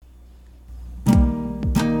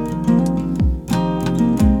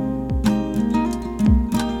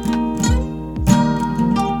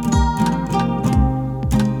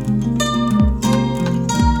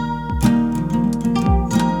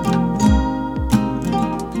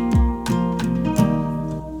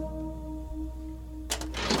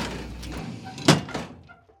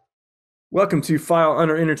Welcome to File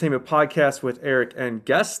Under Entertainment Podcast with Eric and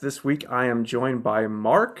guests. This week I am joined by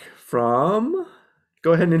Mark from.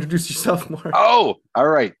 Go ahead and introduce yourself, Mark. Oh, all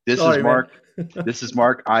right. This is Sorry, man. Mark. This is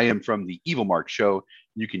Mark. I am from the Evil Mark Show.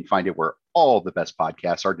 You can find it where all the best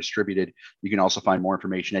podcasts are distributed. You can also find more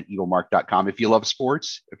information at evilmark.com. If you love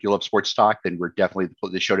sports, if you love sports talk, then we're definitely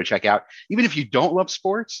the show to check out. Even if you don't love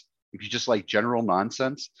sports, if you just like general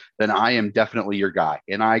nonsense, then I am definitely your guy.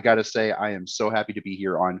 And I got to say, I am so happy to be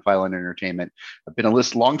here on File Under Entertainment. I've been a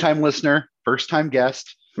long time listener, first time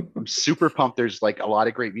guest. I'm super pumped. There's like a lot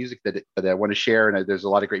of great music that I want to share, and there's a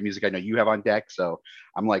lot of great music I know you have on deck. So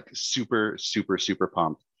I'm like super, super, super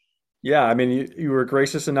pumped. Yeah, I mean, you were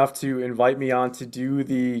gracious enough to invite me on to do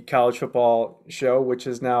the college football show, which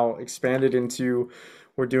has now expanded into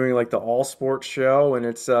we're doing like the all sports show, and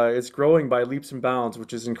it's growing by leaps and bounds,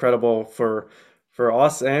 which is incredible for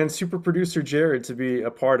us and super producer Jared to be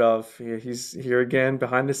a part of. He's here again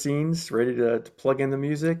behind the scenes, ready to plug in the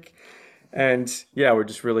music. And yeah, we're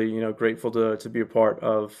just really, grateful to be a part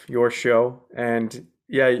of your show. And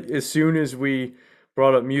yeah, as soon as we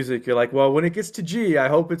brought up music, you're like, well, when it gets to G, I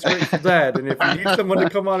hope it's Grateful Dead. And if you need someone to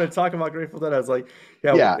come on and talk about Grateful Dead, I was like,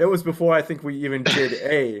 yeah, Yeah. it was before I think we even did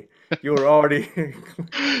A. You were already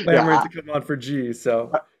clamoring Yeah. to come on for G. So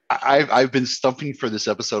I've been stumping for this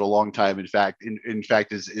episode a long time. In fact,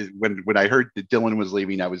 is when I heard that Dylan was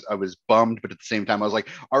leaving, I was bummed, but at the same time, I was like,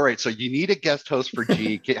 all right, so you need a guest host for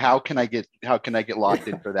G. How can I get locked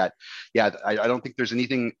in for that? Yeah, I don't think there's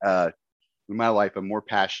anything in my life I'm more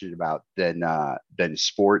passionate about than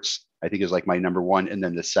sports. I think is like my number one, and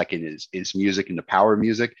then the second is music and the power of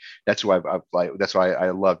music. That's why I've like that's why I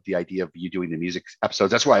love the idea of you doing the music episodes.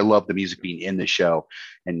 That's why I love the music being in the show,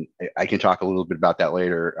 and I can talk a little bit about that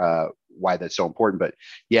later. Why that's so important, but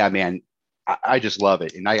yeah, man, I just love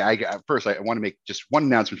it. And first I want to make just one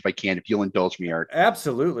announcement if I can, if you'll indulge me, Art.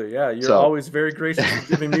 absolutely, yeah, you're So always very gracious in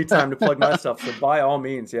giving me time to plug my stuff. So by all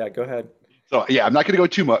means, yeah, go ahead. So yeah, I'm not going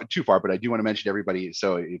to go too far, but I do want to mention to everybody.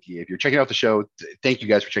 So if you're checking out the show, thank you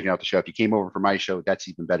guys for checking out the show. If you came over for my show, that's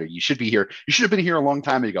even better. You should be here. You should have been here a long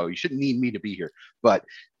time ago. You shouldn't need me to be here. But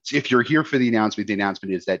if you're here for the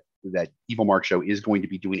announcement is that Evil Mark Show is going to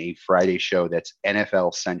be doing a Friday show that's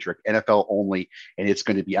NFL centric, NFL only, and it's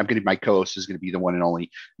going to be my co-host is going to be the one and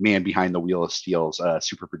only man behind the wheel of steels,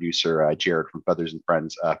 super producer Jared from Feathers and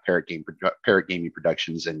Friends, Parrot Gaming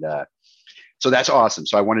Productions, and so that's awesome.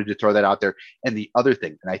 So I wanted to throw that out there. And the other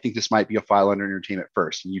thing, and I think this might be a File Under Entertainment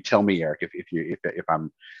first. And you tell me, Eric, if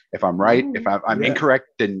I'm right, if Ooh, I'm yeah. incorrect,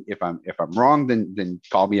 then if I'm wrong, then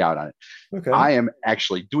call me out on it. Okay. I am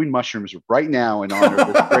actually doing mushrooms right now in honor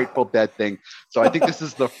of this Grateful Dead thing. So I think this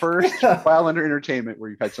is the first File Under Entertainment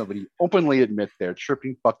where you've had somebody openly admit they're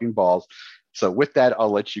tripping fucking balls. So with that,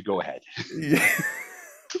 I'll let you go ahead. Yeah.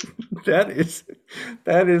 That is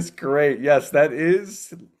that is great. Yes, that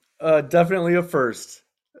is definitely a first.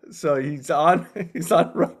 So he's on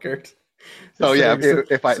record So yeah, saying so.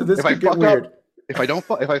 if I So this if I could get fuck up, weird.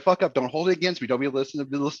 if I fuck up, don't hold it against me. Don't be listen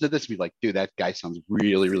to this and be like, dude, that guy sounds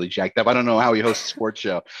really really jacked up. I don't know how he hosts a sports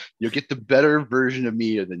show. You'll get the better version of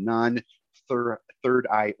me, or the non third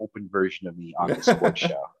eye open version of me on the sports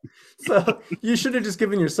show. So you should have just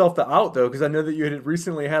given yourself the out though, because I know that you had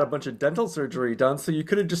recently had a bunch of dental surgery done. So you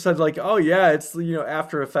could have just said like, "Oh yeah, it's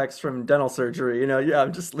after effects from dental surgery." Yeah,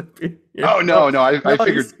 I'm just sleepy. Oh No, no, I no,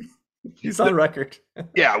 figured. he's on record.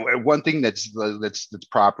 Yeah, one thing that's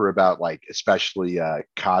proper about like especially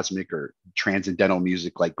cosmic or transcendental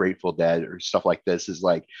music like Grateful Dead or stuff like this is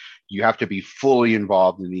like you have to be fully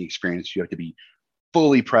involved in the experience. You have to be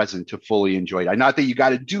fully present to fully enjoy it. Not that you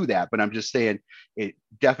got to do that, but I'm just saying it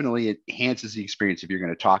definitely enhances the experience if you're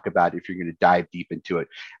going to talk about it, if you're going to dive deep into it.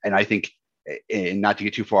 And I think, and not to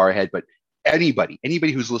get too far ahead, but anybody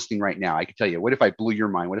who's listening right now, I can tell you, what if I blew your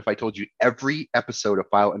mind? What if I told you every episode of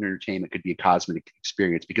File Under Entertainment could be a cosmic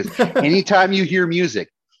experience? Because anytime you hear music,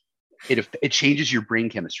 it changes your brain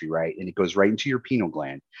chemistry, right? And it goes right into your pineal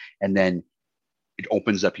gland. And then it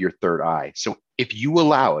opens up your third eye. So if you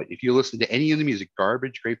allow it, if you listen to any of the music,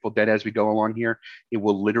 Garbage, Grateful Dead, as we go along here, it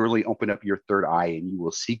will literally open up your third eye and you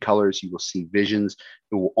will see colors, you will see visions.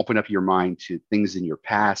 It will open up your mind to things in your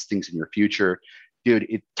past, things in your future.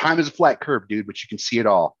 Dude, time is a flat curve, dude, but you can see it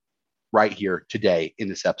all right here today in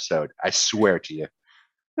this episode. I swear to you.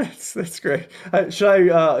 That's great. Should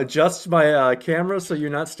I adjust my camera so you're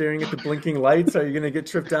not staring at the blinking lights? Are you gonna get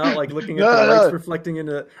tripped out like looking at the No, lights no, reflecting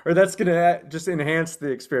into, or that's gonna just enhance the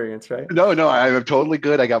experience, right? no. I'm totally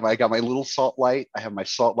good. I got my little salt light. I have my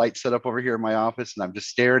salt light set up over here in my office, and I'm just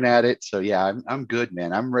staring at it. So yeah, I'm good,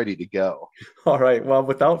 man. I'm ready to go. All right. Well,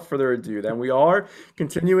 without further ado, then we are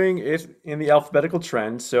continuing it in the alphabetical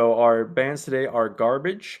trend. So our bands today are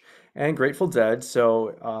Garbage and Grateful Dead.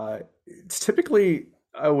 So it's typically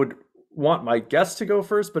I would want my guests to go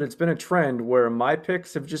first, but it's been a trend where my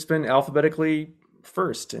picks have just been alphabetically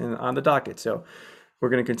first and on the docket. So we're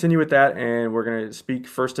going to continue with that, and we're going to speak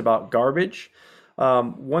first about Garbage.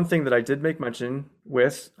 One thing that I did make mention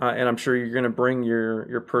with, and I'm sure you're going to bring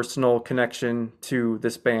your personal connection to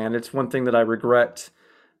this band. It's one thing that I regret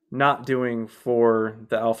not doing for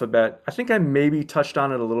the alphabet. I think I maybe touched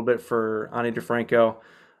on it a little bit for Ani DeFranco,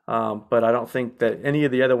 but I don't think that any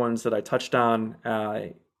of the other ones that I touched on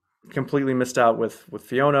completely missed out with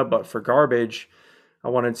Fiona. But for Garbage, I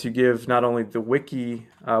wanted to give not only the wiki,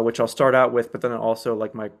 which I'll start out with, but then also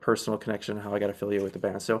like my personal connection, how I got affiliated with the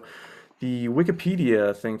band. So the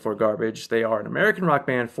Wikipedia thing for Garbage, they are an American rock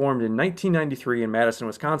band formed in 1993 in Madison,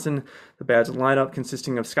 Wisconsin. The band's lineup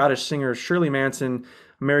consisting of Scottish singer Shirley Manson,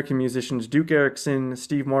 American musicians Duke Erickson,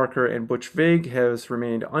 Steve Marker, and Butch Vig has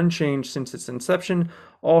remained unchanged since its inception.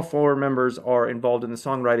 All four members are involved in the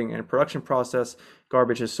songwriting and production process.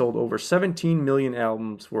 Garbage has sold over 17 million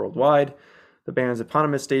albums worldwide. The band's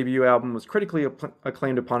eponymous debut album was critically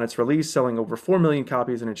acclaimed upon its release, selling over 4 million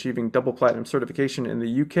copies and achieving double platinum certification in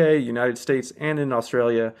the UK, United States, and in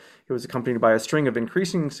Australia. It was accompanied by a string of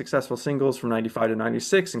increasing successful singles from 95 to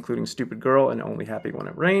 96, including Stupid Girl and Only Happy When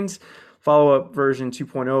It Rains. Follow-up version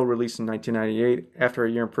 2.0, released in 1998, after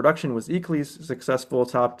a year in production, was equally successful,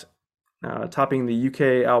 topping the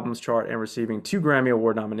UK albums chart and receiving 2 Grammy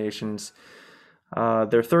Award nominations.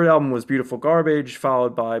 Their third album was Beautiful Garbage,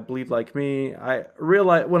 followed by Bleed Like Me. I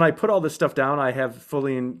realized when I put all this stuff down, I have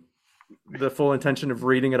the full intention of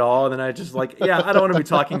reading it all, and then I just like, yeah, I don't want to be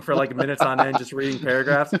talking for like minutes on end, just reading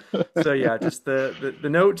paragraphs. So yeah, just the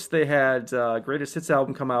notes. They had Greatest Hits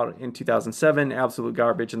album come out in 2007, Absolute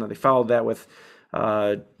Garbage, and then they followed that with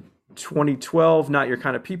 2012, Not Your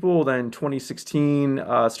Kind of People, then 2016,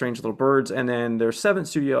 Strange Little Birds, and then their seventh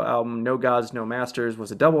studio album, No Gods, No Masters,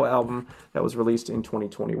 was a double album that was released in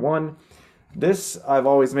 2021. This, I've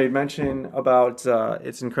always made mention about,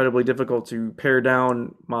 it's incredibly difficult to pare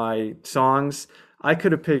down my songs. I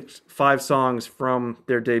could have picked 5 songs from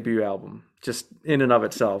their debut album, just in and of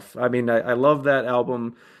itself. I mean, I love that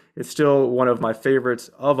album. It's still one of my favorites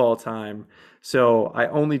of all time. So I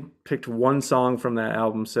only picked one song from that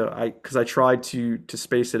album. Because I tried to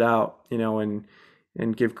space it out, and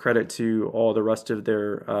give credit to all the rest of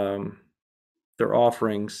their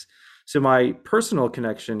offerings. So my personal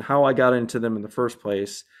connection, how I got into them in the first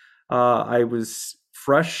place, I was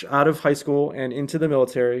fresh out of high school and into the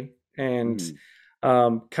military, and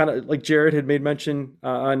Mm. kind of like Jared had made mention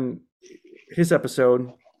on his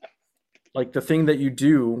episode, like the thing that you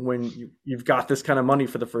do when you've got this kind of money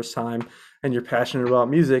for the first time and you're passionate about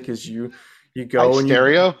music is you By go and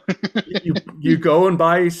stereo. you go and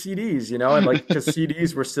buy CDs, and like because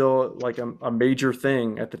CDs were still like a major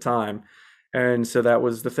thing at the time, and so that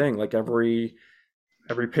was the thing. Like every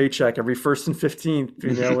paycheck, every first and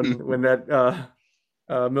 15th, when that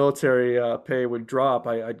military pay would drop,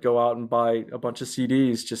 I'd go out and buy a bunch of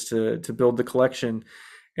CDs just to build the collection.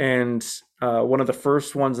 And one of the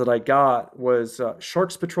first ones that I got was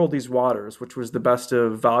Sharks Patrol These Waters, which was the best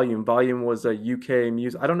of Volume. Volume was a UK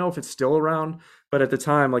music. I don't know if it's still around, but at the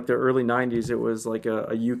time, like the early 90s, it was like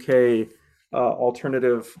a UK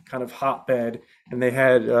alternative kind of hotbed. And they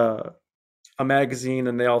had a magazine,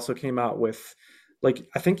 and they also came out with, like,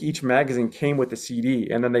 I think each magazine came with a CD.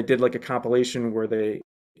 And then they did like a compilation where they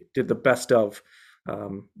did the best of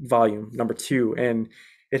volume number 2. And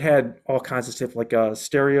it had all kinds of stuff like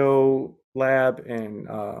Stereo Lab and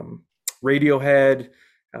Radiohead,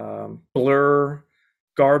 Blur,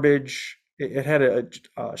 Garbage. It had a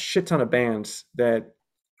shit ton of bands that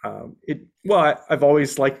I've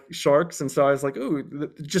always liked sharks, and so I was like, ooh,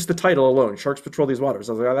 just the title alone, Sharks Patrol These Waters.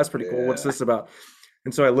 I was like, oh, that's pretty cool. What's Yeah. this about?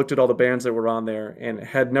 And so I looked at all the bands that were on there and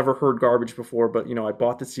had never heard Garbage before, but I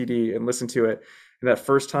bought the CD and listened to it. And that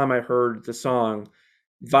first time I heard the song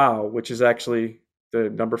Vow, which is actually the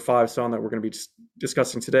number 5 song that we're going to be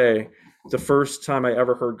discussing today, the first time I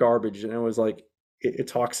ever heard Garbage, and it was like it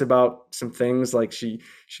talks about some things like she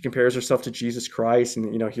compares herself to Jesus Christ,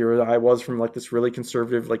 and here I was from like this really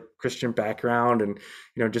conservative like Christian background, and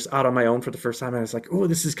just out on my own for the first time, and I was like, oh,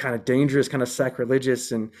 this is kind of dangerous, kind of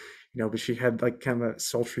sacrilegious, and but she had like kind of a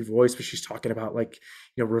sultry voice, but she's talking about like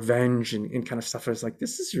revenge and kind of stuff. I was like,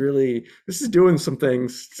 this is doing some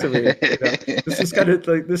things to me. This is kind of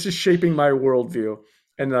like, this is shaping my worldview.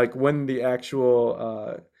 And like when the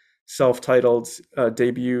actual self-titled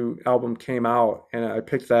debut album came out, and I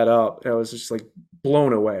picked that up, I was just like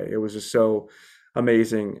blown away. It was just so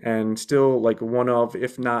amazing, and still like one of,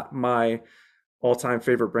 if not my all-time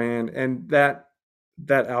favorite band. And that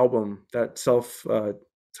album, that self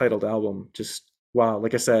titled album. Just wow,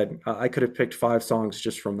 like I said, I could have picked 5 songs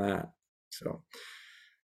just from that. So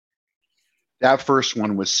That first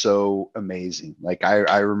one was so amazing. Like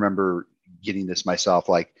I remember getting this myself.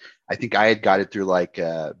 Like I think I had got it through like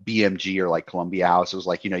BMG or like Columbia House. It was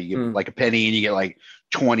like, you know, you get mm, like a penny and you get like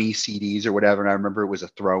 20 CDs or whatever. And I remember it was a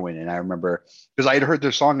throw in. And I remember because I had heard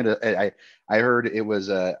their song I heard it was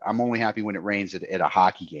I'm only happy when it rains at a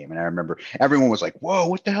hockey game. And I remember everyone was like, whoa,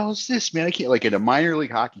 what the hell is this, man? I can't, like, at a minor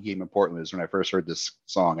league hockey game in Portland is when I first heard this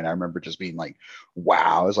song. And I remember just being like,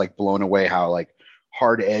 wow, I was like blown away how like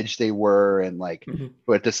hard edge they were, and like, mhm.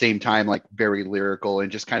 but at the same time like very lyrical and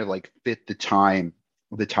just kind of like fit the time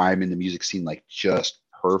in the music scene like just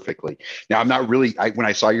perfectly. Now I'm not really, when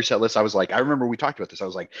I saw your set list I was like, I remember we talked about this, I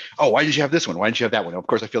was like, oh, why did you have this one, why didn't you have that one? Of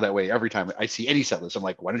course I feel that way every time I see any set list. I'm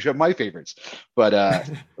like, why don't you have my favorites? But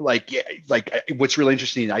like, yeah, like what's really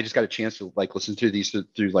interesting, I just got a chance to like listen to these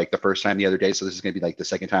through like the first time the other day, so this is going to be like the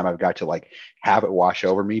second time I've got to like have it wash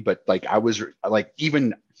over me. But like I was like,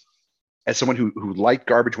 even as someone who liked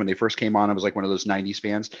Garbage when they first came on, I was like one of those 90s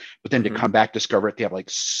fans. But then to Mhm. come back, discover it, they have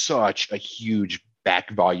like such a huge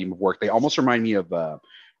back volume of work. They almost remind me of I'm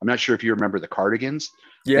not sure if you remember the Cardigans.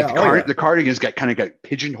 Like Yeah, oh yeah. the Cardigans got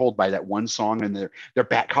pigeonholed by that one song, and their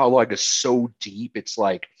back catalog is so deep. It's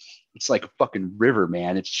like a fucking river,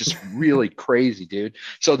 man. It's just really crazy, dude.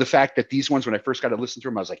 So the fact that these ones, when I first got to listen to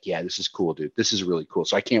them, I was like, yeah, this is cool, dude. This is really cool.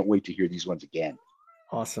 So I can't wait to hear these ones again.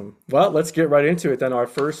 Awesome. Well, let's get right into it then. Our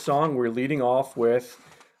first song, we're leading off with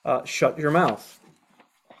Shut Your Mouth.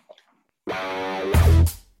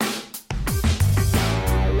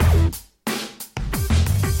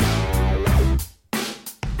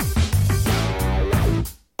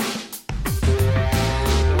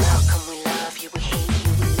 Welcome, we love you, we hate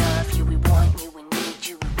you, we love you, we want you, we need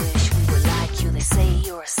you, we wish we were like you. They say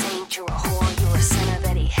you're a saint, you're a whore, you're a sinner,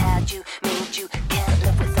 that he had you, made you, can't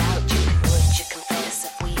live without you. Would you confess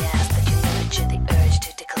if we asked that you nurture the urge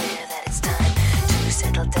to declare that it's time to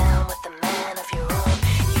settle down with a man of your own?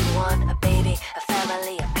 You want a baby, a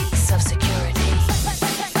family, a piece of security.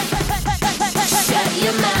 Shut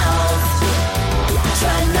your mouth,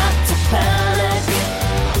 try not to panic.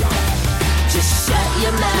 Just shut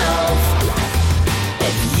your mouth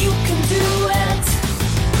if you can do it.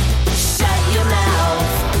 Shut your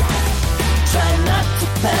mouth. Try not to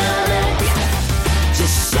panic.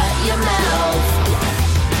 Just shut your mouth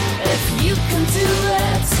if you can do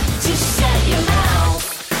it. Just shut your mouth.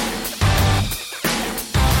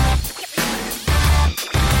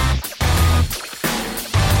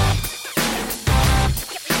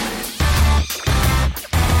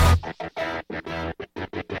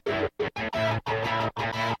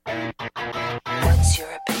 What's your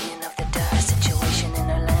opinion of the dire situation in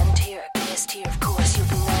our land here? A guest here, of course, you'll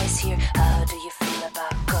be nice here. How do you feel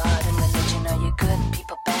about God and religion? Are you good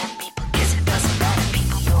people, bad people? Guess it doesn't matter,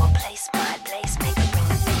 people. Your place, my place. Make it bring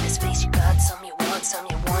the famous face. You got some, you want,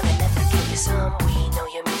 and never give you some. We know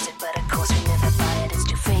your music, but of course we never buy it. It's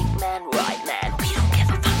too fake, man, right, man. We don't give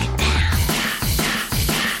a fucking damn.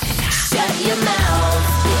 Shut your mouth.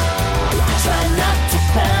 Try not to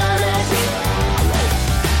panic.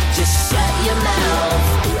 Just shut your mouth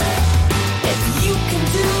if you can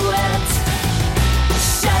do it.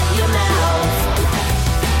 Shut your mouth.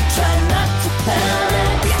 Try not to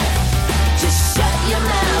panic. Just shut your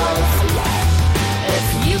mouth if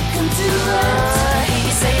you can do it.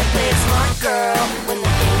 You say you play a smart girl when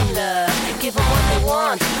they gain love. Give them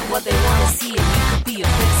what they want to see, and you could be a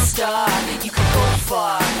big star. You could go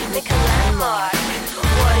far, make a landmark.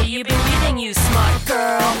 What have you been reading, you smart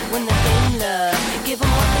girl? When they gain love, give them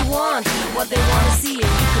what they want to see,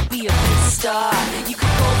 and you could be a big star. You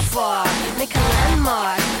could go far, make a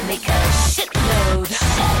landmark, make a shitload.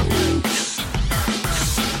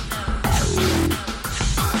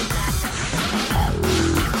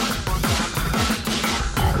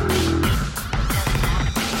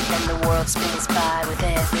 And the world spins by with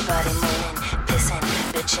everybody moaning, pissing,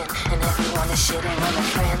 bitching, and everyone is shitting on their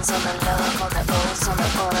friends, on their love, on their oaths, on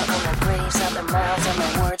their honor, on their graves, on their mouths, and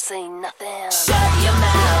their words say nothing. Shut your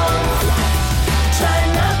mouth. Try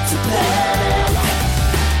not to panic.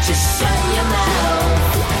 Just shut your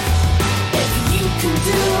mouth if you can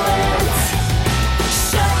do it.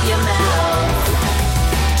 Shut your mouth.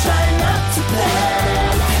 Try not to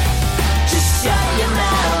panic. Just shut your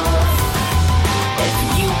mouth if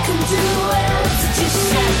you can do it. Just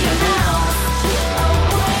shut your mouth. I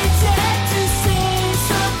waited to say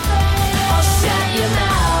something. Oh, shut your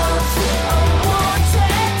mouth. I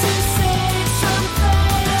wanted to say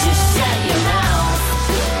something. Just shut your mouth.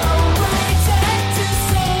 I waited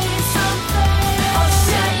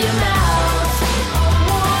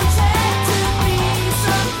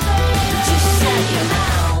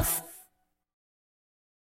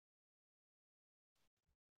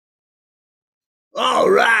All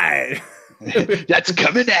right. That's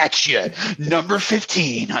coming at you. Number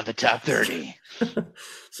 15 on the top 30.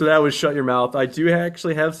 So that was Shut Your Mouth. I do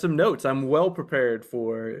actually have some notes. I'm well prepared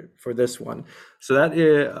for this one. So that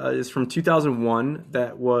is from 2001.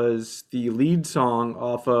 That was the lead song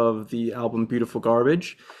off of the album Beautiful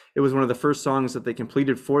Garbage. It was one of the first songs that they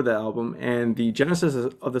completed for the album, and the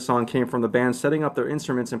genesis of the song came from the band setting up their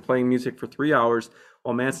instruments and playing music for 3 hours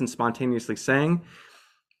while Manson spontaneously sang.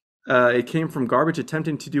 It came from Garbage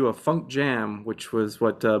attempting to do a funk jam, which was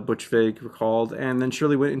what Butch Vig recalled, and then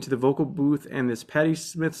Shirley went into the vocal booth, and this Patti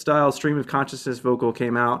Smith-style stream of consciousness vocal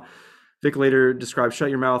came out. Vic later described Shut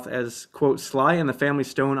Your Mouth as, quote, Sly and the Family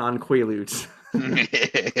Stone on Quaaludes.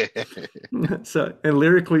 And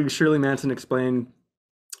lyrically, Shirley Manson explained,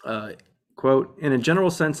 quote, in a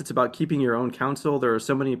general sense, it's about keeping your own counsel. There are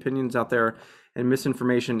so many opinions out there and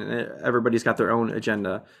misinformation, and everybody's got their own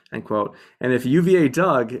agenda, end quote. And if UVA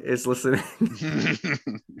Doug is listening,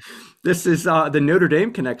 this is the Notre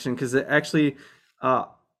Dame connection, because it actually,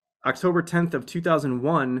 October 10th of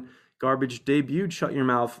 2001, Garbage debuted Shut Your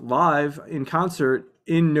Mouth live in concert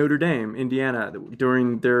in Notre Dame, Indiana,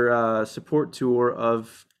 during their support tour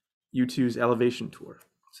of U2's Elevation Tour.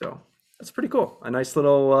 So that's pretty cool. A nice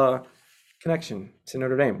little connection to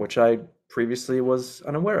Notre Dame, which I previously was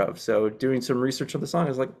unaware of. So doing some research on the song, I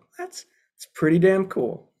was like, it's pretty damn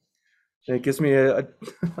cool. And it gives me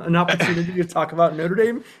an opportunity to talk about Notre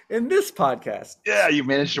Dame in this podcast. Yeah, you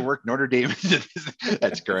managed to work Notre Dame.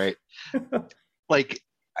 That's great. Like,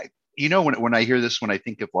 when I hear this, when I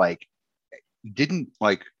think of like, didn't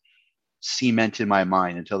like cement in my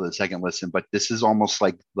mind until the second listen, but this is almost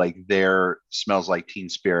like their Smells Like Teen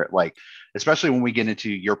Spirit, like especially when we get into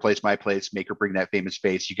Your Place, My Place, Make or Bring That Famous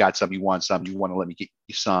Face. You got some, you want some, you want to let me get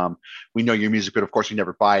you some. We know your music, but of course we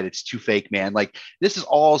never buy it. It's too fake, man. Like this is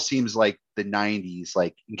all seems like the 90s,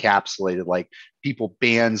 like encapsulated, like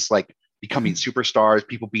bands like becoming superstars,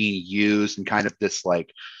 people being used, and kind of this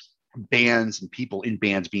like bands and people in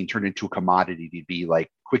bands being turned into a commodity to be like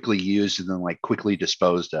quickly used and then like quickly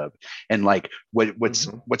disposed of. And like what's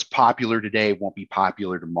popular today won't be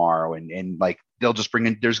popular tomorrow. And like they'll just bring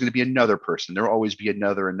in, there's going to be another person. There'll always be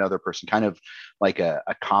another person, kind of like a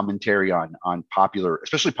commentary on popular,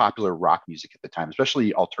 especially popular rock music at the time,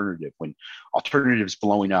 especially alternative, when alternative's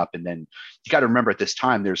blowing up. And then you got to remember at this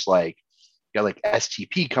time, there's like, you got like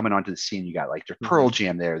STP coming onto the scene. You got like there's Pearl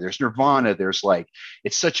Jam there. There's Nirvana. There's like,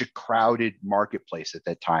 it's such a crowded marketplace at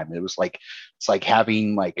that time. It was like, it's like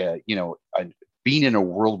having like being in a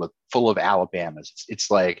world full of Alabamas.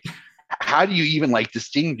 It's like, how do you even like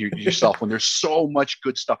distinguish yourself when there's so much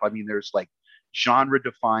good stuff? I mean, there's like genre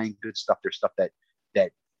defying good stuff. There's stuff that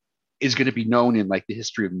is going to be known in like the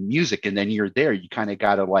history of music. And then you're there, you kind of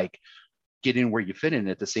got to like get in where you fit in.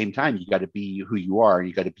 At the same time, you got to be who you are, and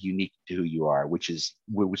you got to be unique to who you are, which is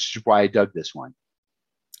why I dug this one.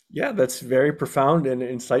 Yeah, that's very profound and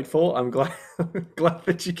insightful. I'm glad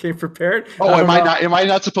that you came prepared. Oh, am I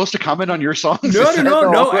not supposed to comment on your songs?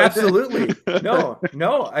 No, absolutely. No.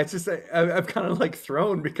 I'm kind of like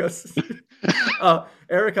thrown because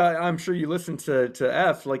Erica, I'm sure you listened to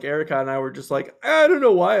F. Like Erica and I were just like, I don't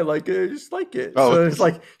know why I like it. I just like it. Oh. So it's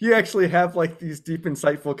like you actually have like these deep,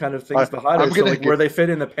 insightful kind of things behind it. So like where they fit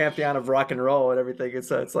in the pantheon of rock and roll and everything.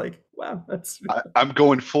 It's like, wow, I'm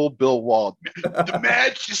going full Bill Waldman. The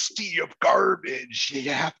majesty of garbage.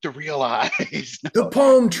 You have to realize the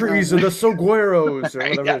palm trees or the saguaros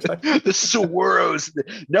or whatever. The saguaros.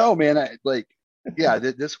 No, man.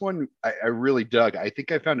 This one I really dug. I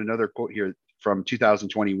think I found another quote here from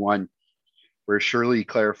 2021 where Shirley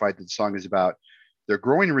clarified that the song is about the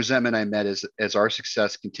growing resentment I met as our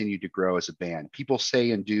success continued to grow as a band. People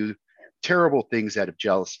say and do terrible things out of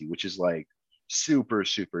jealousy, which is like super,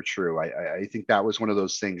 super true. I think that was one of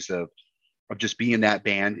those things of just being that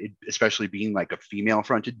band, especially being like a female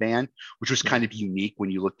fronted band, which was kind of unique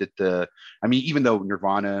when you looked at even though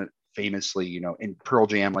Nirvana famously, and Pearl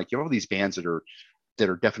Jam, like you have all these bands that are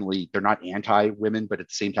definitely, they're not anti-women, but at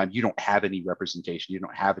the same time, you don't have any representation. You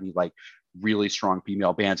don't have any like really strong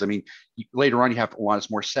female bands. I mean, later on you have Alanis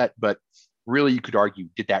Morissette, but really you could argue,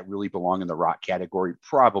 did that really belong in the rock category?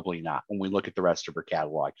 Probably not. When we look at the rest of her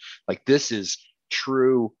catalog, like this is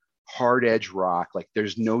true hard edge rock. Like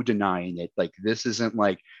there's no denying it. Like this isn't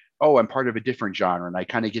like, oh, I'm part of a different genre and I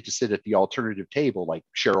kind of get to sit at the alternative table like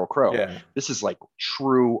Sheryl Crow. Yeah. This is like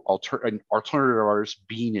true alternative artist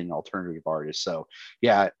being an alternative artist. So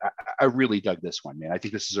yeah, I really dug this one, man. I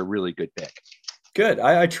think this is a really good pick. Good.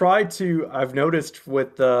 I've noticed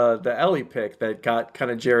with the Ellie pick that got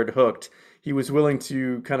kind of Jared hooked. he was willing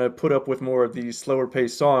to kind of put up with more of these slower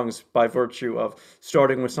paced songs by virtue of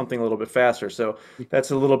starting with something a little bit faster. So that's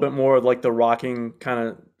a little bit more like the rocking kind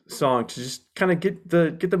of song to just kind of get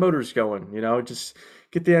the motors going, just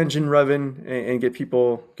get the engine revving and get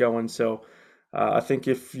people going. So I think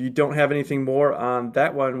if you don't have anything more on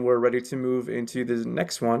that one, we're ready to move into the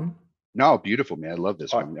next one. No, beautiful, man. I love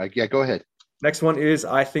this All right. one. Yeah, go ahead. Next one is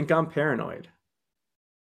I Think I'm Paranoid.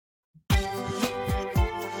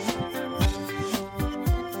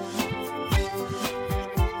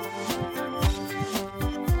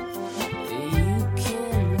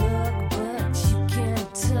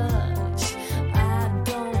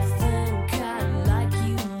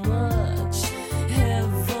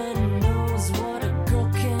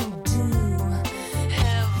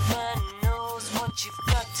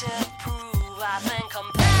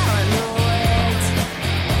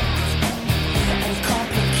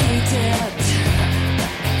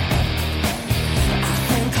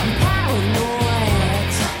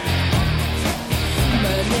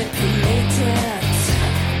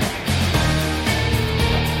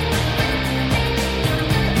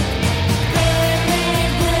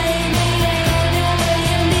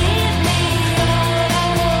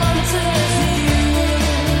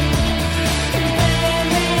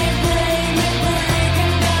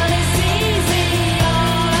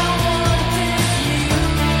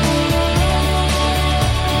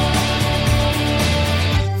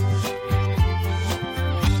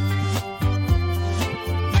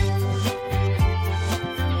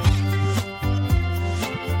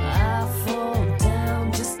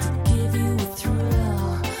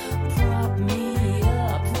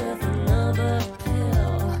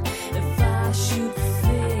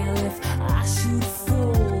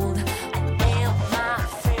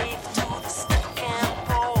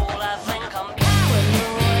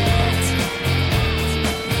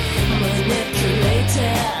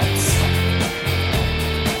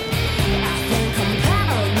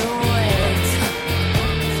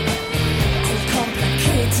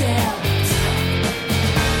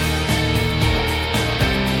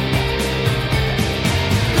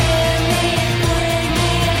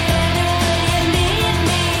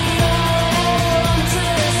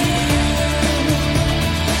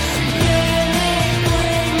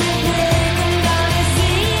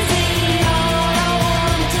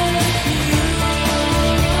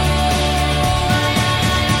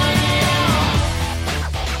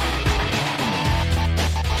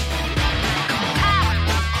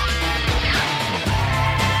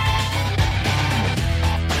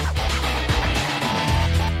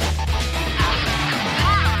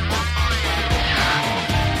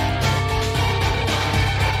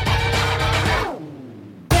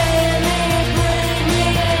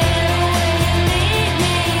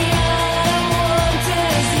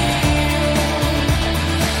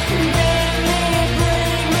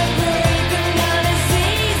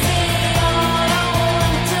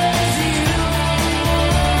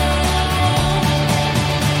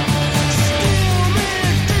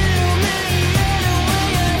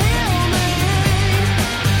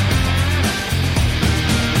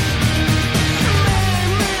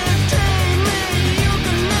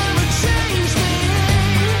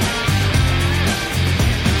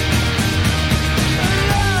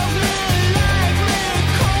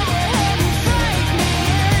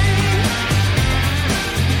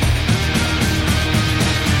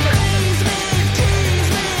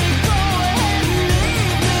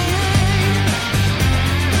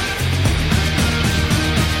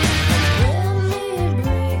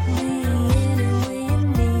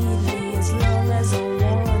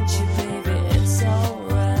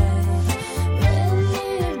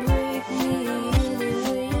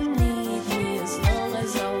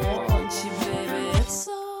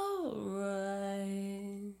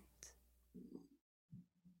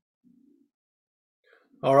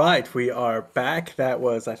 All right, we are back. That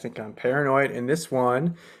was I Think I'm Paranoid, and this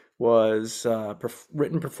one was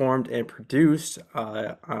written, performed, and produced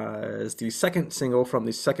as the second single from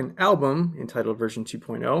the second album entitled Version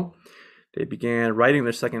 2.0. They began writing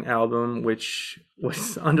their second album, which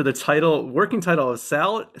was under the working title of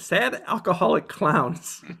Sad Alcoholic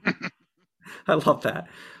Clowns. I love that.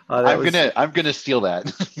 I'm gonna steal that.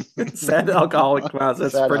 Sad Alcoholic Clowns.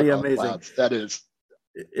 That's Sad pretty Alcoholic amazing. Clowns. That is.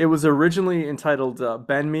 It was originally entitled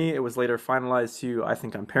Bend Me. It was later finalized to I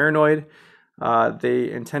Think I'm Paranoid.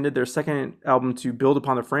 They intended their second album to build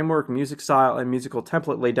upon the framework, music style, and musical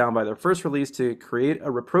template laid down by their first release to create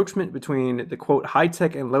a rapprochement between the quote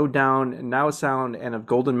high-tech and low-down now sound and of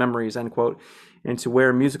golden memories, end quote, into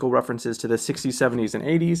where musical references to the 60s, 70s, and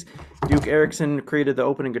 80s. Duke Erickson created the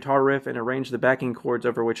opening guitar riff and arranged the backing chords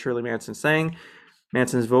over which Shirley Manson sang.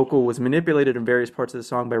 Manson's vocal was manipulated in various parts of the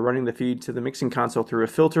song by running the feed to the mixing console through a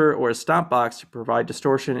filter or a stop box to provide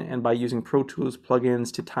distortion, and by using Pro Tools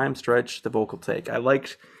plugins to time stretch the vocal take. I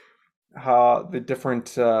liked how the different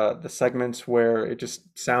the segments where it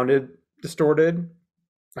just sounded distorted.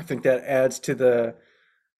 I think that adds to the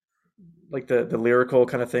the lyrical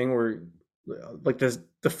kind of thing where like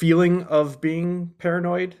the feeling of being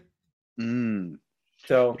paranoid. Mm.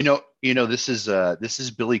 So this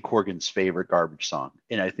is Billy Corgan's favorite Garbage song,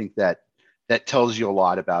 and I think that tells you a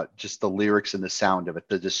lot about just the lyrics and the sound of it,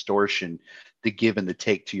 the distortion, the give and the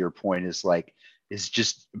take. To your point, is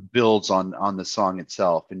just builds on the song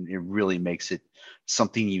itself, and it really makes it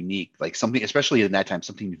something unique, like something, especially in that time,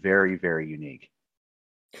 something very, very unique.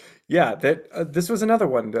 yeah, that this was another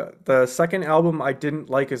one. The second album I didn't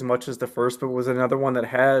like as much as the first, but was another one that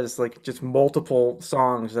has like just multiple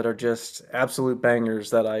songs that are just absolute bangers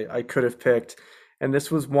that I could have picked. And this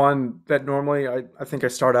was one that normally I think I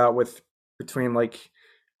start out with between like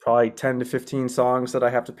probably 10 to 15 songs that I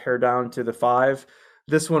have to pare down to the five.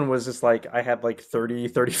 This one was just like I had like 30,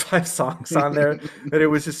 35 songs on there that it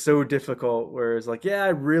was just so difficult. Whereas like, yeah, I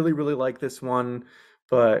really, really like this one,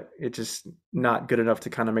 but it just not good enough to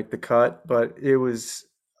kind of make the cut. But it was,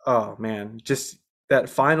 oh man, just that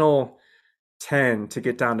final 10 to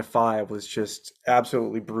get down to five was just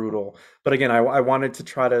absolutely brutal. But again, I wanted to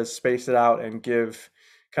try to space it out and give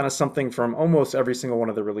kind of something from almost every single one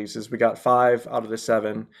of the releases. We got five out of the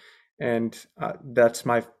seven, and that's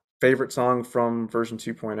my favorite song from version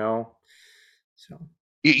 2.0. So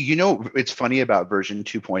It's funny about version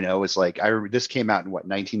 2.0 is like this came out in what,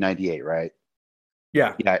 1998, right?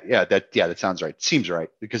 yeah, That sounds right. Seems right,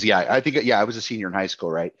 because I think I was a senior in high school,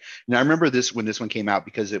 right? And I remember this when this one came out,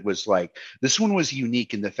 because it was like, this one was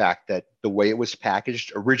unique in the fact that the way it was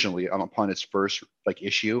packaged originally upon its first like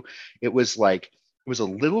issue, it was like it was a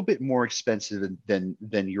little bit more expensive than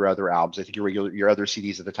your other albums. I think your other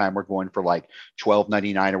CDs at the time were going for like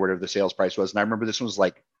 $12.99 or whatever the sales price was, and I remember this one was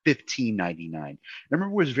like $15.99. I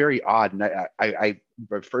remember it was very odd, and I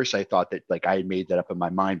at first I thought that like I had made that up in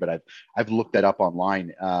my mind, but I've looked that up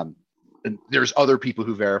online, and there's other people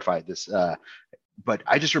who verified this. But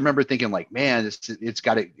I just remember thinking like, man,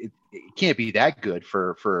 it can't be that good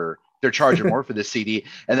for they're charging more for this CD.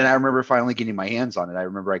 And then I remember finally getting my hands on it. I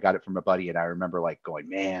remember I got it from a buddy, and I remember like going,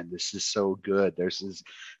 man, this is so good. This is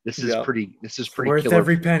yeah, pretty worth killer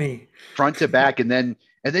every penny. front to back. And then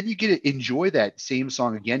you get to enjoy that same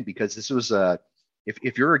song again, because this was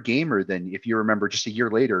if you're a gamer, then if you remember just a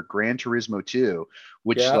year later, Gran Turismo 2,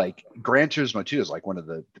 which Yeah, like Gran Turismo 2 is like one of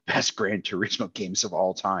the best Gran Turismo games of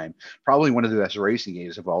all time, probably one of the best racing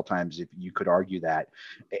games of all times, if you could argue that.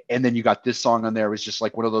 And then you got this song on there. It was just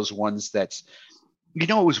like one of those ones that's,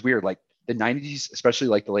 it was weird. Like the 90s, especially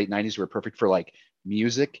like the late 90s, were perfect for like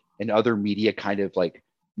music and other media kind of like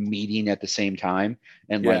meeting at the same time.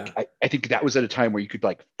 And yeah, like I think that was at a time where you could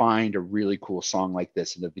like find a really cool song like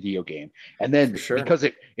this in a video game. And for then sure. because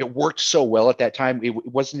it worked so well at that time, it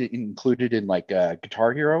wasn't included in like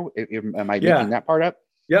Guitar Hero. Am I making Yeah, that part up?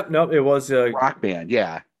 yep, no, it was Rock Band,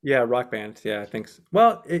 yeah. yeah, Rock Band. Yeah, I think so.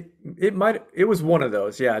 Well, it was one of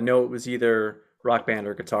those. Yeah, no, it was either Rock Band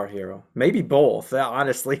or Guitar Hero. Maybe both.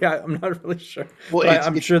 Honestly, I'm not really sure, Well, but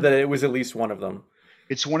I'm sure that it was at least one of them.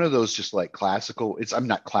 it's one of those just like classical, I'm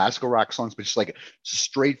not classical rock songs, but just like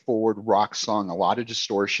straightforward rock song, a lot of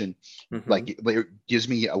distortion. Hmm. Like it gives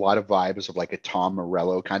me a lot of vibes of like a Tom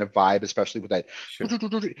Morello kind of vibe, especially with that Sure.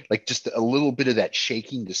 like just a little bit of that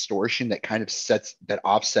shaking distortion that kind of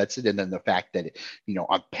offsets it. And then the fact that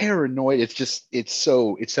I'm paranoid, it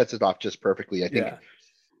sets it off just perfectly. I think Yeah.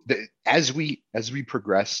 that as we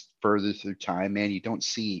progress further through time, man, you don't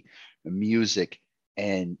see the music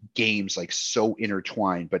and games like so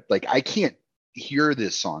intertwined. But like I can't hear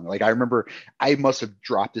this song. Like I remember I must have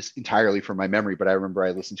dropped this entirely from my memory, but I remember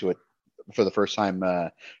I listened to it for the first time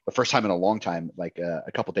in a long time, like a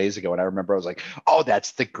couple days ago, and I remember I was like, "Oh,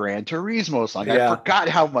 that's the Gran Turismo song." I Yeah. forgot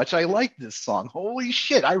how much I like this song. Holy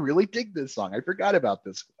shit, I really dig this song. I forgot about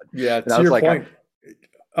this one, Yeah. and I To was your like, point.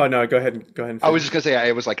 Oh no, go ahead and I was just finish. gonna say,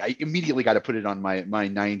 I was like, I immediately got to put it on my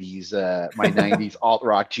 '90s alt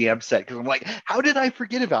rock jam set, because I'm like, how did I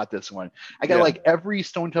forget about this one? I got Yeah. like every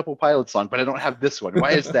Stone Temple Pilots song, but I don't have this one.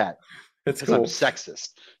 Why is that? It's Because I'm cool. sexist.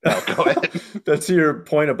 No, go ahead. That's your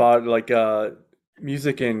point about like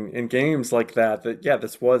music in games like that, that yeah,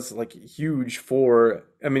 this was like huge for,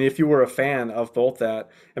 I mean, if you were a fan of both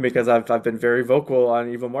that, and because I've been very vocal on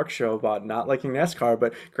Evil Mark's show about not liking NASCAR,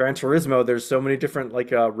 but Gran Turismo, there's so many different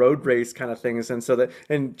like road race kind of things, and so that,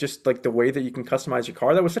 and just like the way that you can customize your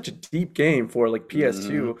car, that was such a deep game for like Hmm.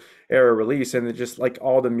 PS2 era release, and just like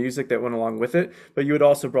all the music that went along with it. But you had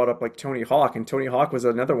also brought up like Tony Hawk, and Tony Hawk was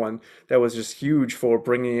another one that was just huge for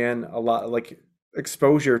bringing in a lot like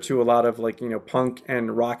exposure to a lot of like, punk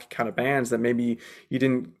and rock kind of bands that maybe you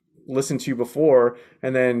didn't listen to before,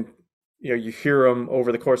 and then you hear them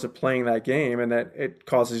over the course of playing that game, and that it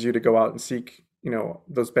causes you to go out and seek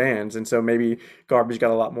those bands. And so maybe Garbage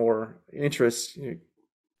got a lot more interest,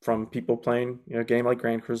 from people playing a game like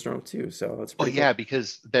Grand Turismo too. So that's Well, pretty yeah, cool.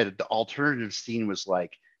 because the alternative scene was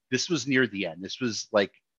like this was near the end. This was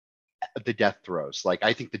like the death throes. Like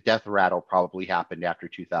I think the death rattle probably happened after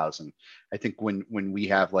 2000. I think when we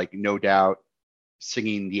have like No Doubt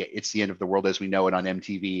singing the "It's the End of the World as We Know It" on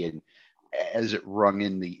MTV, and as it rung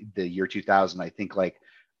in the year 2000, I think like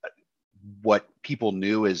what people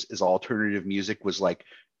knew as alternative music was like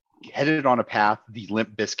headed on a path, the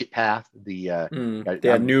Limp Biscuit path. Yeah,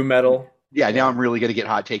 I'm new metal. yeah, now Yeah. I'm really going to get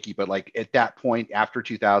hot takey, but like at that point after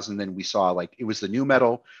 2000, then we saw like it was the new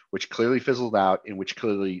metal, which clearly fizzled out and which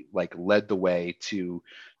clearly like led the way to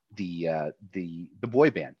the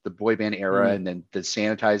boy band era, Mm. and then the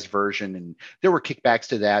sanitized version. And there were kickbacks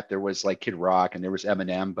to that. There was like Kid Rock and there was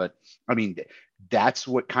Eminem, but I mean, that's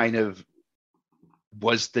what kind of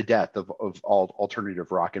was the death of all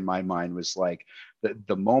alternative rock in my mind. Was like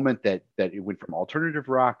the moment that it went from alternative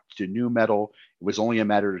rock to new metal. It was only a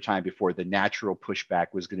matter of time before the natural pushback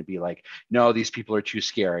was going to be like, no, these people are too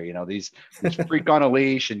scary, these freak on a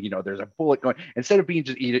leash, and there's a bullet going, instead of being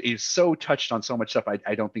just it's so touched on so much stuff.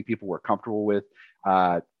 I don't think people were comfortable with,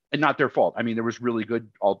 and not their fault. I mean, there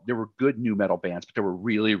were good new metal bands, but there were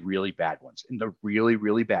really really bad ones, and the really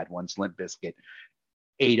really bad ones, Limp Bizkit,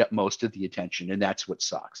 ate up most of the attention. And that's what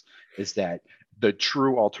sucks, is that the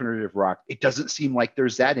true alternative rock, it doesn't seem like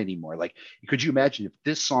there's that anymore. Like, could you imagine if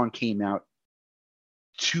this song came out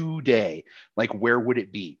today? Like, where would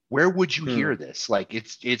it be? Where would you Hmm. hear this? Like,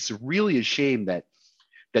 it's really a shame that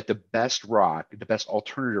the best rock, the best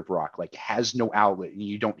alternative rock, like has no outlet, and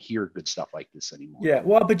you don't hear good stuff like this anymore. Yeah,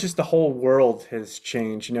 well, but just the whole world has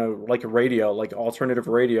changed, like radio, like alternative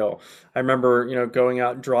radio. I remember, going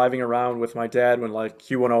out and driving around with my dad when like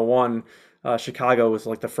Q101, Chicago was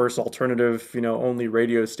like the first alternative, only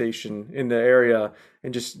radio station in the area,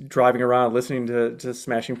 and just driving around listening to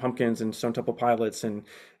Smashing Pumpkins and Stone Temple Pilots and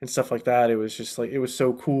stuff like that. It was just like it was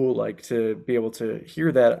so cool, like to be able to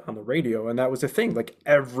hear that on the radio, and that was the thing. Like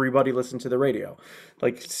everybody listened to the radio.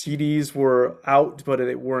 Like CDs were out, but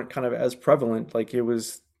they weren't kind of as prevalent. Like it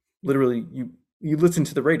was literally you listen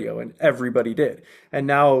to the radio and everybody did. And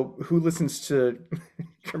now who listens to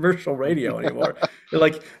commercial radio anymore?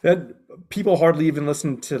 Like that people hardly even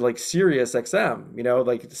listen to like Sirius XM,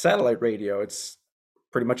 like satellite radio. It's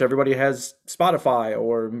pretty much everybody has Spotify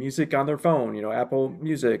or music on their phone, Apple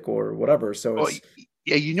Music or whatever. So Well,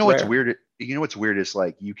 yeah, it's rare. what's weird is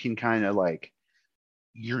like you can kind of like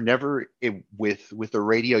you're never with the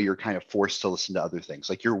radio, you're kind of forced to listen to other things.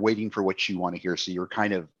 Like you're waiting for what you want to hear, so you're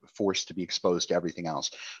kind of forced to be exposed to everything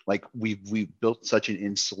else. Like we've built such an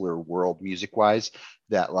insular world music wise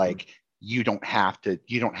that like you don't have to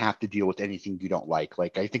deal with anything you don't like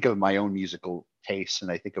I think of my own musical tastes,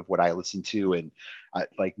 and I think of what I listen to, and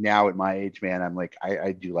like now at my age, man, I'm like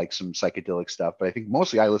I do like some psychedelic stuff, but I think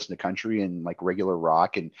mostly I listen to country and like regular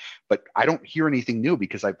rock, and but I don't hear anything new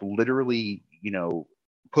because I've literally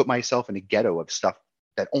put myself in a ghetto of stuff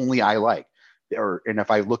that only I like. And if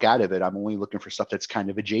I look out of it, I'm only looking for stuff that's kind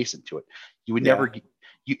of adjacent to it. You would never Yeah, get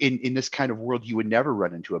you in this kind of world, you would never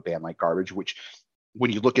run into a band like Garbage, which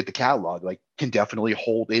when you look at the catalog, like can definitely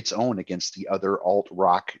hold its own against the other alt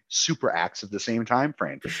rock super acts of the same time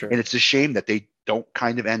frame. for And sure. it's a shame that they don't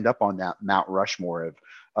kind of end up on that Mount Rushmore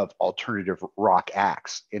of alternative rock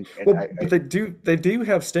acts. And Well, but they do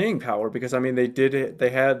have staying power because I mean they did it, they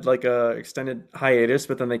had like a extended hiatus,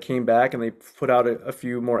 but then they came back and they put out a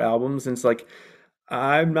few more albums, and it's like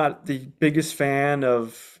I'm not the biggest fan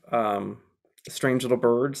of Strange Little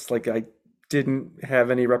Birds. Like I didn't have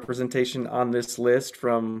any representation on this list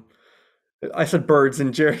from, I said birds,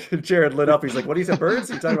 and Jared Jared lit up. He's like, "What do you say, birds?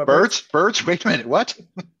 Are you talking about birds?" birds, wait a minute, what?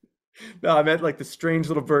 No, I meant like the Strange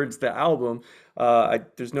Little Birds, the album.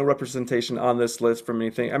 There's no representation on this list from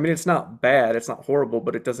anything. I mean, it's not bad, it's not horrible,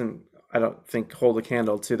 but it doesn't, I don't think, hold a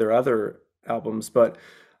candle to their other albums. But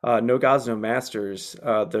No Gods, No Masters,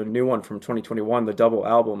 the new one from 2021, the double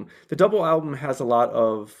album. The double album has a lot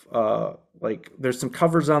of like there's some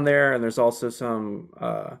covers on there, and there's also some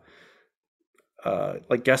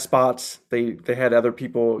like guest spots. They had other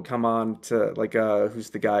people come on to like who's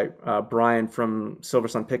the guy Brian from Silver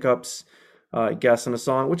Sun Pickups guest on a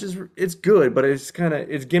song, which is it's good, but it's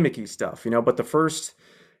gimmicky stuff, you know. But the first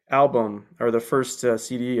album or the first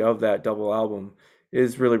CD of that double album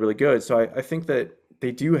is really really good. So I think that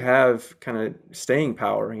they do have kind of staying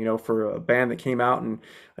power, you know, for a band that came out in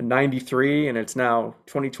 '93 and it's now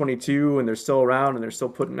 2022 and they're still around and they're still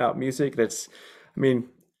putting out music. That's, I mean,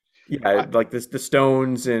 yeah, like this, the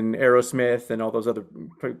Stones and Aerosmith and all those other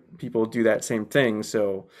people do that same thing.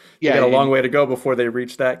 So they Yeah, got a long and way to go before they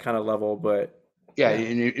reach that kind of level. But yeah, yeah,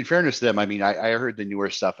 in fairness to them, I mean, I heard the newer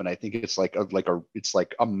stuff, and I think it's it's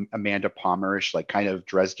like Amanda Palmerish, like kind of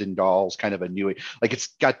Dresden Dolls, kind of a new, like it's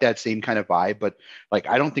got that same kind of vibe. But like,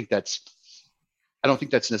 I don't think that's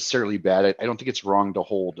necessarily bad. I don't think it's wrong to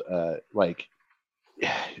hold like,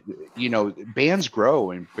 you know, bands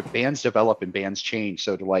grow and bands develop and bands change.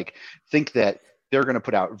 So to like think that they're going to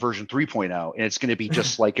put out version 3.0 and it's going to be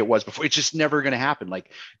just like it was before, it's just never going to happen.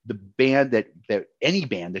 Like the band that any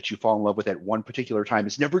band that you fall in love with at one particular time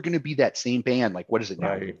is never going to be that same band. Like, what is it now?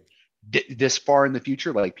 right. This far in the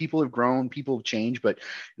future, like people have grown, people have changed, but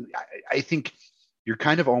I think you're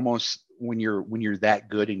kind of almost when you're that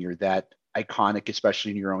good and you're that iconic,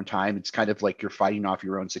 especially in your own time, it's kind of like you're fighting off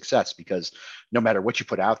your own success, because no matter what you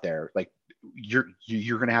put out there, like you're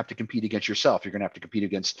going to have to compete against yourself. You're going to have to compete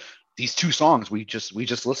against these two songs we just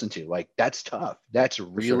listened to. Like that's tough. That's For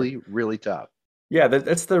sure. really really tough. Yeah,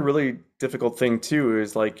 that's the really difficult thing too,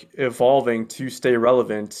 is like evolving to stay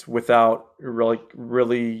relevant without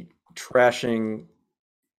really trashing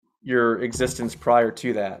your existence prior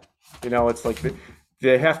to that. You know, it's like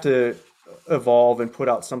they have to evolve and put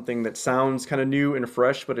out something that sounds kind of new and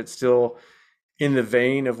fresh, but it's still in the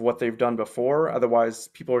vein of what they've done before. Otherwise,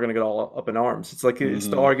 people are going to get all up in arms. It's like it's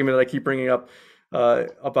the Hmm. argument that I keep bringing up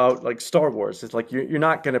about like Star Wars. It's like you're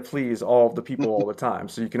not going to please all of the people all the time,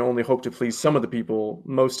 so you can only hope to please some of the people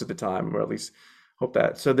most of the time, or at least hope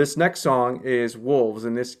that. So this next song is Wolves,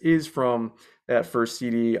 and this is from that first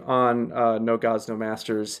CD on No Gods, No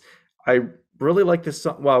Masters. I really like this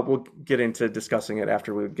song. Well, we'll get into discussing it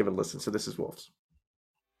after we give it a listen. So this is Wolves.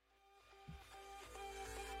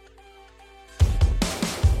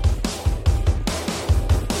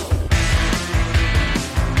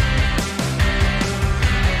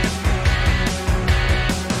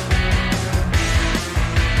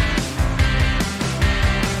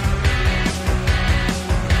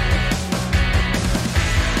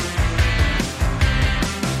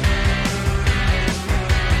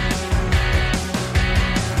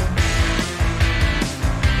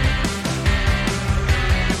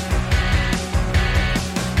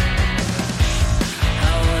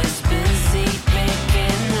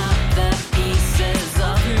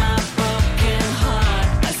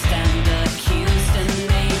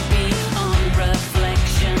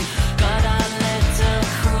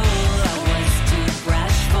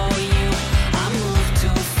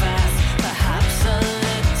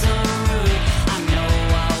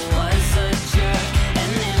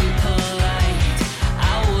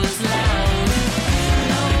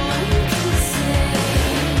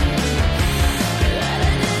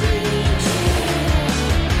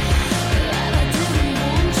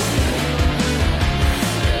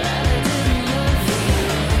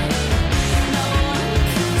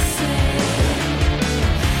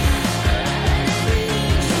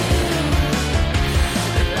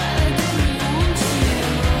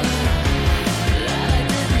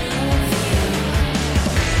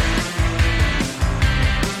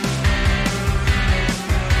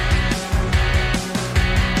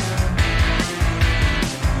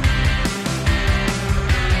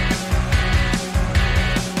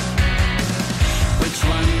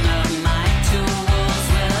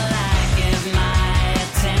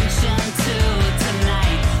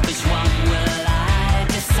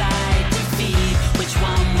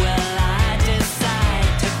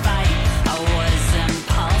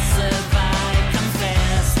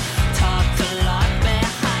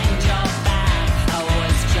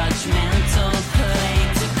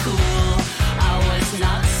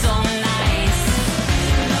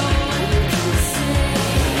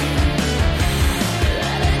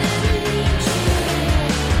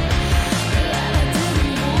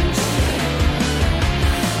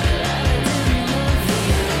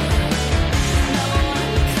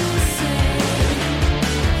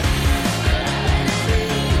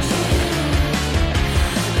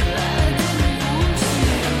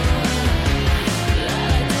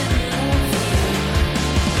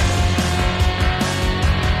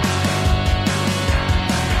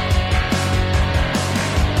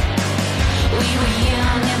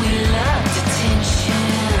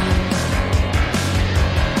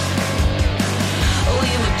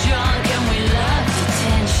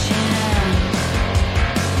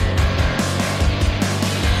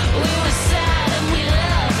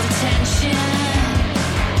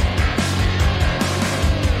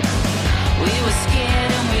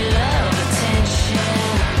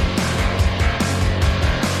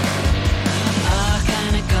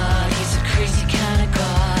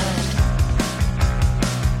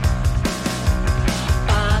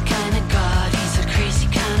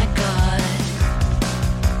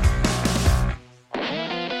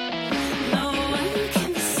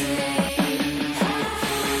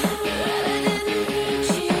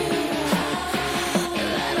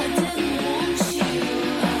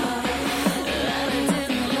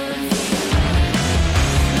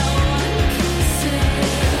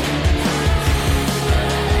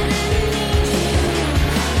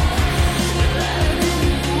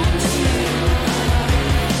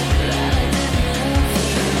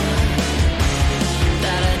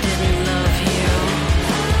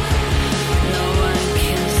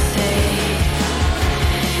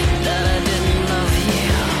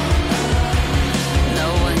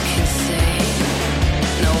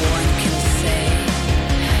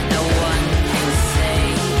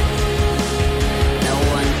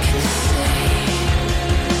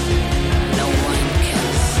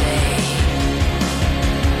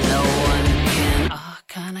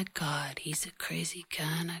 of God. He's a crazy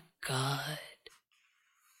kind of God.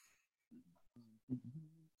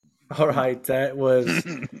 All right, that was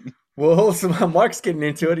well. So Mark's getting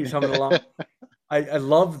into it. He's humming along. I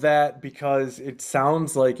love that because it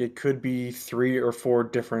sounds like it could be three or four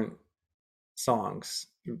different songs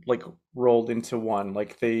like rolled into one.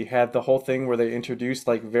 Like they had the whole thing where they introduced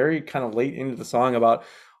like very kind of late into the song about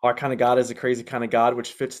our kind of God is a crazy kind of God,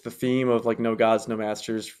 which fits the theme of like no gods, no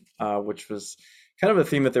masters, which was kind of a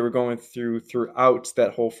theme that they were going through throughout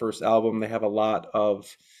that whole first album. They have a lot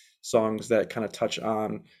of songs that kind of touch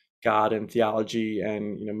on God and theology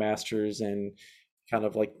and masters and kind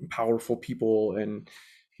of like powerful people and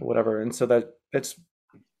whatever. And so that's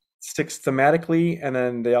sticks thematically. And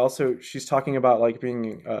then they also she's talking about like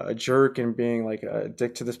being a jerk and being like a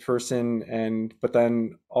dick to this person, and but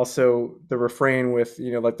then also the refrain with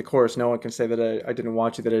like the chorus, no one can say that I didn't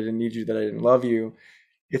want you, that I didn't need you, that I didn't love you.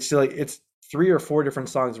 It's like it's three or four different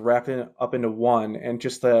songs wrapping up into one, and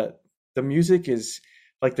just the music is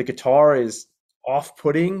like the guitar is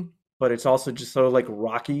off-putting, but it's also just so like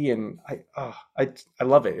rocky, and I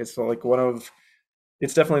love it. It's like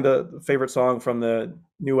it's definitely the favorite song from the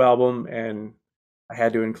new album, and I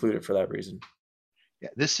had to include it for that reason. Yeah,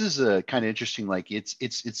 this is a kind of interesting. Like it's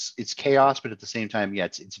chaos, but at the same time, yeah,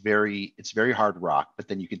 it's very hard rock. But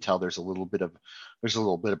then you can tell there's a little bit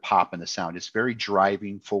of pop in the sound. It's very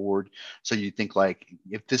driving forward. So you think like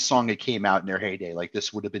if this song had came out in their heyday, like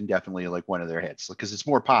this would have been definitely like one of their hits because it's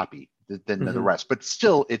more poppy than the Hmm. rest. But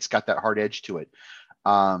still, it's got that hard edge to it.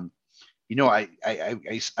 Um,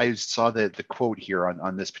 I saw the quote here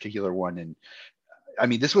on this particular one, and I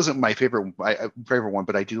mean, this wasn't my favorite one,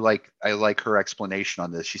 but I like her explanation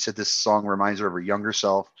on this. She said this song reminds her of her younger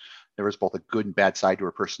self. There was both a good and bad side to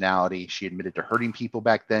her personality. She admitted to hurting people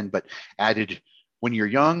back then, but added, "When you're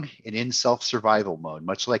young and in self-survival mode,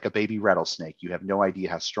 much like a baby rattlesnake, you have no idea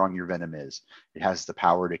how strong your venom is. It has the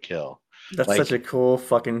power to kill." That's such a Like, cool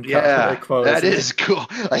fucking yeah, quote, that isn't it? is cool.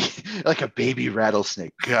 Like a baby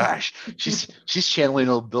rattlesnake. Gosh, she's channeling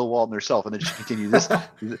old Bill Walton herself, and then she continued this.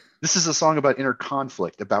 This is a song about inner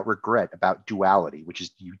conflict, about regret, about duality, which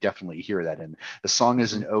is you definitely hear that. And the song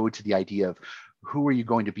is Mhm. an ode to the idea of who are you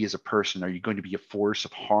going to be as a person? Are you going to be a force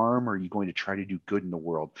of harm, or are you going to try to do good in the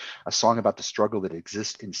world? A song about the struggle that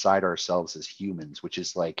exists inside ourselves as humans, which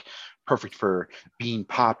is like perfect for being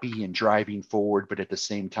poppy and driving forward, but at the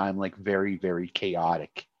same time, like very, very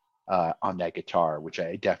chaotic on that guitar, which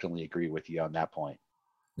I definitely agree with you on that point.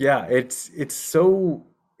 Yeah, it's so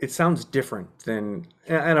it sounds different than,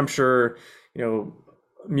 and I'm sure, you know,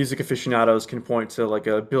 music aficionados can point to like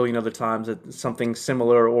a billion other times that something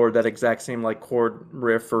similar or that exact same like chord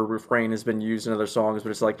riff or refrain has been used in other songs, but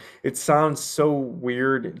it's like it sounds so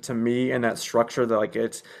weird to me, and that structure that like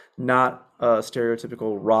it's not a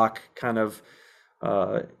stereotypical rock kind of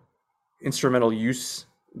uh instrumental use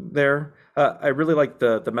there. I really like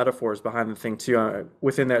the metaphors behind the thing too.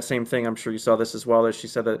 Within that same thing, I'm sure you saw this as well. That she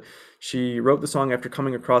said that she wrote the song after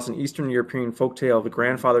coming across an Eastern European folktale of a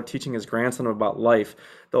grandfather teaching his grandson about life.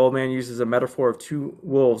 The old man uses a metaphor of two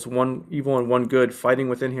wolves, one evil and one good, fighting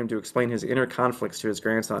within him to explain his inner conflicts to his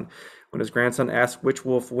grandson. When his grandson asks which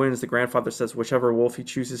wolf wins, the grandfather says whichever wolf he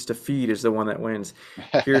chooses to feed is the one that wins.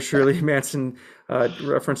 Here, Shirley Manson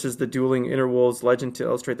references the dueling inner wolves legend to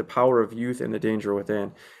illustrate the power of youth and the danger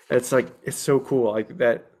within. It's like it's so cool, like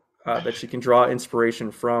that that she can draw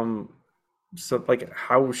inspiration from. So, like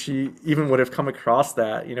how she even would have come across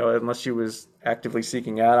that, unless she was actively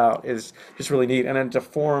seeking that out, is just really neat. And then to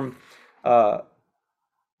form, uh,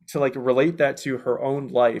 to like relate that to her own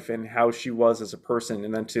life and how she was as a person,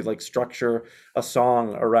 and then to like structure a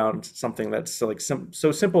song around something that's so like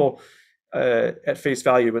so simple at face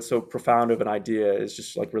value, but so profound of an idea is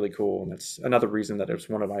just like really cool. And that's another reason that it's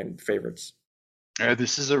one of my favorites.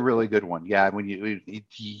 This is a really good one. Yeah, when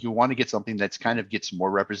you want to get something that's kind of gets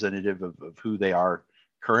more representative of who they are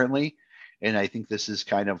currently, and I think this is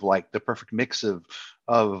kind of like the perfect mix of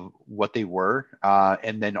what they were,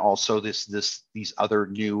 and then also these other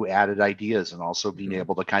new added ideas, and also being Mhm.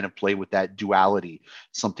 able to kind of play with that duality,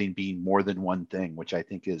 something being more than one thing, which I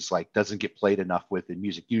think is like doesn't get played enough with in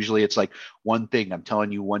music. Usually, it's like one thing. I'm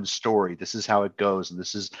telling you one story. This is how it goes, and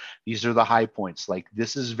these are the high points. Like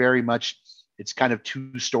this is very much it's kind of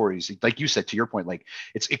two stories like you said to your point, like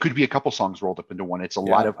it could be a couple songs rolled up into one. It's a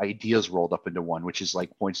lot Yeah. of ideas rolled up into one, which is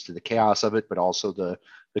like points to the chaos of it, but also the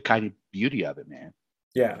kind of beauty of it, man.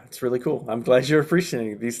 Yeah, it's really cool. I'm glad you're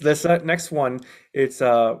appreciating these. This next one, it's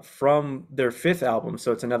from their fifth album,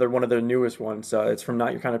 so it's another one of their newest ones. It's from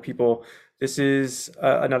Not Your Kind of People. This is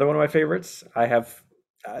another one of my favorites. I have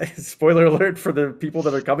spoiler alert for the people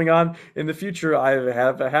that are coming on in the future. I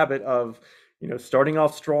have a habit of starting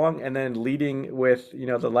off strong and then leading with,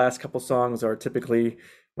 the last couple songs are typically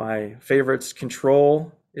my favorites.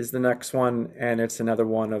 Control is the next one, and it's another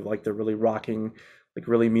one of like the really rocking, like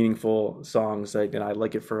really meaningful songs. And I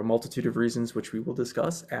like it for a multitude of reasons, which we will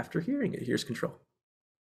discuss after hearing it. Here's Control.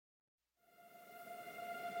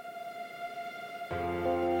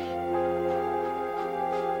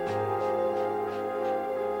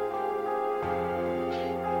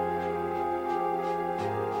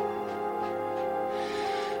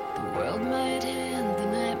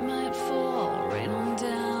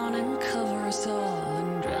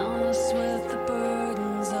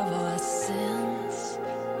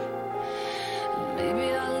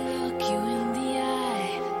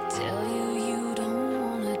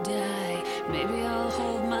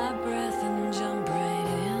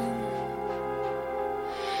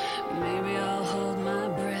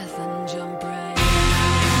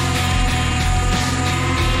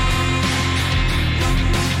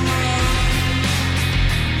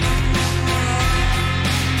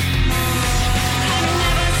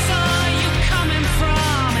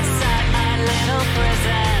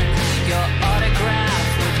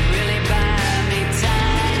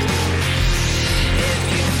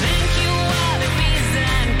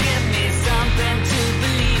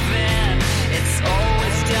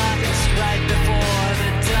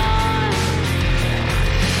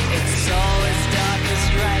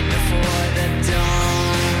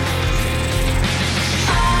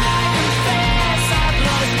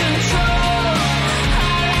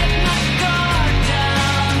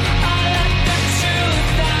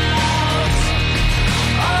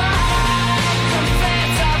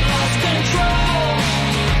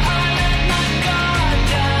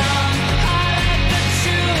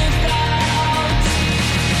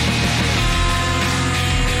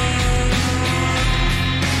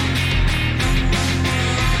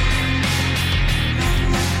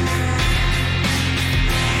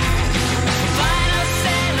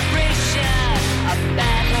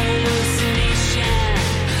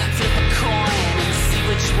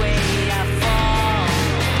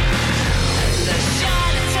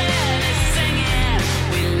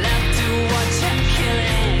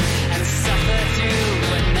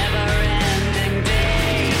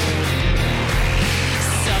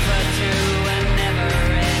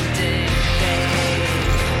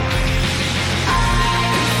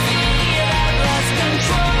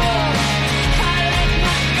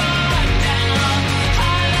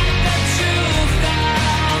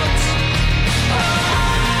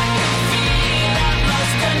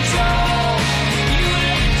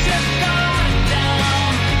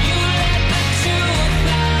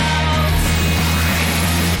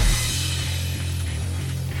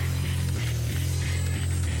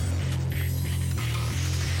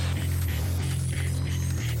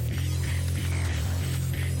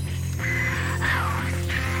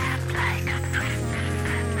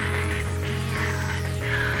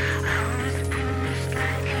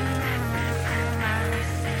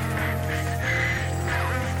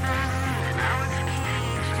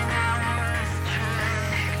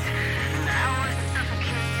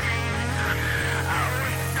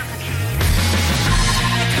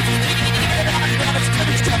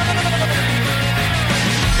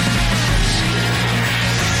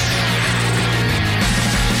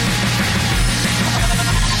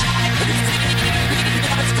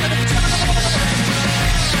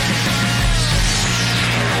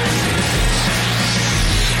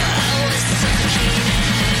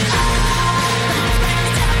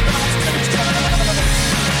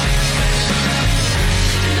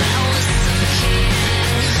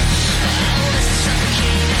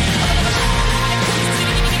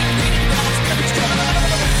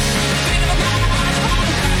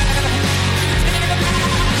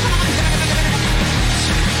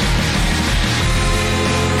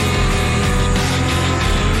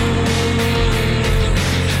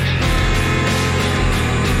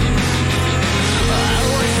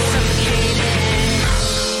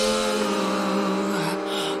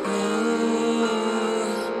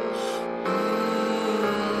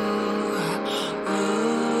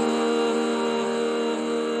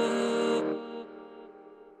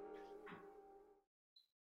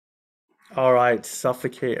 All right,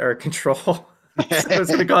 suffocate or control. I was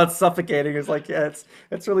gonna call it suffocating. It's like, yeah,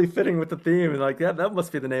 it's really fitting with the theme, and like, yeah, that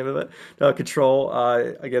must be the name of it. Control.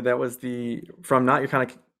 Again, that was the from Not Your Kind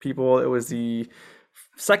of People. It was the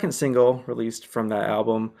second single released from that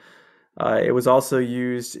album. It was also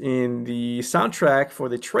used in the soundtrack for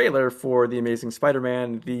the trailer for The Amazing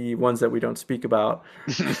Spider-Man, the ones that we don't speak about.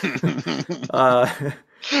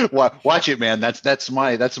 Watch it, man. That's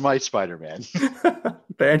my Spider-Man.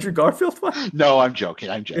 The Andrew Garfield one? No, I'm joking.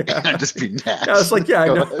 I'm joking. Yeah. I'm just being Yeah, I was nice. like, yeah, I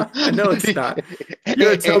Go know. ahead. I know it's not.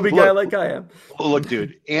 You're a Toby guy Look, like I am. look,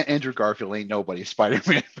 dude. Andrew Garfield ain't nobody.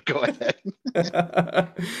 Spider-Man. Go ahead.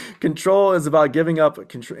 Control is about giving up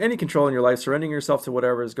any control in your life, surrendering yourself to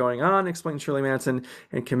whatever is going on, explained Shirley Manson,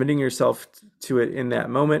 and committing yourself to it in that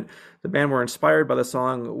moment. The band were inspired by the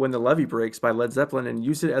song When the Levee Breaks by Led Zeppelin and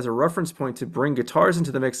used it as a reference point to bring guitars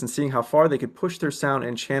into the mix and seeing how far they could push their sound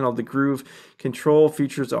and channel the groove. Control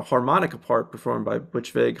features a harmonica part performed by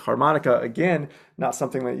Butch Vig. Harmonica, again, not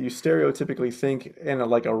something that you stereotypically think in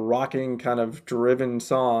like a rocking kind of driven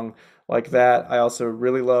song like that. I also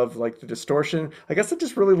really love like the distortion. I guess I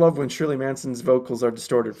just really love when Shirley Manson's vocals are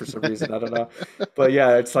distorted for some reason. I don't know, but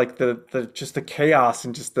yeah, it's like the just the chaos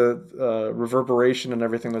and just the reverberation and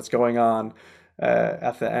everything that's going on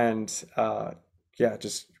at the end. Yeah,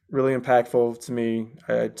 just really impactful to me.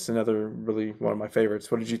 It's another really one of my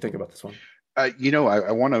favorites. What did you think about this one? I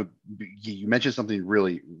want to. You mentioned something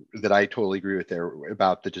really that I totally agree with there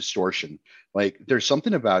about the distortion. Like, there's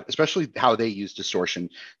something about, especially how they use distortion.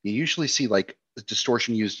 You usually see like the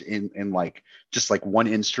distortion used in like just like one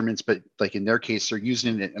instruments, but like in their case, they're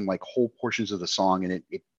using it in like whole portions of the song, and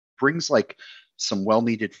it brings like some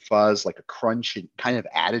well-needed fuzz, like a crunch and kind of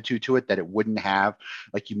attitude to it that it wouldn't have.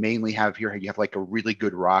 Like you mainly have here, you have like a really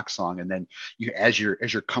good rock song, and then you as you're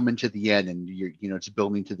coming to the end and it's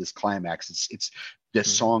building to this climax, it's this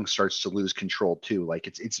Mhm. song starts to lose control too. Like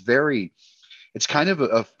it's very, it's kind of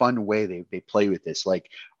a fun way they play with this. Like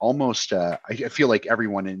almost, I feel like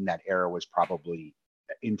everyone in that era was probably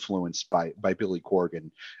influenced by Billy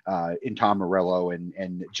Corgan, in Tom Morello,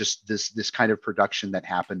 and just this kind of production that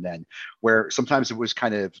happened then, where sometimes it was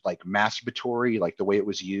kind of like masturbatory, like the way it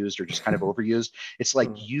was used, or just kind of overused. It's like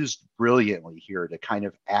Mhm. used brilliantly here to kind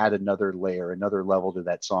of add another layer, another level to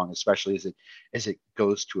that song, especially as it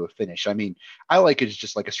goes to a finish. I mean, I like it as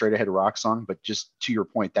just like a straight ahead rock song, but just to your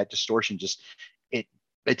point, that distortion just it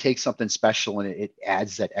it takes something special and it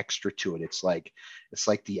adds that extra to it. It's like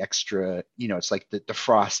the extra, it's like the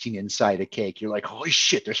frosting inside a cake. You're like, holy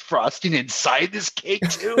shit, there's frosting inside this cake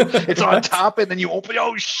too. It's on What? top, and then you open it.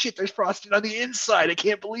 Oh shit, there's frosting on the inside. I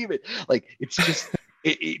can't believe it. Like it's just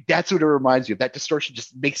that's what it reminds you of. That distortion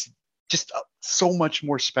just makes it just so much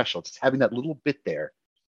more special. Just having that little bit there.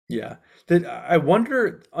 Yeah. I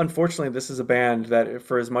wonder, unfortunately, this is a band that,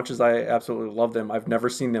 for as much as I absolutely love them, I've never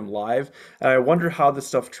seen them live. And I wonder how this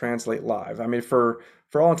stuff translate live. I mean, for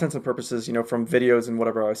all intents and purposes, from videos and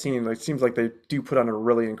whatever I've seen, like, it seems like they do put on a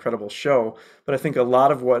really incredible show. But I think a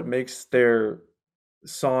lot of what makes their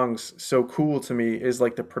songs so cool to me is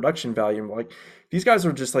like the production value. Like these guys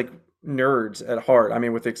are just like nerds at heart. I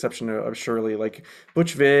mean, with the exception of Shirley, like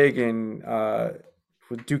Butch Vig and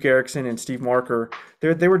with Duke Erickson and Steve Marker,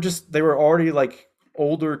 they were already like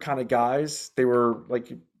older kind of guys. They were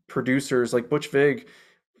like producers. Like Butch Vig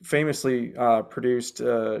famously produced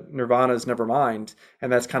Nirvana's Nevermind,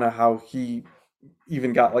 and that's kind of how he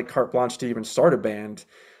even got like carte blanche to even start a band,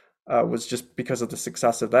 was just because of the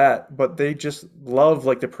success of that. But they just love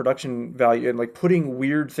like the production value and like putting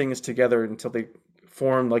weird things together until they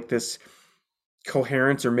form like this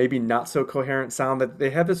coherence or maybe not so coherent sound that they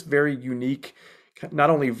have this very unique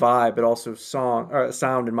not only vibe but also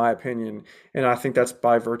sound in my opinion. And I think that's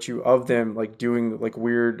by virtue of them like doing like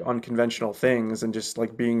weird unconventional things and just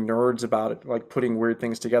like being nerds about it, like putting weird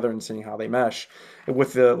things together and seeing how they mesh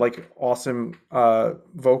with the like awesome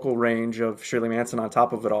vocal range of Shirley Manson on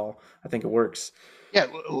top of it all. I think it works. Yeah,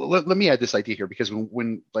 let me add this idea here, because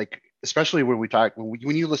when like especially when we talk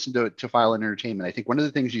when you listen to File and Entertainment, I think one of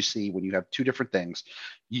the things you see when you have two different things,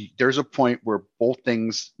 there's a point where both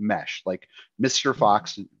things mesh. Like Mr.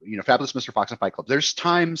 Fox, Fabulous Mr. Fox and Fight Club. There's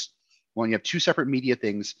times when you have two separate media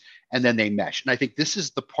things and then they mesh, and I think this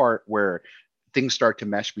is the part where things start to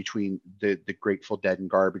mesh between the Grateful Dead and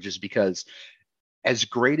Garbage, is because as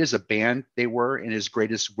great as a band they were, and as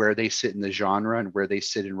great as where they sit in the genre and where they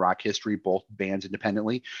sit in rock history, both bands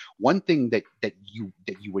independently, one thing that you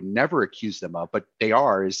would never accuse them of, but they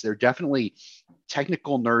are, is they're definitely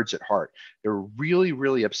technical nerds at heart. They're really,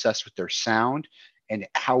 really obsessed with their sound and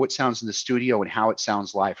how it sounds in the studio and how it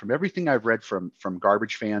sounds live. From everything I've read from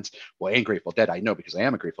Garbage fans, well, and Grateful Dead, I know because I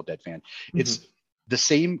am a Grateful Dead fan. Mhm. It's the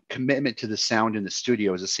same commitment to the sound in the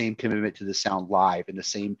studio is the same commitment to the sound live, and the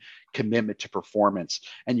same commitment to performance.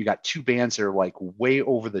 And you got two bands that are like way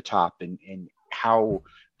over the top in how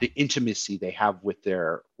the intimacy they have with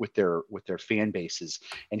their fan bases,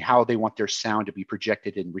 and how they want their sound to be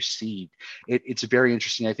projected and received. It's very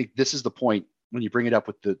interesting. I think this is the point when you bring it up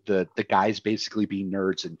with the guys basically being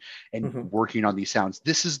nerds and Hmm. working on these sounds,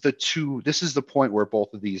 this is the point where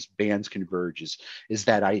both of these bands converge, is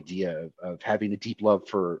that idea of having a deep love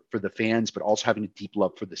for the fans, but also having a deep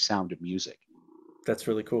love for the sound of music. That's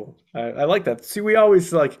really cool. I like that. See, we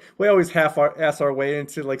always ass our way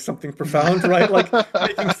into like something profound, right? Like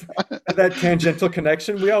making that tangential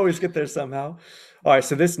connection. We always get there somehow. All right,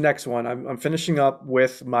 so this next one, I'm finishing up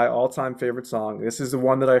with my all-time favorite song. This is the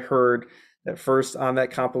one that I heard at first on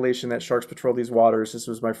that compilation that Sharks Patrol These Waters. This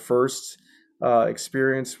was my first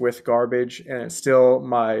experience with Garbage, and it's still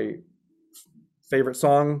my favorite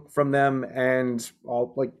song from them, and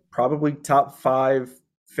all like probably top five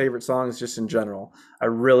favorite songs just in general. I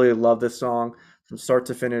really love this song from start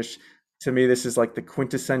to finish. To me, this is like the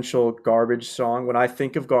quintessential Garbage song. When I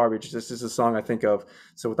think of Garbage, this is the song I think of.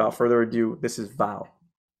 So without further ado, this is Vow.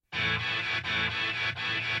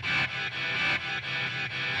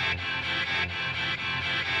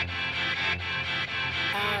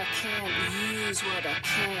 I can't use what I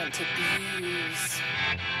can't abuse.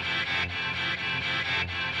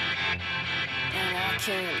 And I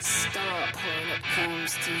can't stop when it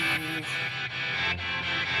comes to you.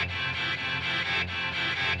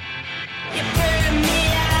 You burn me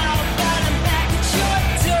out, but I'm back at your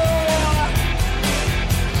door.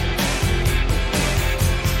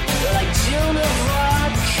 Like Joan of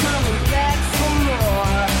Arc coming back for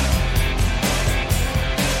more.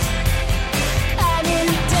 I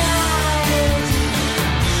nearly died.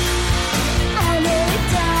 I nearly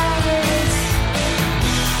died.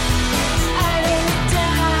 I nearly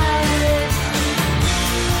died.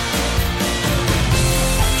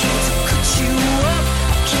 I came to cut you up.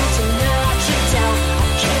 I came to knock you down.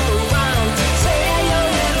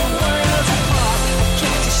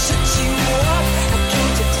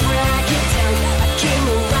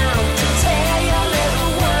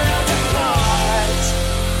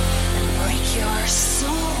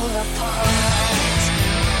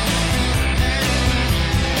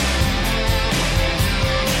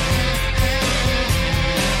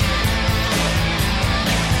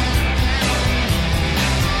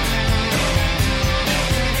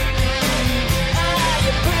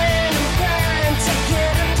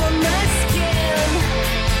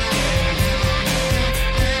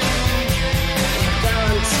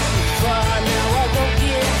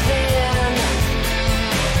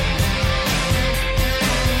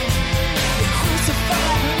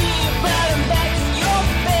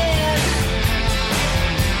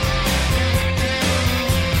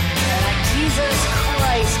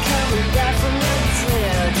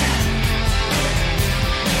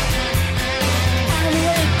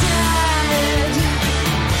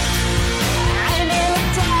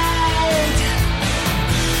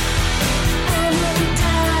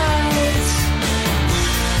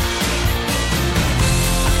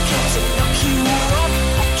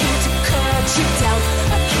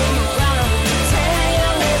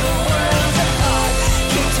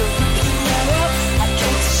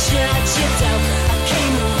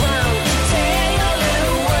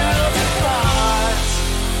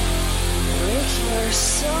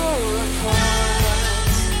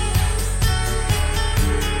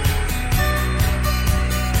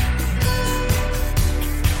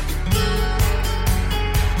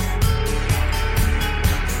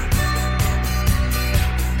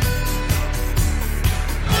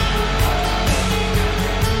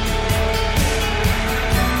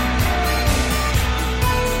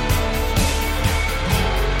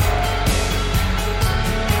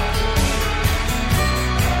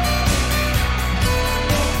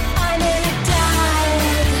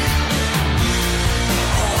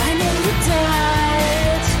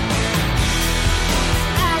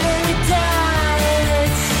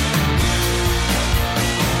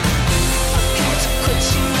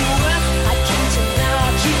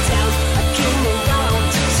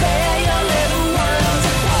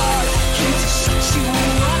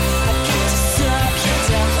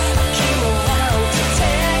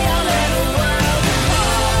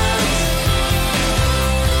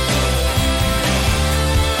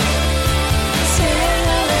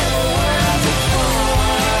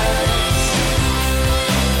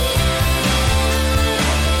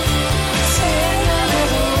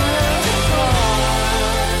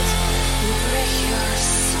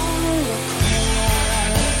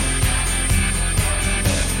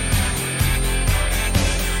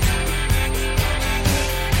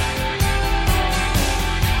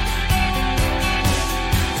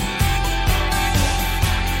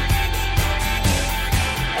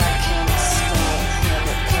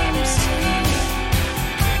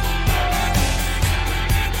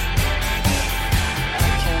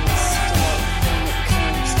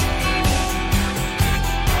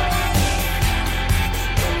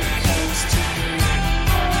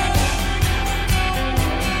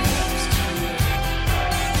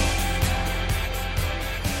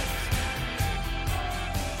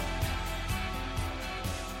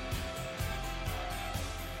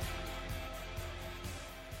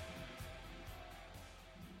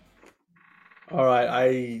 All right,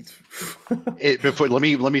 I Before let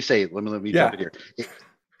me jump yeah. in here.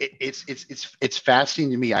 It's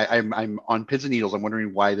fascinating to me. I'm on pins and needles. I'm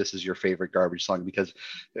wondering why this is your favorite Garbage song, because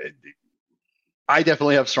uh, I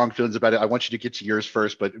definitely have strong feelings about it. I want you to get to yours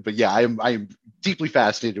first, but yeah, I am deeply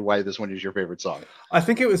fascinated why this one is your favorite song. I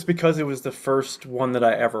think it was because it was the first one that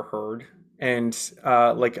I ever heard. And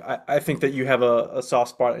like I think that you have a soft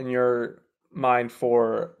spot in your mind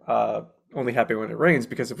for Only Happy When It Rains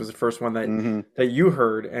because it was the first one Hmm. that you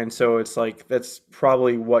heard. And so it's like that's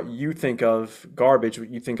probably what you think of Garbage, what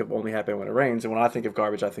you think of Only Happy When It Rains. And when I think of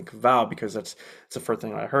Garbage, I think of Vow because that's the first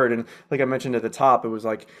thing I heard. And like I mentioned at the top, it was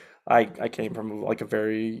like I came from like a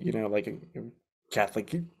very, like a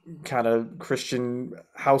Catholic kind of Christian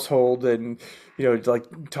household, and like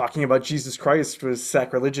talking about Jesus Christ was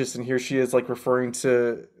sacrilegious, and here she is like referring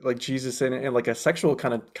to like Jesus in like a sexual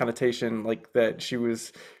kind of connotation, like that she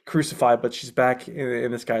was crucified, but she's back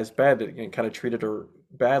in this guy's bed and kind of treated her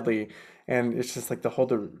badly. And it's just like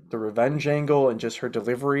the revenge angle and just her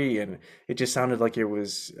delivery, and it just sounded like it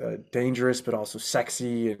was dangerous but also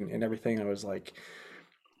sexy and everything. I was like,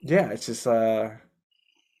 yeah, it's just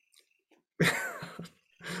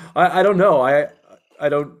I don't know. I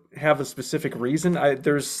don't have a specific reason.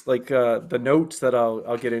 There's like the notes that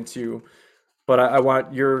I'll get into, but I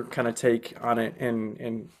want your kind of take on it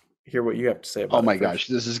and hear what you have to say Oh about it my first. gosh,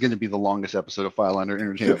 this is going to be the longest episode of File Under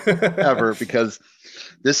Entertainment ever, because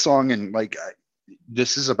this song and like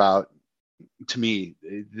this is about, to me,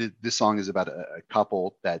 this song is about a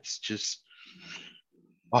couple that's just,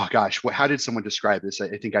 oh gosh, how did someone describe this?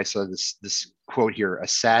 I think I saw this quote here: a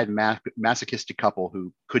sad masochistic couple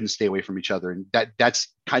who couldn't stay away from each other. And that's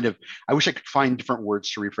kind of, I wish I could find different words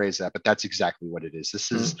to rephrase that, but that's exactly what it is.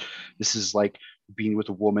 Mm, This is like being with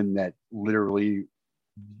a woman that literally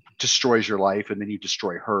destroys your life, and then you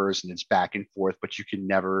destroy hers, and it's back and forth, but you can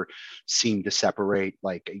never seem to separate.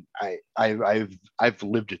 Like I've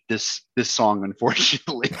lived this song,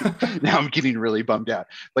 unfortunately. Now I'm getting really bummed out.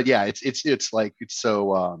 But yeah, it's like it's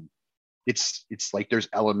so it's like there's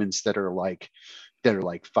elements that are like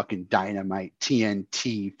fucking dynamite,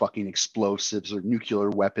 TNT, fucking explosives or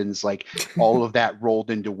nuclear weapons, like all of that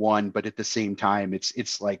rolled into one. But at the same time,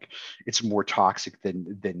 it's like it's more toxic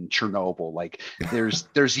than Chernobyl. Like there's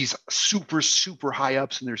these super high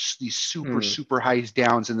ups, and there's these mm, super high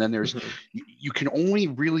downs, and then there's mhm, you can only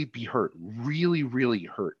really be hurt, really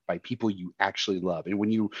hurt by people you actually love. And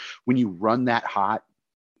when you run that hot,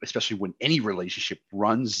 especially when any relationship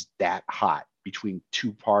runs that hot between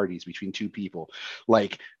two parties, between two people,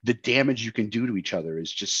 like the damage you can do to each other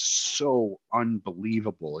is just so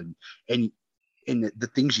unbelievable. And and the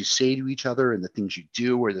things you say to each other and the things you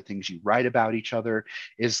do or the things you write about each other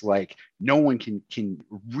is like no one can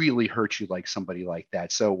really hurt you like somebody like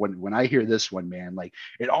that. So when I hear this one, man, like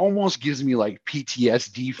it almost gives me like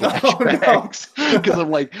PTSD Oh flashbacks, because I'm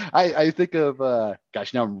like I think of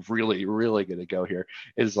gosh, now I'm really gonna go here,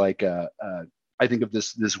 is like I think of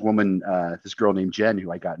this woman, this girl named Jen,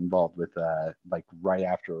 who I got involved with like right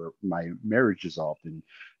after my marriage dissolved. And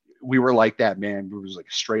we were like that, man. It was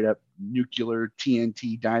like straight up nuclear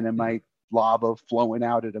TNT dynamite lava flowing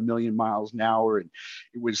out at a million miles an hour. And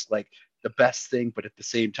it was like the best thing. But at the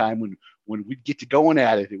same time, when we'd get to going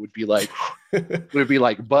at it, it would be like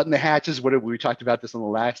button the hatches. What we talked about this on the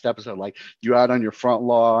last episode? Like you out on your front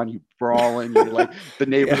lawn, you brawling, you're like the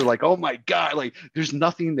neighbors yeah. are like, oh my God, like there's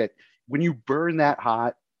nothing that when you burn that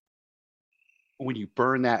hot,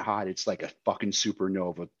 it's like a fucking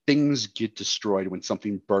supernova. Things get destroyed when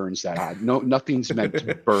something burns that hot. No, nothing's meant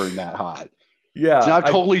to burn that hot. So Yeah, now I've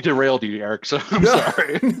I totally derailed you, Eric. So I'm no,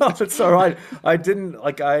 sorry. no, that's all right. I didn't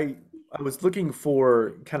like I was looking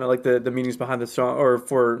for kind of like the meanings behind the song or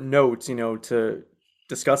for notes, to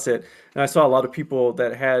discuss it. And I saw a lot of people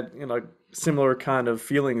that had, similar kind of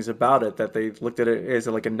feelings about it that they looked at it as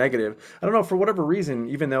like a negative. I don't know, for whatever reason,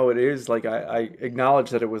 even though it is like I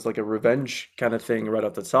acknowledge that it was like a revenge kind of thing right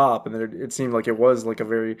off the top, and that it seemed like it was like a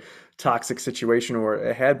very toxic situation, or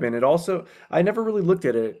it had been. It also, I never really looked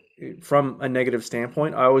at it from a negative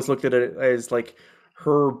standpoint. I always looked at it as like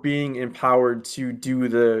her being empowered to do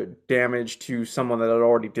the damage to someone that had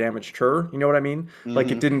already damaged her. You know what I mean? Like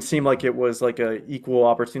it Hmm. didn't seem like it was like a equal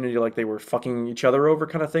opportunity, like they were fucking each other over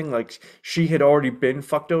kind of thing. Like she had already been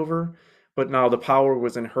fucked over, but now the power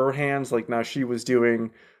was in her hands. Like now she was doing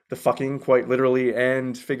the fucking quite literally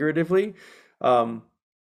and figuratively, um,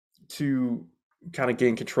 to kind of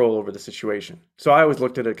gain control over the situation. So I always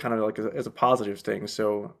looked at it kind of like as a positive thing.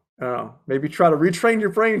 So I don't know, maybe try to retrain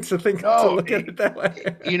your brain to think to No, look at it that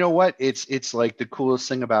way. you know what? It's like the coolest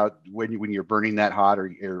thing about when you're burning that hot,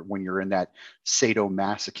 or when you're in that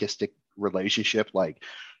sadomasochistic relationship. Like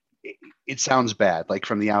it sounds bad, like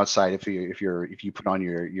from the outside. If you put on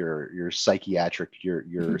your psychiatric,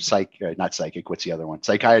 your psych, not psychic, what's the other one,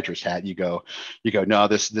 psychiatrist hat, you go, no,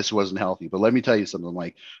 this wasn't healthy. But let me tell you something.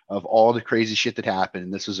 Like, of all the crazy shit that happened,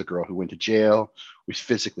 and this was a girl who went to jail. We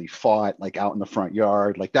physically fought, like, out in the front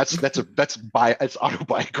yard. Like, it's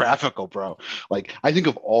autobiographical, bro. Like, I think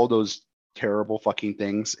of all those terrible fucking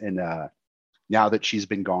things, and now that she's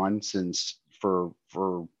been gone since for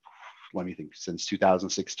let me think, since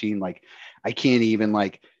 2016, like, I can't even,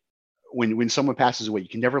 like, when someone passes away, you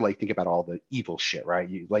can never, like, think about all the evil shit, right?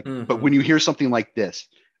 You like, but Hmm. when you hear something like this,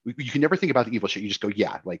 you can never think about the evil shit. You just go,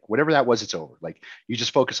 yeah, like, whatever that was, it's over. Like, you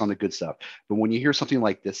just focus on the good stuff. But when you hear something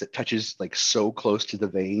like this that touches, like, so close to the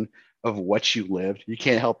vein of what you lived, you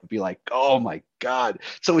can't help but be like, oh my god.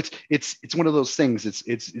 So it's one of those things.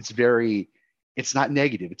 It's very, it's not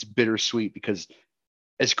negative. It's bittersweet, because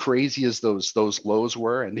as crazy as those lows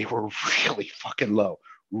were, and they were really fucking low,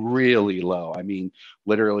 really low. I mean,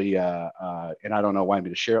 literally, and I don't know why I'm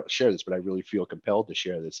going to share this, but I really feel compelled to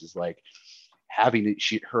share this. Is like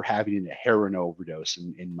her having a heroin overdose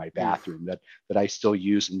in my Oof. bathroom that I still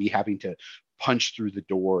use, and me having to punch through the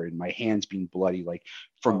door and my hands being bloody, like,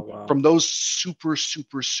 Oh, from wow. those super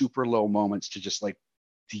super super low moments to just like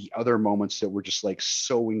the other moments that were just like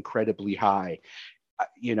so incredibly high.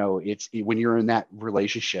 When you're in that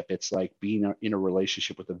relationship, it's like being in a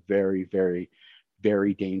relationship with a very, very,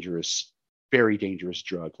 very dangerous, very dangerous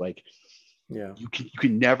drug. Like, Yeah. you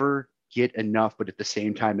can never get enough, but at the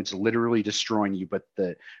same time, it's literally destroying you. But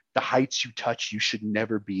the heights you touch, you should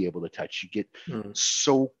never be able to touch. You get Mm.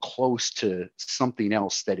 so close to something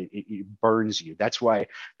else that it burns you. That's why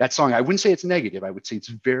that song, I wouldn't say it's negative. I would say it's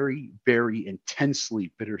very, very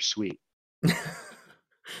intensely bittersweet.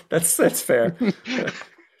 That's fair.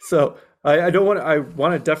 So I don't want I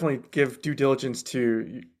want to definitely give due diligence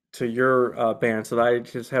to your band. So that I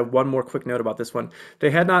just have one more quick note about this one. They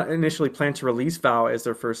had not initially planned to release "Vow" as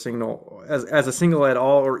their first single, as a single at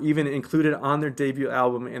all, or even include it on their debut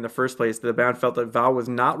album in the first place. The band felt that "Vow" was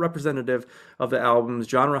not representative of the album's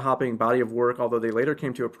genre-hopping body of work. Although they later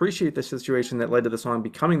came to appreciate the situation that led to the song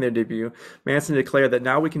becoming their debut, Manson declared that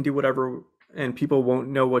now we can do whatever and people won't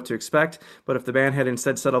know what to expect. But if the band had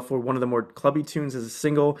instead settled for one of the more clubby tunes as a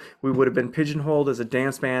single, we would have been pigeonholed as a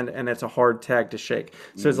dance band, and that's a hard tag to shake.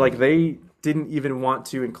 So it's like Mm. they didn't even want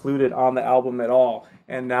to include it on the album at all,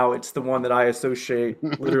 and now it's the one that I associate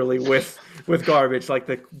literally with garbage, like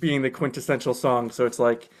the being the quintessential song. So it's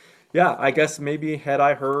like, yeah, I guess maybe had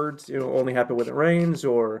I heard "Only Happen When It Rains"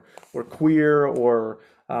 or "Queer" or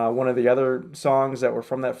one of the other songs that were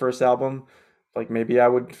from that first album, like maybe I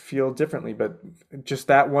would feel differently, but just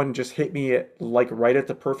that one just hit me like right at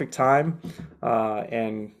the perfect time,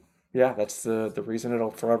 and yeah, that's the reason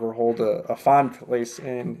it'll forever hold a fond place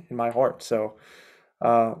in my heart. So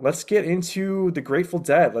let's get into the Grateful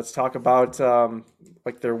Dead. Let's talk about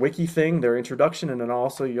like their wiki thing, their introduction, and then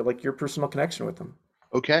also your personal connection with them.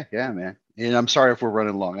 Okay, yeah, man. And I'm sorry if we're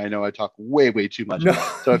running long. I know I talk way, way too much. No,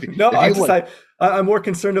 So if you, no, if I you just like, I'm more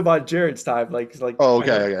concerned about Jared's time. Like oh, I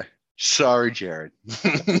know. okay, okay. Sorry, Jared.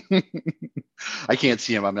 I can't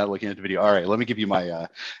see him. I'm not looking at the video. All right, let me give you my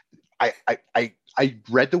I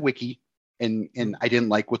read the wiki, and I didn't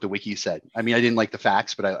like what the wiki said. I mean, I didn't like the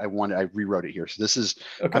facts, but I rewrote it here. So this is,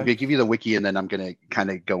 I'm Okay. going to give you the wiki, and then I'm going to kind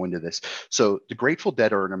of go into this. So the Grateful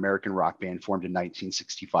Dead are an American rock band formed in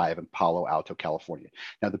 1965 in Palo Alto, California.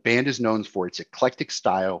 Now the band is known for its eclectic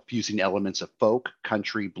style, fusing elements of folk,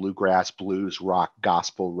 country, bluegrass, blues, rock,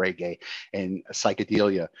 gospel, reggae, and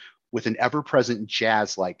psychedelia, with an ever-present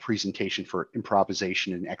jazz-like presentation for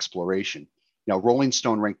improvisation and exploration. Now, Rolling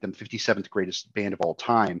Stone ranked them 57th greatest band of all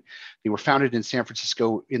time. They were founded in San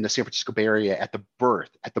Francisco, in the San Francisco Bay Area, at the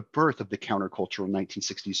birth of the countercultural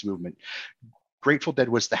 1960s movement. Grateful Dead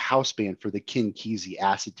was the house band for the Ken Kesey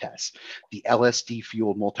acid test, the LSD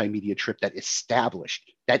fueled multimedia trip that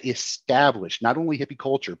established not only hippie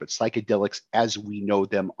culture, but psychedelics as we know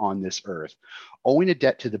them on this earth. Owing a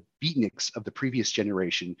debt to the beatniks of the previous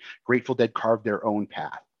generation, Grateful Dead carved their own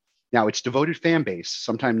path. Now, its devoted fan base,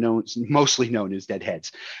 sometimes known, mostly known as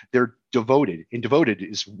Deadheads, they're devoted, and devoted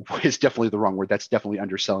is definitely the wrong word. That's definitely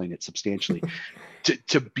underselling it substantially.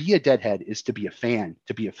 To be a Deadhead is to be a fan,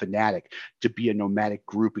 to be a fanatic, to be a nomadic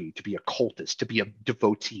groupie, to be a cultist, to be a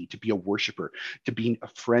devotee, to be a worshiper, to being a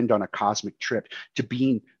friend on a cosmic trip, to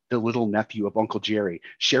being the little nephew of Uncle Jerry,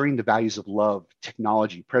 sharing the values of love,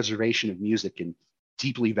 technology, preservation of music, and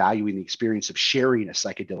deeply valuing the experience of sharing a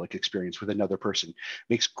psychedelic experience with another person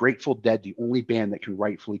makes Grateful Dead the only band that can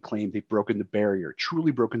rightfully claim they've broken the barrier,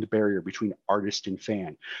 truly broken the barrier between artist and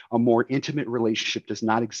fan. A more intimate relationship does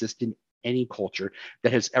not exist in any culture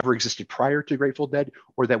that has ever existed prior to Grateful Dead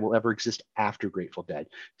or that will ever exist after Grateful Dead.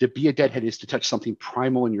 To be a Deadhead is to touch something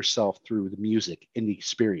primal in yourself through the music and the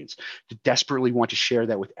experience, to desperately want to share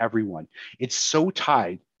that with everyone. It's so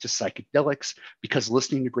tied to psychedelics because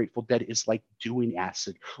listening to Grateful Dead is like doing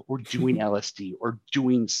acid or doing LSD or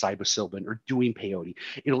doing psilocybin or doing peyote.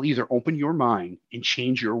 It'll either open your mind and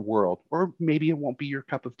change your world, or maybe it won't be your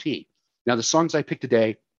cup of tea. Now, the songs I picked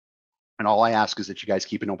today, and all I ask is that you guys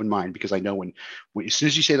keep an open mind, because I know when as soon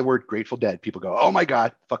as you say the word Grateful Dead, people go, "Oh my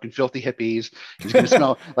God, fucking filthy hippies!" He's gonna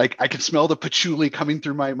smell like I can smell the patchouli coming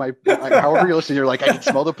through my however you're listening. You're like, I can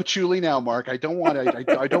smell the patchouli now, Mark. I don't want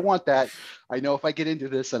I don't want that. I know if I get into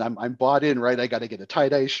this and I'm bought in, right? I got to get a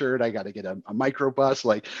tie-dye shirt. I got to get a microbus.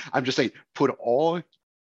 Like, I'm just saying, put all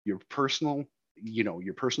your personal,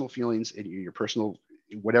 your personal feelings and your personal,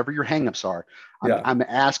 whatever your hangups are. I'm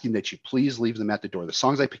asking that you please leave them at the door. The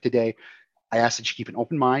songs I picked today, I ask that you keep an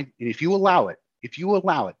open mind. And if you allow it,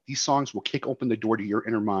 these songs will kick open the door to your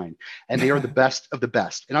inner mind. And they are the best of the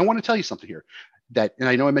best. And I want to tell you something here and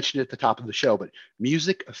I know I mentioned it at the top of the show, but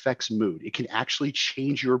music affects mood. It can actually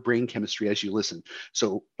change your brain chemistry as you listen.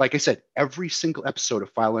 So like I said, every single episode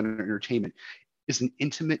of File Entertainment is an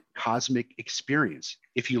intimate cosmic experience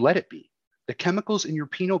if you let it be. The chemicals in your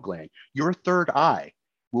pineal gland, your third eye,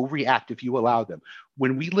 will react if you allow them.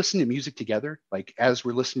 When we listen to music together, like as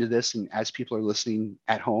we're listening to this and as people are listening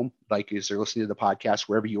at home, like as they're listening to the podcast,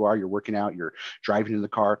 wherever you are, you're working out, you're driving in the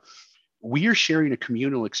car, we are sharing a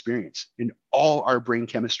communal experience, and all our brain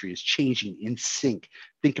chemistry is changing in sync.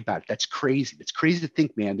 Think about it. That's crazy. It's crazy to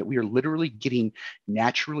think, man, that we are literally getting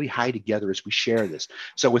naturally high together as we share this.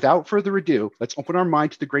 So without further ado, let's open our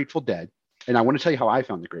mind to the Grateful Dead. And I want to tell you how I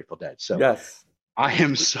found the Grateful Dead. So yes. I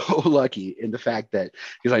am so lucky in the fact that,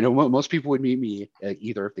 because I know most people would meet me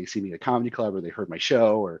either if they see me at a comedy club or they heard my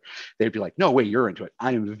show, or they'd be like, "No way, you're into it."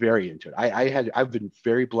 I am very into it. I've been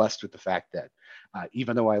very blessed with the fact that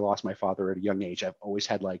even though I lost my father at a young age, I've always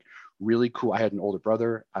had like really cool. I had an older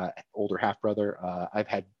brother, older half brother. I've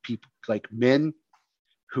had people like men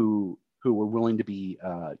who were willing to be,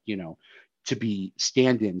 to be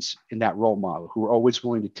stand-ins in that role model, who were always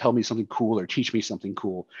willing to tell me something cool or teach me something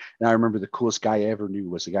cool. And I remember the coolest guy I ever knew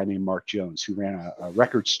was a guy named Mark Jones, who ran a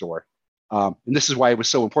record store. And this is why it was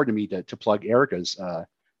so important to me to plug Erica's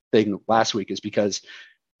thing last week, is because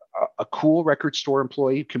a cool record store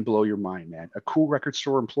employee can blow your mind, man. A cool record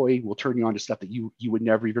store employee will turn you on to stuff that you would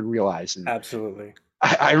never even realize. And absolutely.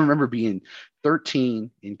 I remember being 13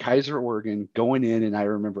 in Kaiser, Oregon, going in, and I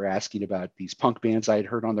remember asking about these punk bands I had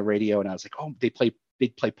heard on the radio, and I was like, "Oh, they'd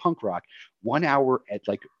play punk rock 1 hour at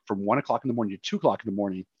like from 1 o'clock in the morning to 2 o'clock in the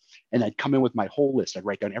morning." And I'd come in with my whole list. I'd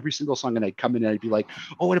write down every single song, and I'd come in and I'd be like,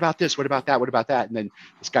 "Oh, what about this? What about that? What about that?" And then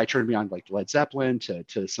this guy turned me on like Led Zeppelin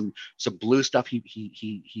to some blue stuff.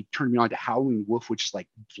 He turned me on to Howlin' Wolf, which is like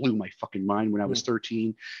blew my fucking mind when I was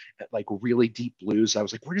 13. Like really deep blues. I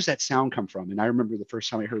was like, "Where does that sound come from?" And I remember the first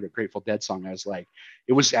time I heard a Grateful Dead song, I was like,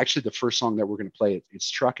 it was actually the first song that we're going to play.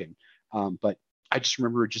 It's Truckin'. But I just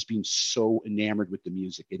remember just being so enamored with the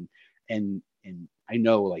music, and I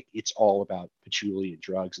know like it's all about patchouli and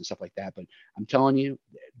drugs and stuff like that, but I'm telling you,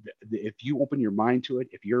 if you open your mind to it,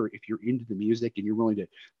 if you're into the music and you're willing to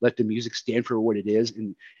let the music stand for what it is,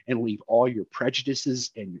 and leave all your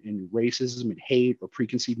prejudices and racism and hate or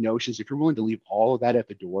preconceived notions, if you're willing to leave all of that at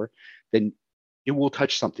the door, then it will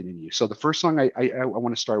touch something in you. So the first song I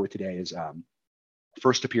want to start with today is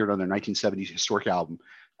first appeared on their 1970s historic album,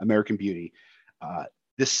 American Beauty.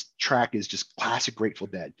 This track is just classic Grateful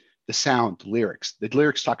Dead. The sound, the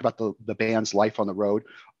lyrics talk about the band's life on the road,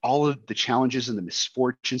 all of the challenges and the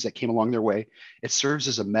misfortunes that came along their way. It serves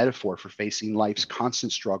as a metaphor for facing life's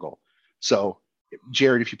constant struggle. So,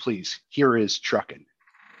 Jared, if you please, here is Truckin'.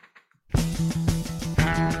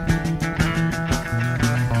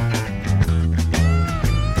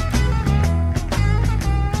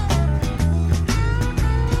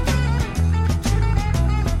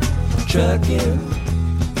 Truckin'.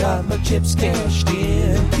 Got my chips cashed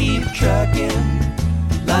in, keep trucking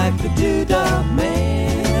like the Doodah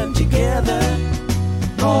Man. Together,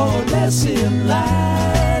 more or less in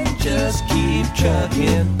line, just keep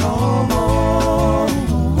trucking on.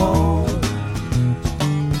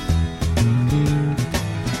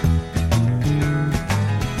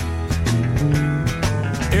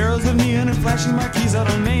 Arrows of neon and flashing marquees out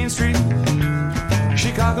on Main Street.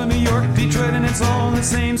 Chicago, New York, Detroit, and it's all on the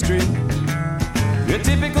same street. A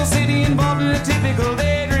typical city involved in a typical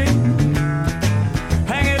daydream.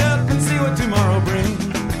 Hang it up and see what tomorrow brings.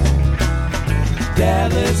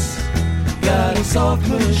 Dallas got a soft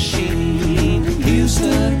machine.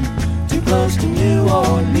 Houston, too close to New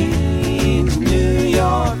Orleans. New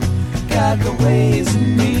York got the ways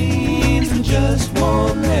and means and just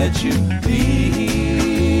won't let you be.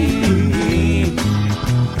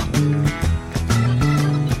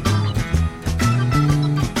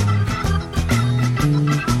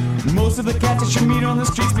 Most of the cats that you meet on the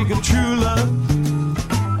street speak of true love.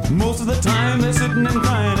 Most of the time they're sitting and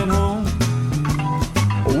crying at home.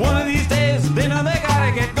 One of these days they know they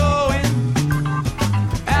gotta get going,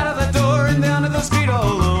 out of the door and down to the street all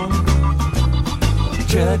alone.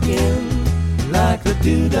 Trucking like the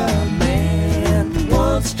doodah man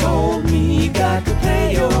once told me, you got to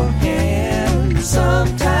play your hand.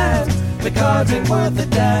 Sometimes the cards ain't worth a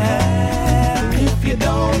dime if you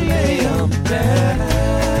don't lay 'em down.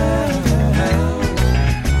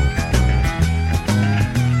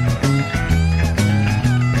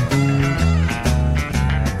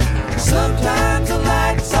 Sometimes the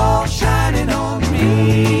light's all shining on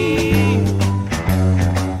me.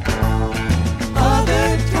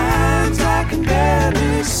 Other times I can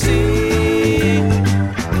barely see.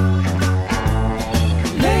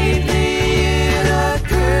 Lately it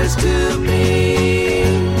occurs to me,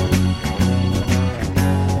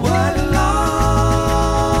 what a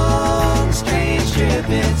long, strange trip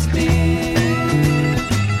it's been.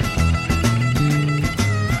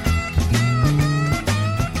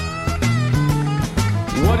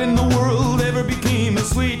 What in the world ever became of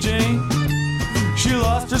Sweet Jane? She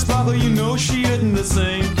lost her sparkle, you know she isn't the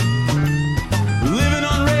same. Living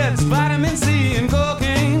on Reds, vitamin C and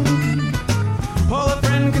cocaine. All a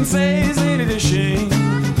friend can say is, ain't it a shame?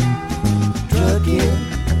 Trucking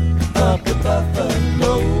up the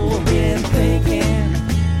Buffalo, been thinking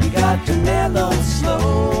you got to mellow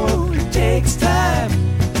slow. It takes time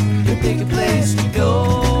to pick a place to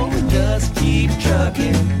go and just keep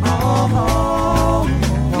trucking on.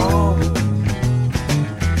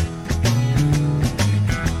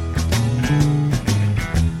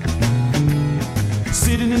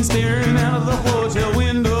 Sitting and staring out of the hotel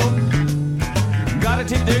window, got a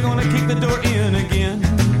tip they're gonna kick the door in again.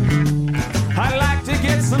 I'd like to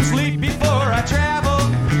get some sleep before I travel,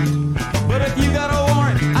 but if you got a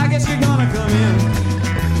warrant, I guess you're gonna come in.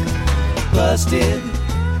 Busted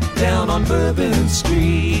down on Bourbon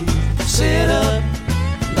Street, set up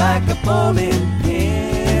like a bowling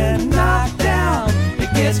pin, knocked down,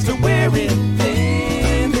 it gets to wearing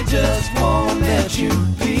thin, they just won't let you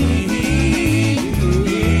be.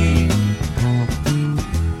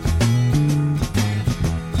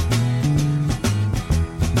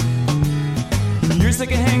 You're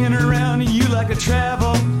sick of hanging around, you like to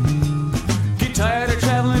travel. Get tired of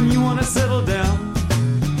traveling, you wanna settle down.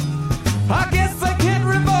 I guess I can't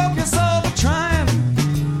revoke your soul for trying.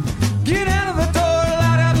 Get out of the door,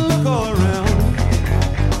 light out and look all around.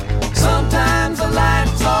 Sometimes the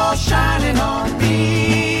light's all shining on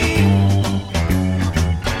me.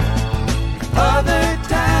 Other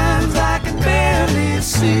times I can barely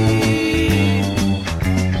see.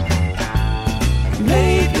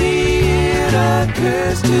 Lately it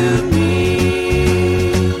occurs to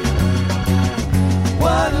me,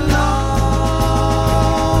 what a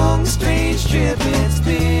long, strange trip it's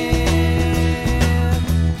been.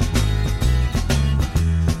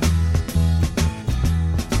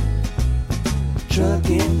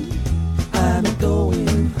 Trucking, I'm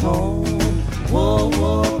going home. Whoa,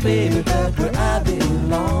 whoa, baby, back where I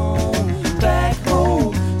belong. Back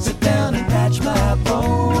home, sit down and patch my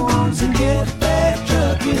bones and get back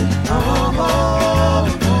trucking. Oh,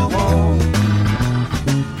 oh, oh, oh.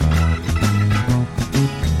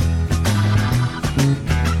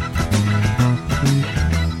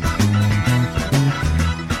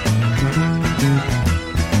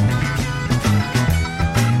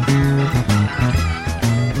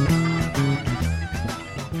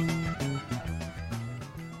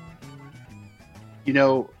 You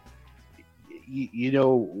know, you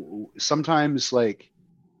know, sometimes like,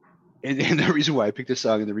 and the reason why I picked this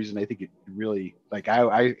song and the reason I think it really, like,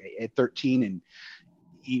 I at 13 and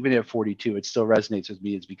even at 42, it still resonates with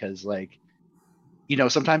me is because, like, you know,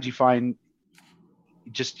 sometimes you find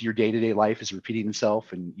just your day-to-day life is repeating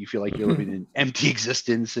itself and you feel like you're living an empty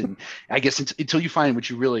existence. And I guess until you find what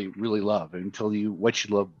you really, really love, and until what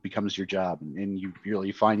you love becomes your job, and you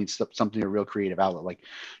really finding something, a real creative outlet. Like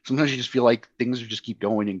sometimes you just feel like things just keep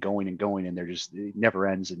going and going and going, and it never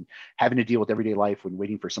ends. And having to deal with everyday life when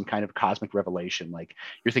waiting for some kind of cosmic revelation, like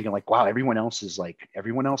you're thinking like, wow, everyone else is like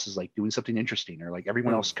doing something interesting, or like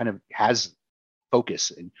everyone else kind of has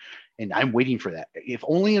focus, and I'm waiting for that. If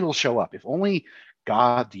only it'll show up. If only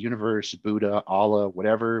God, the universe, Buddha, Allah, Hmm.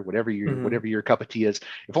 whatever your cup of tea is,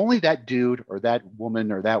 if only that dude or that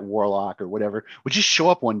woman or that warlock or whatever would just show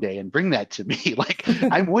up one day and bring that to me. Like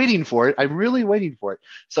I'm waiting for it. I'm really waiting for it.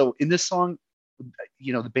 So in this song,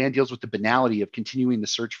 the band deals with the banality of continuing the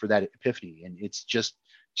search for that epiphany, and it's just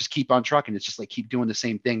keep on trucking. It's just like keep doing the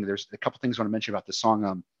same thing. There's a couple things I want to mention about the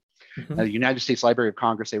song. Hmm. The United States Library of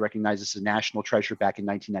Congress, they recognized this as a national treasure back in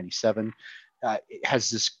 1997. It has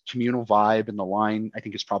this communal vibe, and the line, I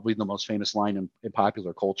think, is probably the most famous line in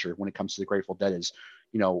popular culture when it comes to the Grateful Dead is,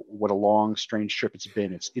 what a long, strange trip it's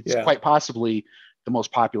been. It's Yeah. quite possibly the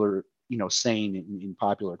most popular, saying in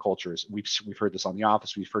popular cultures. We've heard this on The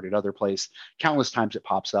Office. We've heard it other place. Countless times it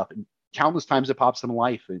pops up, and countless times it pops in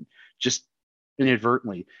life, and just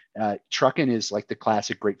inadvertently. Truckin' is like the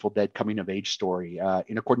classic Grateful Dead coming of age story.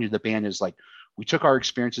 And according to the band, is like we took our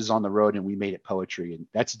experiences on the road and we made it poetry, and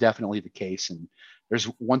that's definitely the case. And there's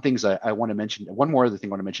one things I want to mention. One more other thing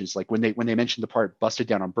I want to mention is like when they mentioned the part busted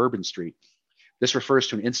down on Bourbon Street. This refers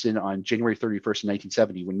to an incident on January 31st,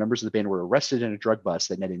 1970, when members of the band were arrested in a drug bust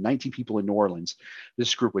that netted 19 people in New Orleans.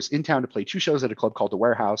 This group was in town to play 2 shows at a club called the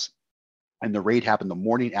Warehouse, and the raid happened the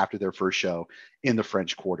morning after their first show in the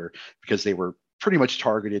French Quarter because they were pretty much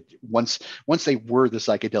targeted once they were the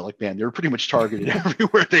psychedelic band. They were pretty much targeted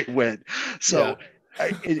everywhere they went. Yeah. So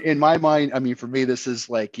in my mind, I mean, for me, this is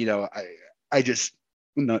like, I just,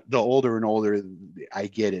 the older and older I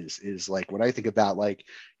get is like when I think about like,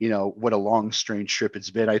 what a long, strange trip it's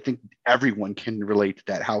been, I think everyone can relate to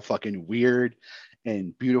that, how fucking weird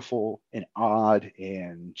and beautiful and odd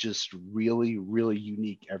and just really, really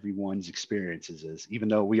unique everyone's experiences is, even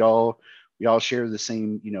though we all share the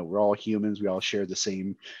same, we're all humans, we all share the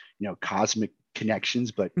same, cosmic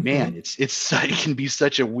connections, but man, it's it can be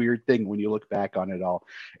such a weird thing when you look back on it all.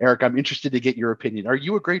 Eric, I'm interested to get your opinion. Are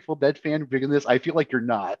you a Grateful Dead fan big in this? I feel like you're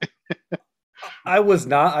not. I was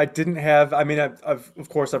not. I didn't have. I mean, I've of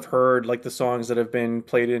course I've heard like the songs that have been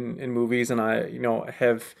played in movies, and I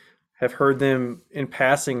have heard them in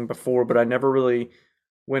passing before, but I never really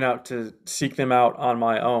went out to seek them out on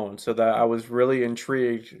my own. So that I was really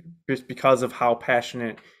intrigued just because of how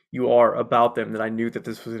passionate you are about them. That I knew that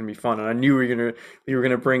this was going to be fun, and I knew you were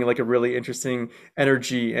gonna bring like a really interesting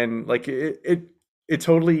energy, and like it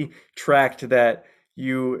totally tracked that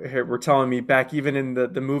were telling me back even in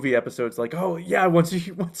the movie episodes like, oh yeah, once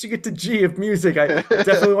you get to G of music, I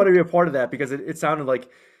definitely want to be a part of that because it sounded like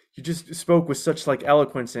you just spoke with such like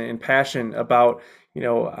eloquence and passion about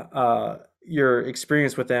your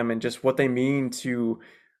experience with them and just what they mean to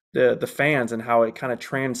the fans and how it kind of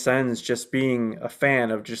transcends just being a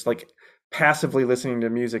fan of just like passively listening to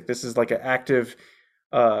music. This is like an active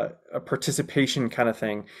a participation kind of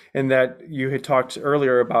thing. And that you had talked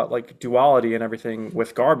earlier about like duality and everything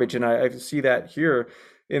with garbage, and I see that here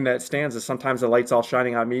in that stanza. Sometimes the light's all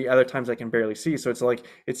shining on me, other times I can barely see. So it's like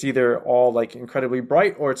it's either all like incredibly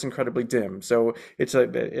bright or it's incredibly dim. So it's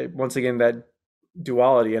once again that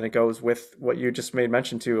duality, and it goes with what you just made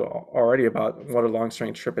mention to already about what a long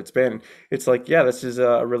strange trip it's been. It's like, yeah, this is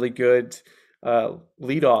a really good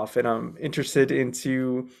lead off, and I'm interested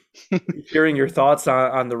into hearing your thoughts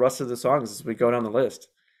on the rest of the songs as we go down the list.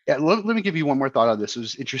 Yeah, let me give you one more thought on this. It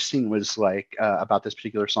was interesting was like about this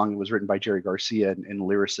particular song. It was written by Jerry Garcia and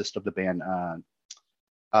lyricist of the band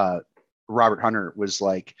uh, Robert Hunter was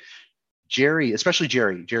like Jerry, especially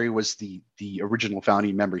Jerry. Jerry was the original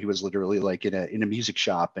founding member. He was literally like in a music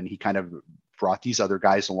shop, and he kind of brought these other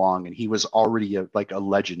guys along. And he was already like a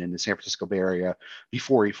legend in the San Francisco Bay Area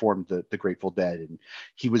before he formed the Grateful Dead. And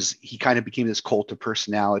he kind of became this cult of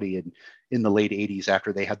personality. And in the late '80s,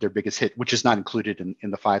 after they had their biggest hit, which is not included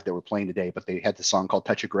in the 5 that we're playing today, but they had the song called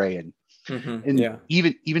 "Touch of Grey." And Yeah.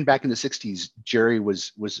 even back in the '60s, Jerry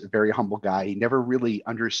was a very humble guy. He never really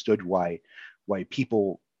understood why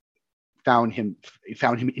people found him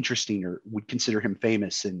interesting or would consider him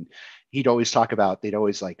famous. And they'd always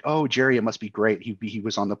like, oh, Jerry, it must be great. He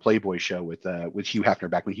was on the Playboy show with Hugh Hefner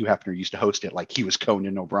back when Hugh Hefner used to host it. Like he was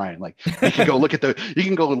Conan O'Brien. Like you can go look at the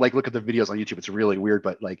videos on YouTube. It's really weird,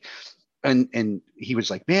 but like, and he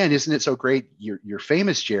was like, man, isn't it so great? You're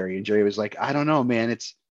famous, Jerry. And Jerry was like, I don't know, man.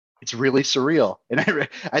 It's really surreal. And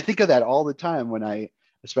I think of that all the time when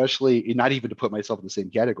especially not even to put myself in the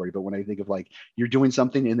same category, but when I think of like you're doing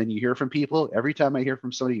something and then you hear from people. Every time I hear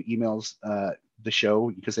from somebody who emails the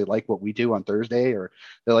show because they like what we do on Thursday or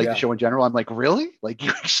they like the Yeah. show in general, I'm like, really? Like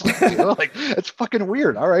you actually do? Like that's fucking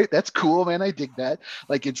weird. All right, that's cool, man. I dig that.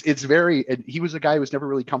 Like it's very. And he was a guy who was never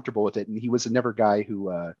really comfortable with it, and he was never guy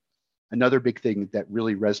who. Another big thing that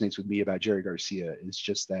really resonates with me about Jerry Garcia is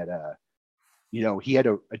just that he had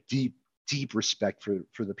a deep deep respect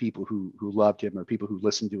for the people who loved him or people who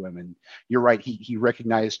listened to him. And you're right, he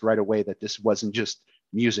recognized right away that this wasn't just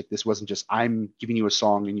music. This wasn't just, I'm giving you a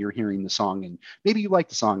song and you're hearing the song and maybe you like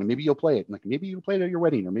the song and maybe you'll play it. Like maybe you'll play it at your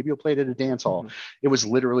wedding or maybe you'll play it at a dance hall. It was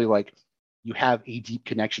literally like, you have a deep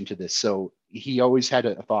connection to this. So he always had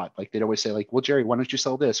a thought, like they'd always say like, well, Jerry, why don't you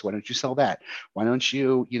sell this? Why don't you sell that? Why don't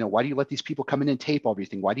you, why do you let these people come in and tape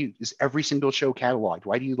everything? Why do you, is every single show cataloged?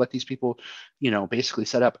 Why do you let these people, basically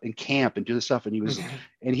set up and camp and do this stuff? And he was,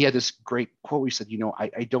 and he had this great quote. He said,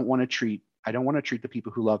 I don't want to treat the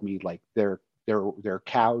people who love me like they're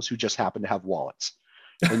cows who just happen to have wallets.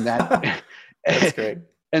 And that, that's great.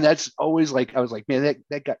 And that's always like, I was like, man,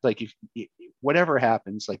 that got like, if whatever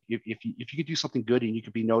happens, like if you could do something good and you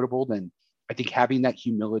could be notable, then I think having that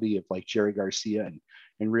humility of like Jerry Garcia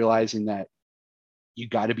and realizing that you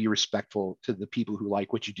got to be respectful to the people who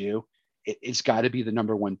like what you do, it's got to be the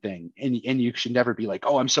number one thing. And you should never be like,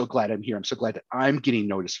 oh, I'm so glad I'm here. I'm so glad that I'm getting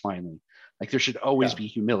noticed finally. Like there should always be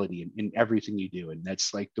humility in everything you do. And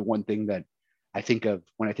that's like the one thing that I think of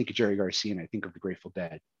when I think of Jerry Garcia and I think of the Grateful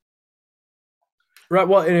Dead. Right.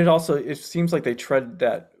 Well, and it seems like they tread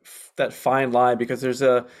that fine line because there's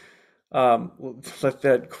that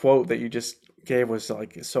quote that you just gave was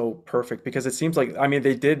like so perfect because it seems like, I mean,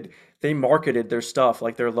 they marketed their stuff,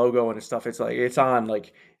 like their logo and stuff. It's like, it's on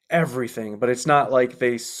like everything, but it's not like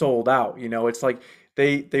they sold out, it's like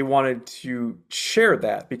they wanted to share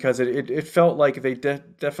that because it felt like they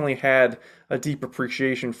definitely had a deep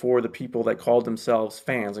appreciation for the people that called themselves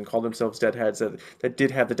fans and called themselves Deadheads that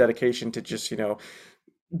did have the dedication to just,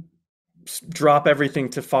 drop everything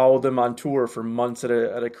to follow them on tour for months at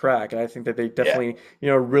a crack. And I think that they definitely,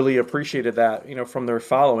 really appreciated that, from their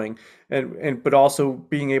following but also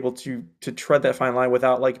being able to tread that fine line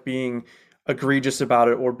without like being egregious about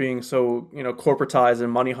it or being so, corporatized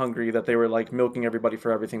and money hungry that they were like milking everybody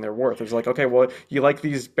for everything they're worth. It was like, okay, well, you like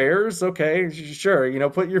these bears? Okay, sure.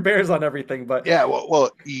 Put your bears on everything. But yeah,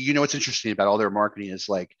 well, what's interesting about all their marketing is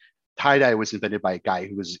like, tie-dye was invented by a guy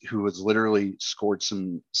who was literally scored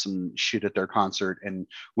some shit at their concert and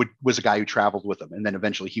was a guy who traveled with them. And then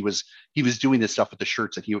eventually he was doing this stuff with the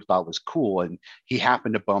shirts that he thought was cool. And he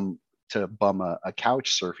happened to bum a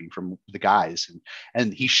couch surfing from the guys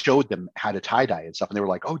and he showed them how to tie-dye and stuff. And they were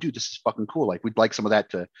like, oh dude, this is fucking cool. Like we'd like some of that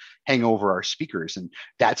to hang over our speakers. And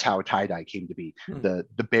that's how tie-dye came to be.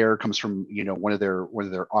 The bear comes from, one of their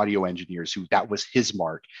audio engineers who that was his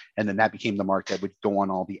mark. And then that became the mark that would go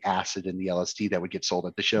on all the acid and the LSD that would get sold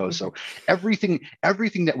at the show. So everything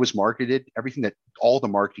that was marketed, all the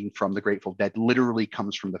marketing from the Grateful Dead literally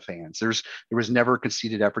comes from the fans. There was never a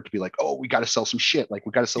conceited effort to be like, oh, we got to sell some shit. Like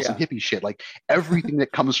we got to sell some hippie shit. Like everything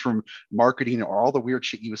that comes from marketing or all the weird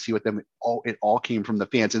shit you would see with them, it all came from the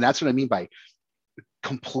fans. And that's what I mean by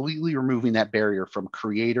completely removing that barrier from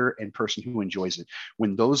creator and person who enjoys it.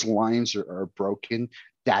 When those lines are broken,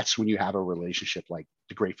 that's when you have a relationship like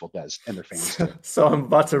the Grateful Dead and their fans do. So I'm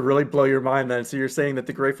about to really blow your mind then. So you're saying that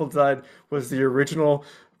the Grateful Dead was the original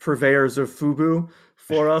purveyors of FUBU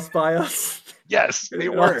for us, by us? Yes, they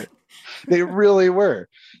were. They really were.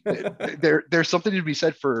 There's something to be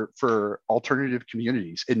said for alternative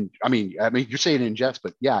communities. And I mean, you're saying it in jest,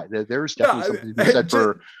 but yeah, there's definitely something to be said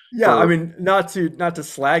for. Yeah, I mean, not to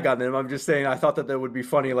slag on them. I'm just saying I thought that would be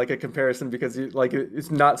funny, like a comparison, because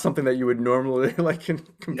it's not something that you would normally like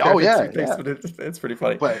compare. Oh yeah, to things, but it's pretty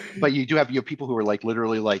funny. But you do have people who are like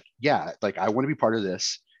literally like, yeah, like I want to be part of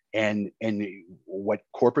this. And what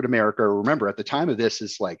corporate America, remember at the time of this,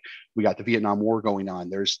 is like we got the Vietnam War going on.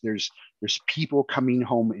 There's people coming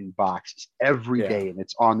home in boxes every day, and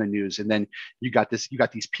it's on the news. And then you got these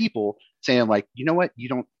people saying like, you know what,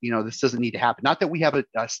 this doesn't need to happen. Not that we have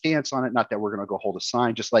a stance on it, not that we're going to go hold a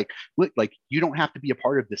sign, just like you don't have to be a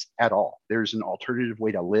part of this at all. There's an alternative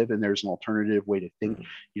way to live, and there's an alternative way to think.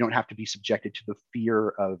 You don't have to be subjected to the fear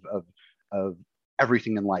of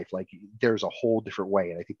everything in life. Like there's a whole different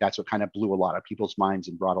way. And I think that's what kind of blew a lot of people's minds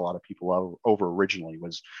and brought a lot of people over originally,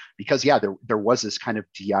 was because there was this kind of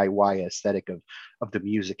DIY aesthetic of the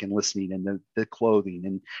music and listening and the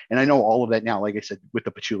clothing. And I know all of that now, like I said, with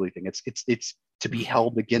the patchouli thing, it's to be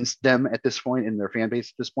held against them at this point in their fan base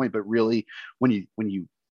at this point. But really when you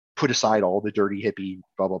put aside all the dirty hippie,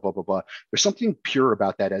 blah, blah, blah, blah, blah. There's something pure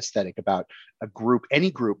about that aesthetic, about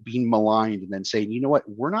any group being maligned and then saying, you know what,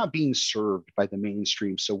 we're not being served by the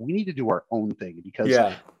mainstream, so we need to do our own thing because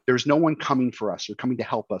there's no one coming for us or coming to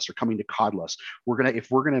help us or coming to coddle us.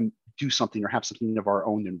 If we're gonna do something or have something of our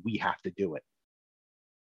own, then we have to do it.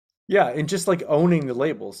 Yeah, and just like owning the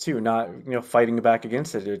labels too, not fighting back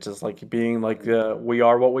against it. It's just like being like we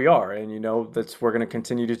are what we are, and that's we're going to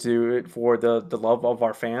continue to do it for the love of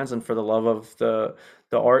our fans and for the love of the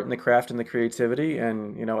art and the craft and the creativity,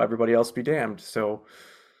 and everybody else be damned. So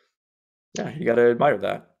yeah, you got to admire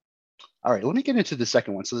that. All right, let me get into the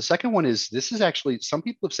second one. So the second one is this is actually some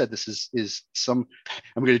people have said this is some.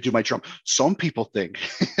 I'm going to do my drum. Some people think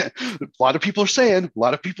a lot of people are saying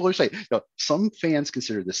no, some fans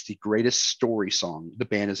consider this the greatest story song the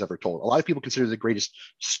band has ever told. A lot of people consider it the greatest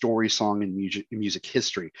story song in music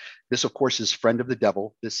history. This, of course, is "Friend of the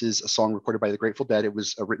Devil." This is a song recorded by the Grateful Dead. It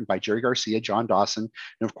was written by Jerry Garcia, John Dawson,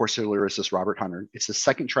 and of course their lyricist Robert Hunter. It's the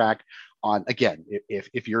second track on, again,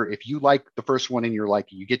 if you like the first one and you're like,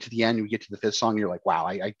 you get to the end, you get to the fifth song, you're like, wow,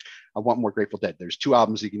 I want more Grateful Dead. There's two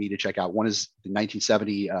albums that you need to check out. One is the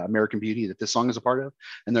 1970 American Beauty that this song is a part of,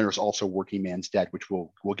 and then there's also Working Man's Dead, which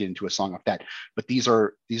we'll get into a song off that. But these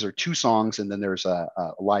are two songs, and then there's a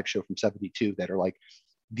live show from '72 that are like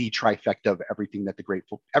the trifecta of everything that's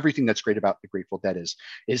great about the Grateful Dead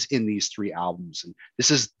is in these three albums. And this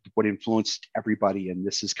is what influenced everybody. And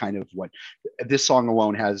this is kind of what this song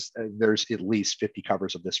alone has. There's at least 50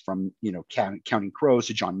 covers of this, from, Counting Crows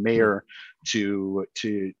to John Mayer to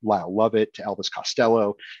Lyle Lovett to Elvis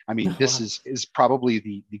Costello. I mean, this is probably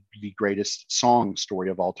the greatest song story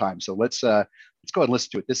of all time. So let's go ahead and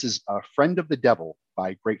listen to it. This is "Friend of the Devil"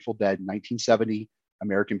 by Grateful Dead, 1970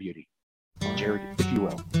 American Beauty. Jared, if you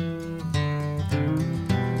will.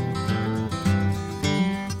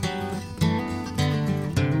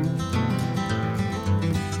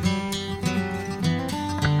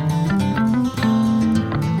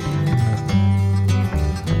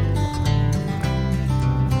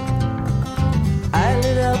 I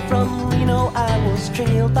lit out from Reno, I was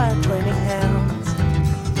trailed by 20 hounds.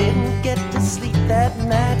 Didn't get to sleep that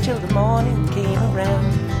night till the morning came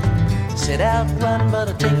around. Set out run, but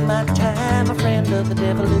I take my time. A friend of the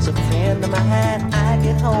devil is a friend of mine. I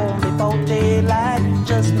get home before daylight,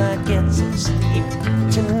 just might get some sleep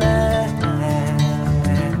tonight.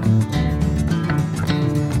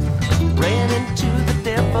 Ran into the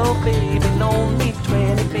devil, baby, loaned me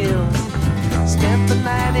 20 bills. Spent the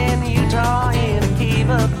night in Utah in a cave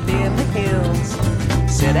up in the hills.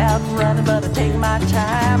 Set out running, but I take my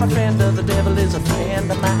time. A friend of the devil is a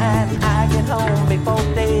friend of mine. I get home before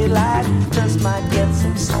daylight, just might get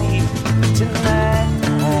some sleep tonight.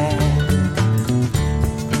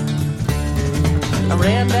 I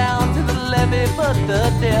ran down to the levee, but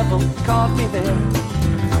the devil caught me there.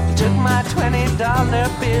 He took my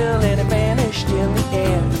 $20 bill and it vanished in the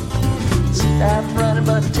air. Set out running,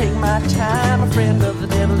 but I take my time. A friend of the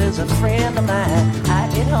devil is a friend of mine. I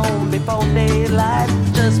get home before daylight,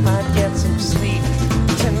 just might get some sleep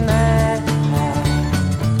tonight.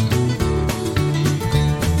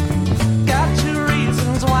 Got two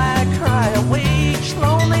reasons why I cry away each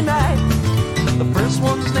lonely night. The first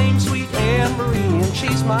one's named Sweet Anne Marie, and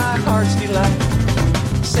she's my heart's delight.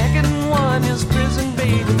 Second one is Prison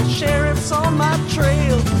Baby, the sheriff's on my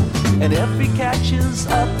trail. And if he catches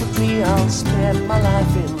up with me, I'll spend my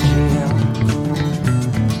life in jail.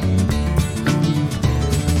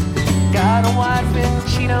 Got a wife in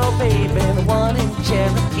Chino, baby, the one in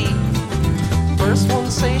Cherokee. First one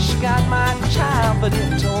says she got my child, but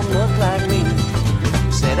it don't look like me.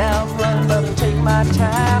 Set out running, but I take my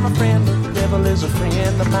time. A friend of the devil is a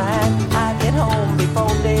friend of mine. I get home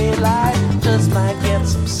before daylight, just might get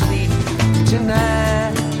some sleep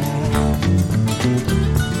tonight.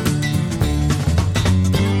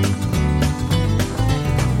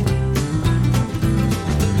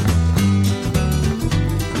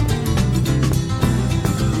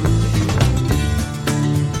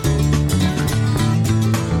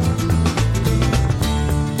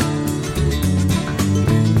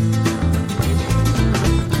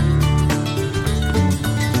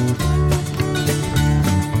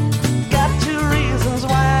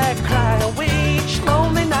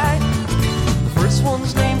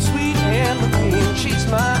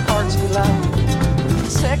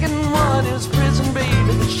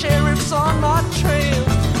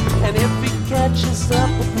 Catches up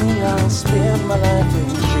with me, I'll spend my life in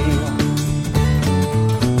jail.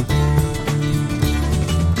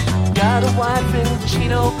 Got a wife in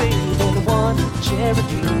Chino, baby, and the one in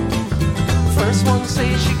Cherokee. First one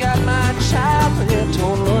says she got my child, but it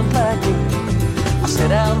don't look like me. I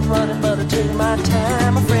set out running, but I took my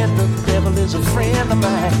time. A friend of the devil is a friend of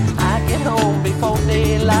mine. I get home before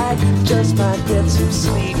daylight, just might get some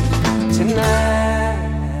sleep tonight.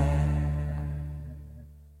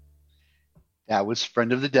 That was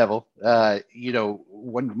 "Friend of the Devil."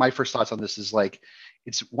 my first thoughts on this is like,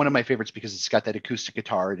 it's one of my favorites because it's got that acoustic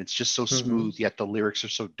guitar and it's just so Hmm. smooth, yet the lyrics are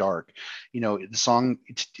so dark. The song,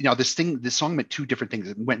 this song meant two different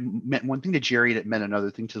things. Meant one thing to Jerry and it meant another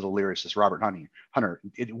thing to the lyricist, Robert Hunter.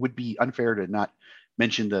 It would be unfair to not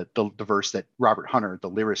mention the verse that Robert Hunter, the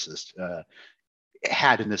lyricist,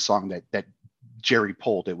 had in this song that Jerry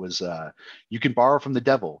pulled. It was, you can borrow from the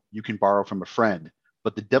devil, you can borrow from a friend,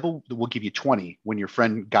 but the devil will give you 20 when your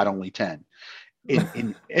friend got only 10.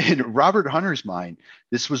 In Robert Hunter's mind,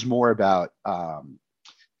 this was more about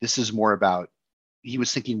this is more about he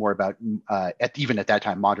was thinking more about even at that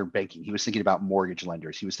time modern banking. He was thinking about mortgage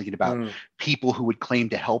lenders. He was thinking about Mm. people who would claim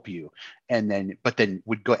to help you and then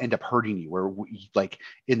would go end up hurting you. Where like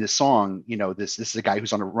in the song, this is a guy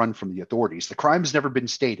who's on a run from the authorities. The crime has never been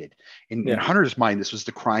stated. In Yeah. Hunter's mind, this was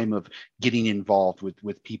the crime of getting involved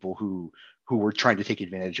with people who were trying to take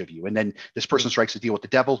advantage of you. And then this person strikes a deal with the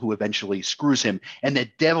devil, who eventually screws him, and the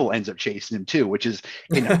devil ends up chasing him too, which is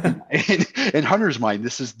in Hunter's mind,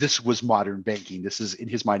 this was modern banking. This is in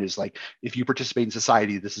his mind is like, if you participate in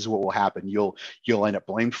society, this is what will happen. You'll end up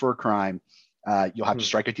blamed for a crime. You'll have to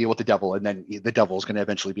strike a deal with the devil, and then the devil is going to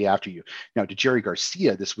eventually be after you. Now, to Jerry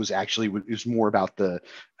Garcia, this was actually, it was more about the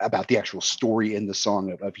actual story in the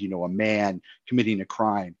song of a man committing a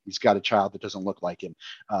crime. He's got a child that doesn't look like him.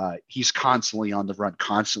 He's constantly on the run,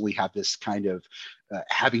 constantly have this kind of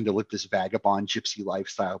having to live this vagabond gypsy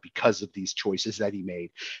lifestyle because of these choices that he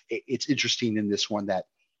made. It's interesting in this one that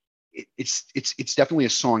it's definitely a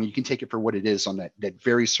song. You can take it for what it is on that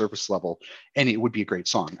very surface level, and it would be a great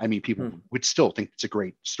song. I mean, people would still think it's a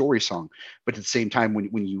great story song, but at the same time,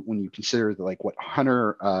 when you consider like what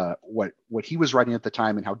Hunter, what he was writing at the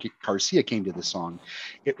time and how Garcia came to the song,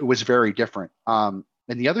 it was very different. And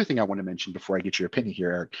the other thing I want to mention before I get your opinion here,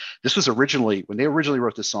 Eric, this was originally when they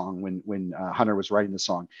wrote the song, when Hunter was writing the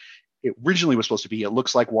song, it originally was supposed to be, it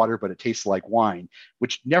looks like water, but it tastes like wine,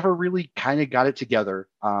 which never really kind of got it together.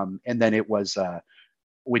 And then it was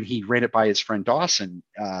when he ran it by his friend Dawson,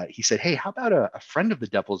 he said, hey, how about a friend of the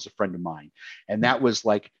devil is a friend of mine? And that was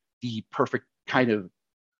like the perfect kind of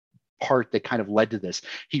part that kind of led to this.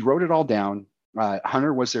 He wrote it all down.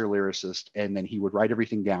 Hunter was their lyricist, and then he would write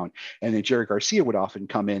everything down. And then Jerry Garcia would often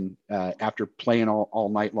come in after playing all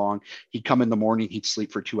night long. He'd come in the morning, he'd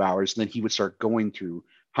sleep for 2 hours, and then he would start going through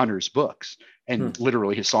Hunter's books and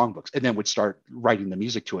literally his songbooks, and then would start writing the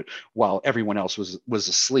music to it while everyone else was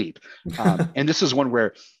asleep. And this is one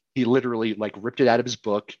where he literally like ripped it out of his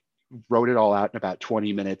book, wrote it all out in about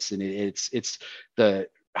 20 minutes. And it's the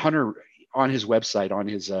Hunter on his website, on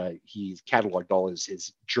his he's cataloged all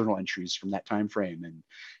his journal entries from that time frame, and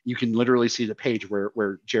you can literally see the page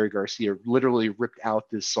where Jerry Garcia literally ripped out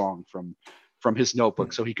this song from his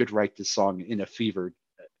notebook so he could write this song in a fevered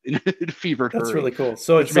That's hurry, really cool.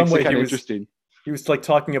 So in which some makes it way kind of interesting. he was like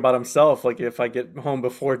talking about himself, like if I get home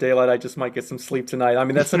before daylight, I just might get some sleep tonight. I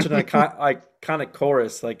mean, that's such an iconic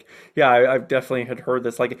chorus. Like, yeah, I've definitely had heard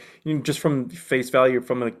this. Like, just from face value,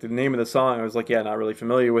 from like the name of the song, I was like, yeah, not really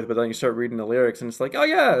familiar with. But then you start reading the lyrics, and it's like, oh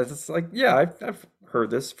yeah, it's like, yeah, I've heard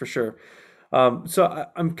this for sure. So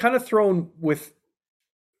I'm kind of thrown with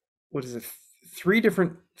what is it? Three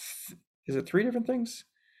different? Is it three different things?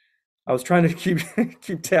 I was trying to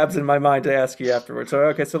keep tabs in my mind to ask you afterwards. So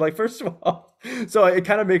okay, so like first of all, so it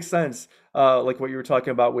kind of makes sense, like what you were talking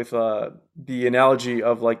about with the analogy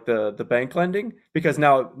of like the bank lending, because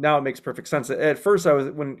now it makes perfect sense. At first,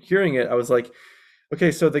 when hearing it, I was like, okay,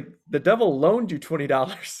 so the devil loaned you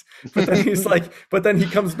 $20, but then but then he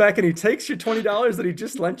comes back and he takes your $20 that he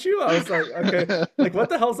just lent you. I was like, okay, like what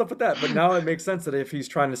the hell's up with that? But now it makes sense that if he's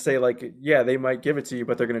trying to say like, yeah, they might give it to you,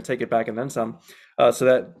 but they're going to take it back and then some.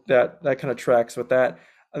 So that kind of tracks with that.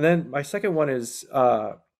 And then my second one is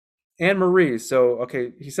Anne Marie. So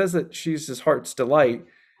okay, he says that she's his heart's delight,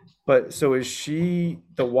 but so is she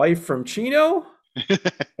the wife from Chino?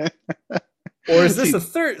 Or is this a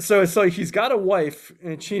third? So it's like he's got a wife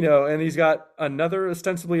in Chino, and he's got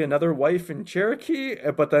ostensibly another wife in Cherokee,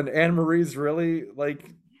 but then Anne Marie's really like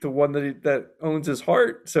the one that owns his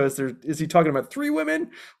heart. So is he talking about three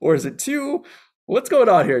women, or is it two? What's going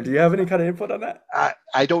on here? Do you have any kind of input on that?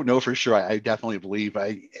 I don't know for sure. I definitely believe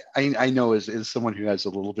I know as someone who has a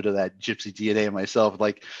little bit of that gypsy DNA in myself,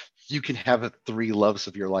 like you can have three loves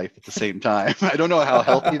of your life at the same time. I don't know how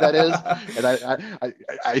healthy that is, and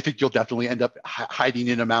I think you'll definitely end up hiding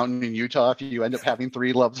in a mountain in Utah if you end up having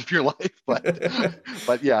three loves of your life.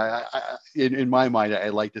 But yeah, in my mind, I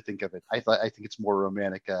like to think of it. I think it's more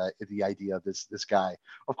romantic. The idea of this guy.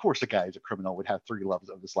 Of course, a guy who's a criminal would have three loves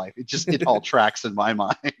of his life. It all tracks in my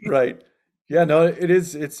mind. Right. Yeah, no, it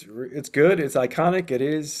is. It's good. It's iconic. It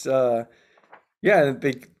is. Yeah,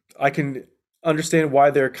 I can. understand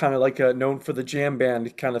why they're kind of like known for the jam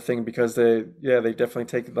band kind of thing, because they definitely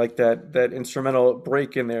take like that instrumental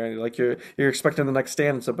break in there, and like you're expecting the next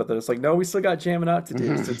stanza, but then it's like, no, we still got jamming out to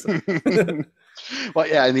do. Well,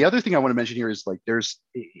 yeah, and the other thing I want to mention here is like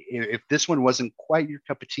if this one wasn't quite your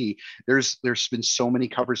cup of tea, there's been so many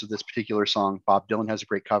covers of this particular song. Bob Dylan has a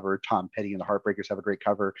great cover. Tom Petty and the Heartbreakers have a great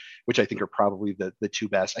cover, which I think are probably the two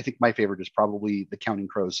best. I think my favorite is probably the Counting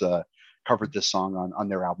Crows covered this song on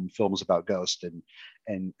their album Films About Ghosts,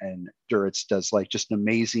 and Duritz does like just an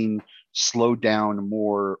amazing slowed down,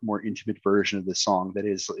 more intimate version of this song that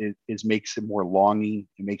is makes it more longing,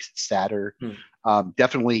 it makes it sadder.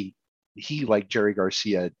 Definitely he, like Jerry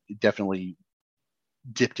Garcia, definitely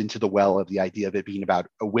dipped into the well of the idea of it being about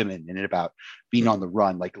a women and about being on the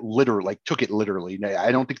run, like literally, like took it literally.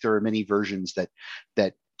 I don't think there are many versions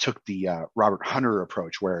that took the Robert Hunter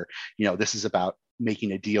approach, where this is about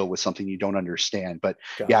making a deal with something you don't understand. But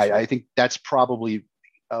gotcha. Yeah, I think that's probably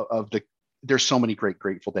there's so many great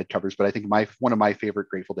Grateful Dead covers, but I think one of my favorite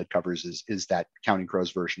Grateful Dead covers is that Counting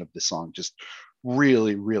Crows version of this song. Just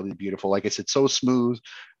really, really beautiful. Like I said, so smooth,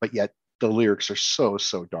 but yet the lyrics are so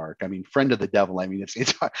dark. I mean, Friend of the Devil. I mean,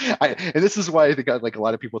 and this is why I think like a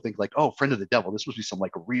lot of people think like, oh, Friend of the Devil, this must be some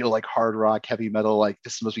like real like hard rock, heavy metal, like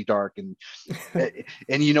this must be dark. And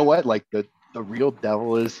and you know what? Like the real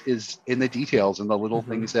devil is in the details and the little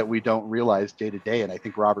things that we don't realize day to day. And I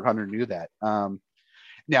think Robert Hunter knew that.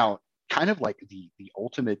 Now, kind of like the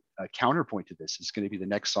ultimate counterpoint to this is going to be the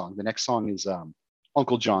next song. The next song is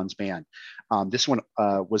Uncle John's Band. This one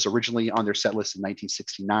was originally on their set list in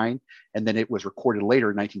 1969, and then it was recorded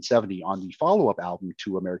later in 1970 on the follow-up album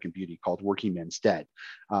to American Beauty called Working Men's Dead.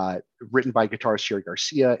 Written by guitarist Jerry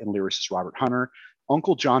Garcia and lyricist Robert Hunter,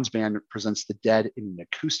 Uncle John's Band presents the Dead in an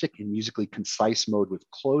acoustic and musically concise mode with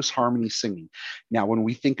close harmony singing. Now, when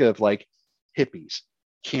we think of like hippies,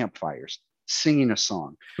 campfires, singing a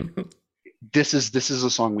song, this is a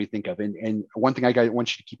song we think of. And one thing I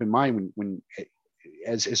want you to keep in mind when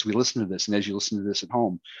as we listen to this, and as you listen to this at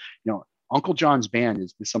home, Uncle John's Band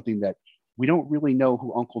is something that we don't really know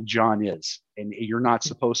who Uncle John is, and you're not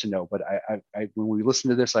supposed to know. But I when we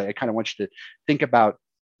listen to this, I kind of want you to think about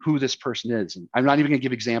who this person is. And I'm not even going to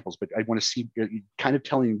give examples, but I want to see kind of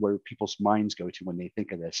telling where people's minds go to when they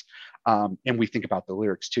think of this. And we think about the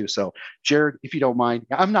lyrics too. So Jared, if you don't mind,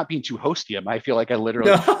 I'm not being too hosty. I feel like I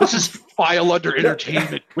literally, this is file under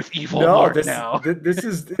entertainment with evil Mark now.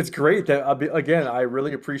 It's great that, again, I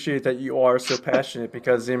really appreciate that you are so passionate,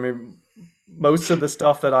 because I mean, most of the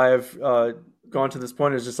stuff that I have gone to this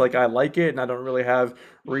point is just like, I like it, and I don't really have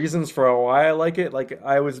reasons for why I like it. Like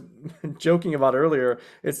I was joking about earlier,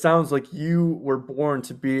 it sounds like you were born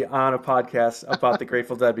to be on a podcast about the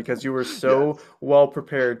Grateful Dead, because you were so well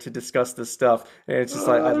prepared to discuss this stuff. And it's just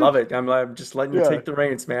like, I love it. I'm just letting you take the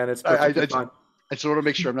reins, man. It's perfectly fine. I just want to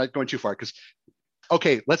make sure I'm not going too far, because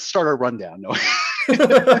okay, let's start our rundown. No.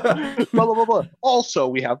 blah, blah, blah, blah. Also,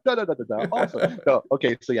 we have Also, no,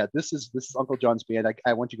 okay. So yeah, this is Uncle John's Band.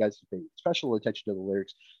 I want you guys to pay special attention to the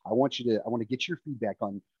lyrics. I want to get your feedback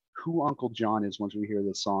on who Uncle John is once we hear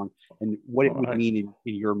this song, and what it would mean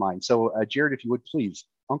in your mind. So, Jared, if you would please,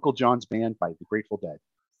 Uncle John's Band by the Grateful Dead.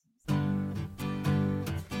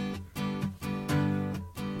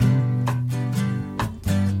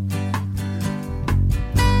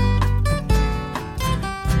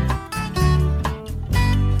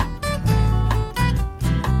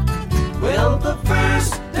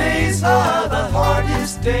 Are the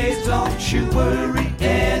hardest days, don't you worry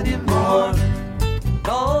anymore.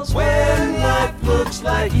 'Cause when life looks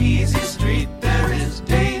like easy street, there is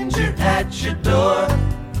danger at your door.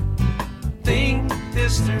 Think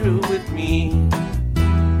this through with me,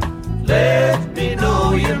 let me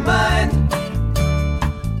know your mind.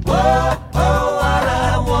 Whoa, what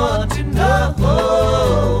I want to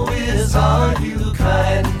know is, are you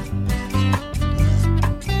kind?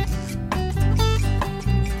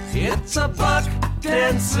 It's a buck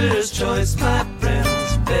dancer's choice, my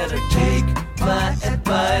friends. Better take my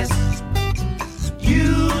advice.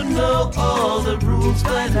 You know all the rules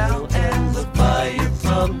by now, and the fire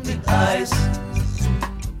from the ice.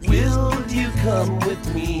 Will you come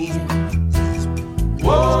with me?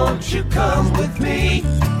 Won't you come with me?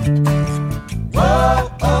 Whoa,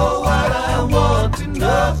 what I want to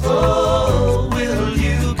know. Will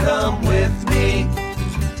you come with me?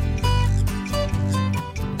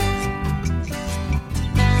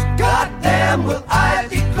 Goddamn, will I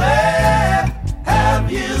declare,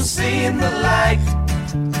 have you seen the light?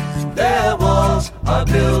 Their walls are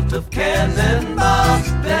built of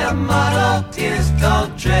cannonballs, their motto is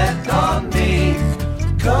don't tread on me.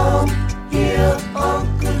 Come hear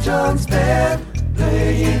Uncle John's band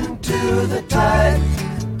playing to the tide.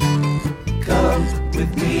 Come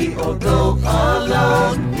with me or go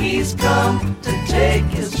alone. He's come to take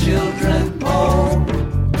his children home.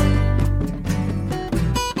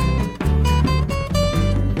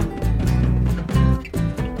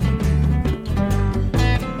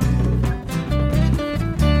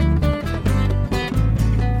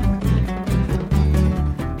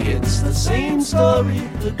 It's the same story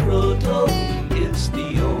the crow told me. It's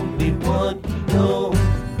the only one you know.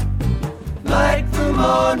 Like the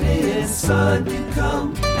morning sun you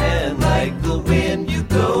come, and like the wind you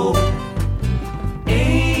go.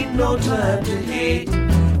 Ain't no time to hate,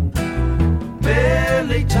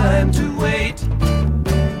 barely time to wait.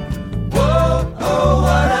 Whoa, oh,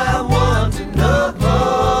 what I want to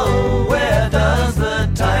know, where does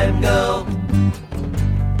the time go?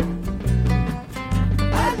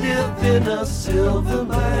 I live in a silver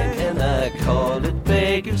mine, and I call it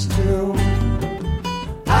Baker's Tomb.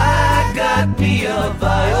 I got me a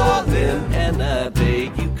violin, and I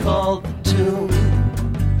beg you call the tune.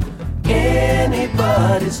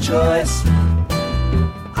 Anybody's choice,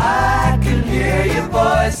 I can hear your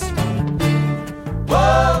voice.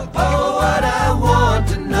 Whoa, oh, what I want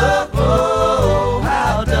to know,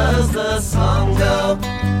 how does the song go?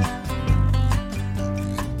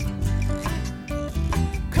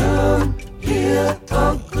 Come hear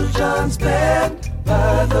Uncle John's band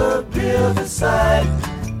by the riverside.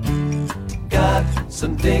 Got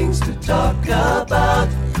some things to talk about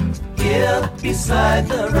here beside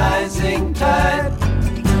the rising tide.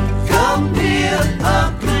 Come hear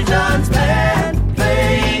Uncle John's band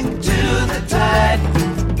playing to the tide.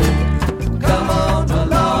 Come on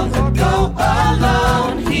along or go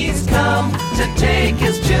alone. He's come to take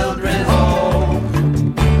his children home.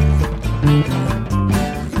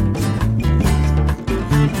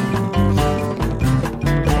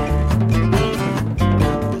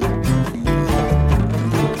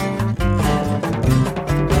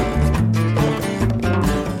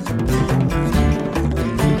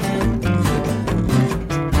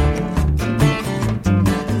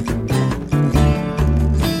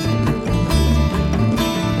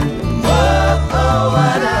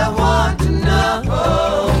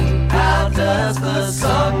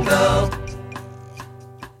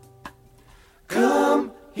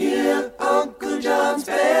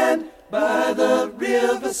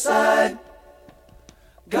 Riverside,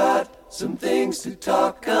 got some things to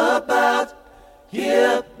talk about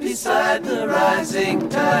here beside the rising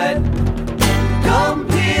tide. Come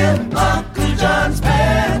hear Uncle John's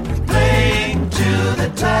band playing to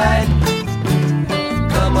the tide.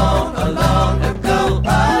 Come on along and go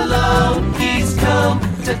alone. He's come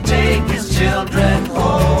to take his children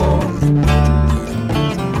home.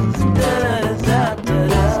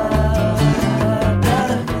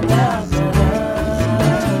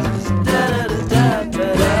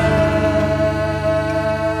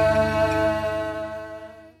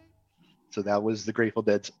 So that was the Grateful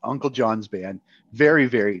Dead's Uncle John's Band. Very,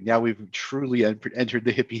 very, now we've truly entered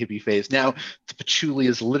the hippie phase. Now the patchouli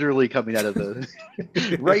is literally coming out of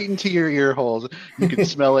the, right into your ear holes. You can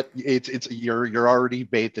smell it. You're already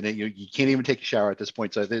bathed in it. You can't even take a shower at this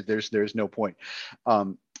point. So there's no point.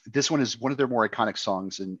 This one is one of their more iconic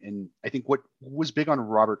songs. And I think what was big on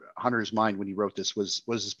Robert Hunter's mind when he wrote this was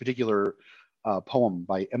this particular poem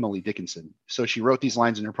by Emily Dickinson. So she wrote these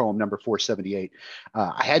lines in her poem number 478.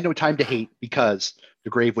 I had no time to hate because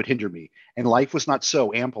the grave would hinder me, and life was not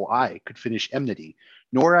so ample I could finish enmity,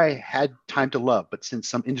 nor I had time to love, but since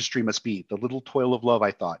some industry must be, the little toil of love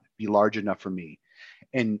I thought be large enough for me.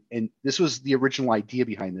 And this was the original idea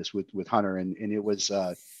behind this with Hunter, and it was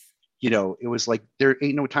it was like, there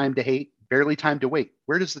ain't no time to hate, barely time to wait.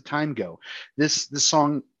 Where does the time go? This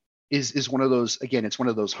song is one of those, again, it's one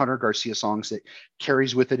of those Hunter Garcia songs that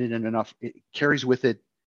carries with it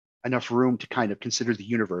enough room to kind of consider the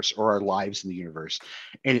universe or our lives in the universe.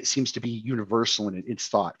 And it seems to be universal in its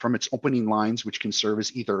thought, from its opening lines, which can serve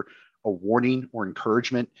as either a warning or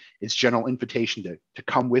encouragement, its general invitation to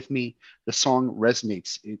come with me. The song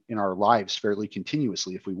resonates in our lives fairly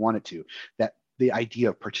continuously if we want it to. That the idea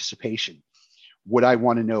of participation. What I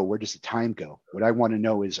want to know, where does the time go? What I want to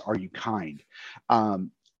know is, are you kind?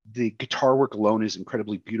 The guitar work alone is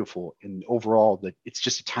incredibly beautiful, and overall, that it's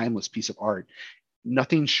just a timeless piece of art.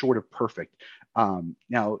 Nothing short of perfect.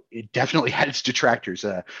 Now, it definitely had its detractors.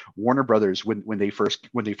 Warner Brothers, when they first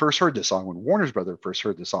heard this song, when Warner's brother first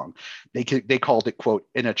heard the song, they called it, quote,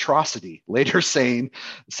 an atrocity. Later saying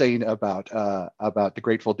about the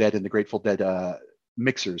Grateful Dead and the Grateful Dead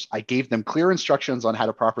mixers, I gave them clear instructions on how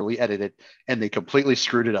to properly edit it, and they completely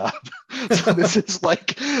screwed it up. So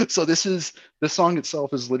this song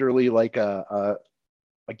itself is literally like a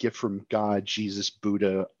a gift from God, Jesus,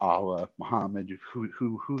 Buddha, Allah, Muhammad. Who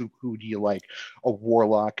do you like? A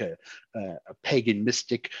warlock, a pagan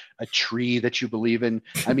mystic, a tree that you believe in.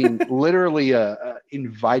 I mean, literally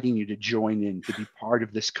inviting you to join in, to be part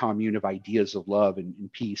of this commune of ideas of love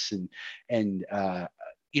and peace, and and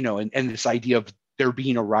this idea of there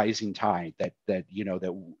being a rising tide, that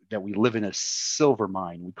we live in a silver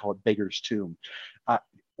mine. We call it Beggar's Tomb.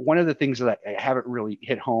 One of the things that I haven't really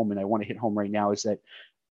hit home, and I want to hit home right now, is that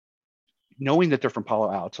knowing that they're from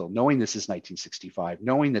Palo Alto, knowing this is 1965,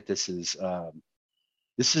 knowing that this is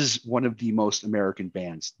one of the most American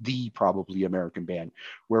bands, the probably American band,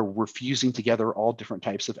 where we're fusing together all different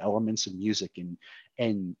types of elements of music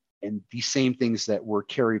and these same things that were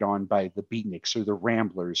carried on by the Beatniks or the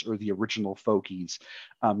Ramblers or the original Folkies.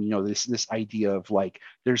 This idea of like,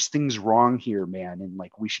 there's things wrong here, man, and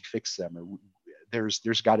like we should fix them, or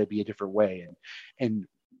there's got to be a different way. And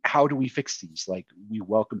how do we fix these? Like, we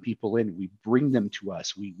welcome people in, we bring them to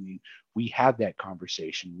us, we have that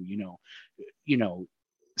conversation.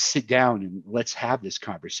 Sit down and let's have this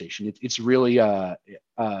conversation. It's really I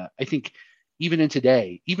think even in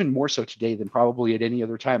today, even more so today than probably at any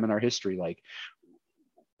other time in our history, like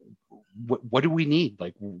what do we need?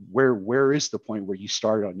 Like, where is the point where you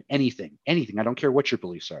start on anything? I don't care what your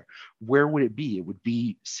beliefs are. Where would it be? It would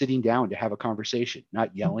be sitting down to have a conversation,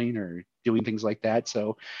 not yelling or doing things like that.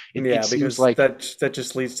 So it seems because like that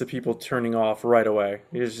just leads to people turning off right away.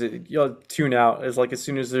 You'll tune out as like as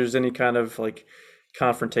soon as there's any kind of like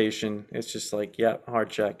confrontation. It's just like, yeah, hard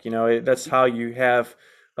check. That's how you have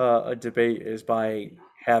a debate, is by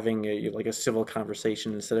having a civil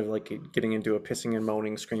conversation instead of like getting into a pissing and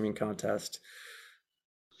moaning, screaming contest.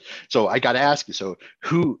 So I got to ask you. So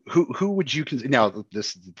who would you consider? Now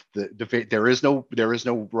there is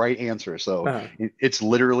no right answer. So it's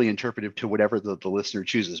literally interpretive to whatever the listener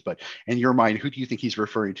chooses. But in your mind, who do you think he's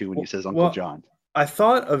referring to when he says Uncle John? I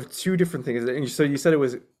thought of two different things. So you said it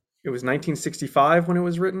was 1965 when it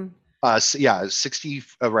was written. Yeah,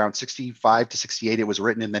 around 65 to 68 it was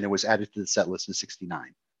written, and then it was added to the set list in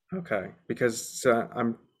 69. Okay, because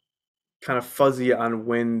I'm kind of fuzzy on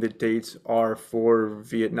when the dates are for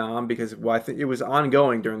Vietnam, because I think it was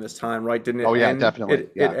ongoing during this time, right? Didn't it? Oh yeah, end? definitely.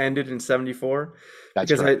 It ended in 74. That's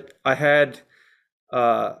because right. I had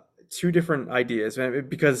two different ideas,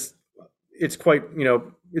 because it's quite,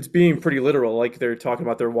 it's being pretty literal. Like, they're talking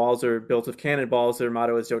about their walls are built of cannonballs. Their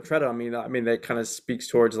motto is "Don't tread on me." I mean, that kind of speaks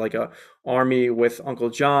towards like a army, with Uncle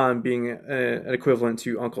John being an equivalent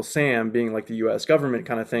to Uncle Sam being like the U.S. government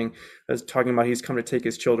kind of thing. As talking about he's come to take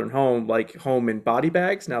his children home, like home in body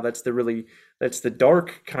bags. Now that's the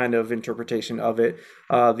dark kind of interpretation of it.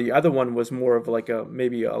 The other one was more of like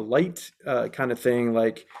maybe a light kind of thing,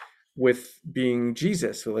 like with being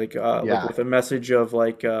Jesus, like with a message of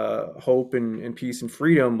like hope and peace and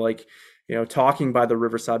freedom, like talking by the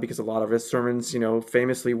riverside, because a lot of his sermons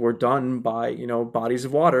famously were done by bodies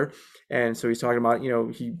of water. And so he's talking about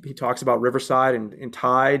he talks about riverside and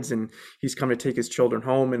tides, and he's come to take his children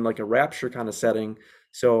home in like a rapture kind of setting.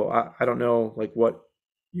 So I don't know like what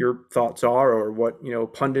your thoughts are, or what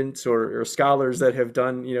pundits or scholars that have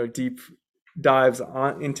done deep dives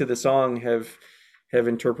into the song have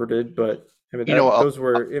interpreted, but I mean, those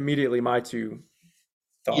were immediately my two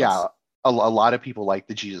thoughts. Yeah, a lot of people like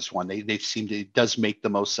the Jesus one. They seem to, it does make the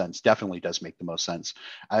most sense. Definitely does make the most sense.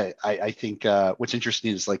 I think what's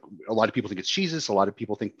interesting is like a lot of people think it's Jesus. A lot of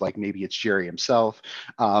people think like maybe it's Jerry himself.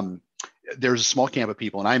 There's a small camp of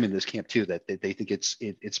people, and I'm in this camp too, that they think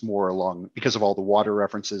it's more along, because of all the water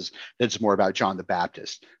references, that it's more about John the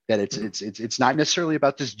Baptist. That it's not necessarily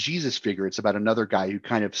about this Jesus figure. It's about another guy who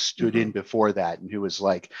kind of stood in before that, and who was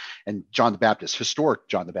like, and John the Baptist, historic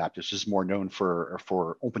John the Baptist, is more known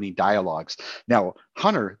for opening dialogues. Now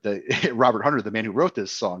Hunter, Robert Hunter, the man who wrote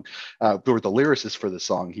this song, or the lyricist for the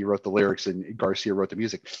song, he wrote the lyrics and Garcia wrote the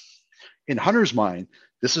music. In Hunter's mind,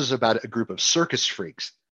 this is about a group of circus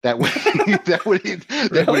freaks that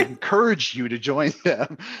would encourage you to join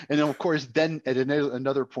them. And then, of course, then at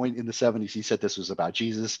another point in the 70s, he said this was about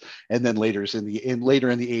Jesus. And then later in the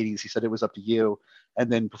 80s, he said it was up to you.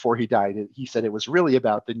 And then before he died, he said it was really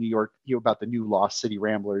about the new Lost City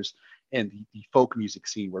Ramblers and the folk music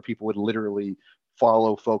scene, where people would literally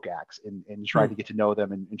follow folk acts and try to get to know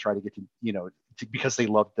them and try to get to, because they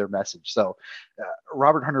loved their message. So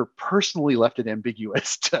Robert Hunter personally left it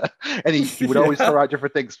ambiguous and he would always throw out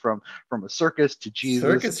different things from a circus to Jesus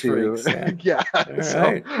circus to freaks, yeah.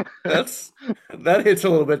 Right. That hits a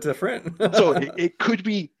little bit different. So it could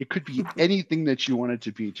be anything that you wanted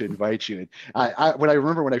to be, to invite you. And I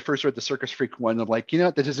remember when I first read the circus freak one, I'm like,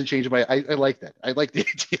 that doesn't change I like that. I like the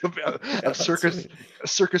idea of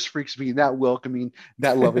circus freaks being that welcoming mean?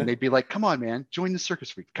 That love, and they'd be like, "Come on, man, join the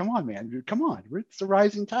circus freak. Come on, man, come on. It's a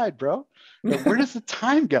rising tide, bro. Like, where does the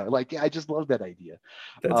time go?" Like, I just love that idea.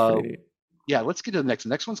 That's pretty neat. Yeah, let's get to the next. The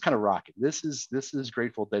next one's kind of rocking. This is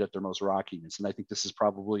Grateful Dead at their most rockiness, and I think this is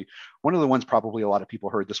probably one of the ones probably a lot of people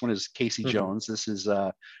heard. This one is Casey Jones. This is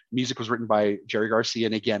music was written by Jerry Garcia,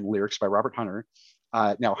 and again lyrics by Robert Hunter.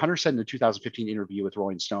 Now, Hunter said in a 2015 interview with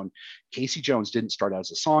Rolling Stone, Casey Jones didn't start out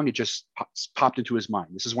as a song; it just popped into his mind.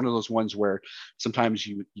 This is one of those ones where sometimes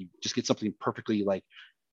you just get something perfectly like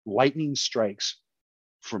lightning strikes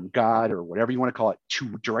from God or whatever you want to call it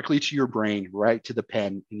to directly to your brain, right to the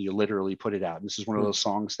pen, and you literally put it out. And this is one of those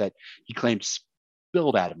songs that he claimed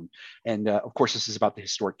spilled at him. And of course, this is about the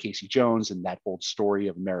historic Casey Jones and that old story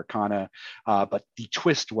of Americana. But the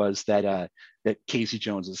twist was that that Casey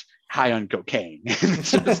Jones is high on cocaine.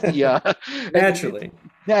 Naturally.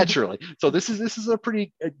 So this is a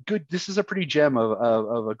pretty good. This is a pretty gem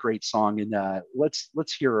of a great song. And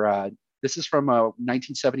let's hear. This is from a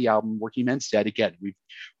 1970 album, Working Men's Dead. Again, we've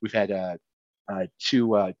had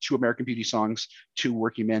two American Beauty songs, two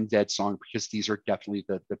Working Men Dead songs, because these are definitely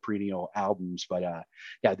the perennial albums. But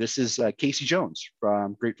yeah, this is Casey Jones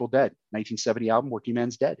from Grateful Dead, 1970 album, Working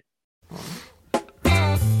Men's Dead.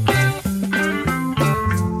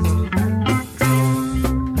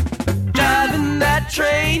 Driving that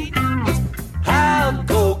train, high on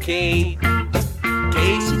cocaine.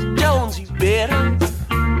 Casey Jones, you better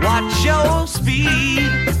watch your speed.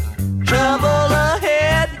 Trouble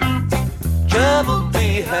ahead, trouble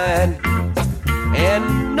behind.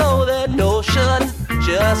 And know that notion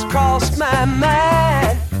just crossed my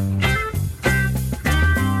mind.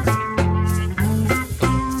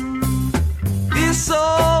 This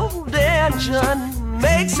old engine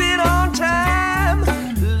makes it on time.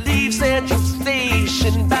 Leave Central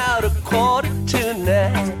Station about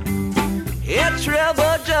 8:45. Hit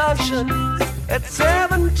Trevor Junction at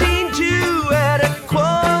 17:02, at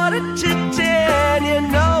 9:45. You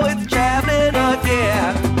know it's traveling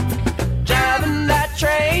again. Driving that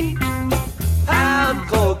train, I'm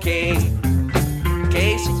cocaine.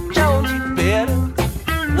 Casey Jones, you better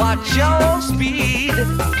watch your speed.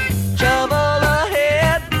 Trouble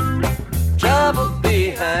ahead, trouble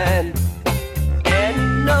behind. And you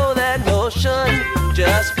know that notion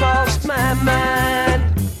just crossed my mind.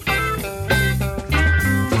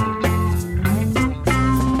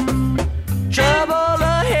 Trouble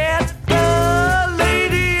ahead, the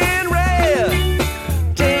lady in red.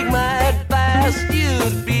 Take my advice,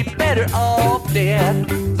 you'd be better off dead.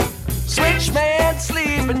 Switchman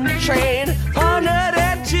sleeping train,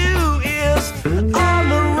 102 is on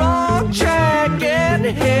the wrong track and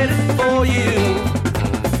headed for you.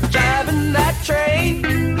 Driving that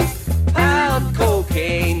train, I'm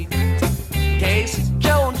cocaine. Casey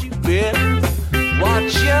Jones, you better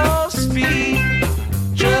watch your speed.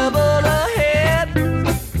 Trouble ahead,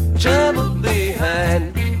 trouble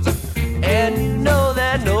behind. And you know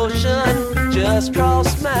that notion just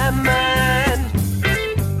crossed my mind.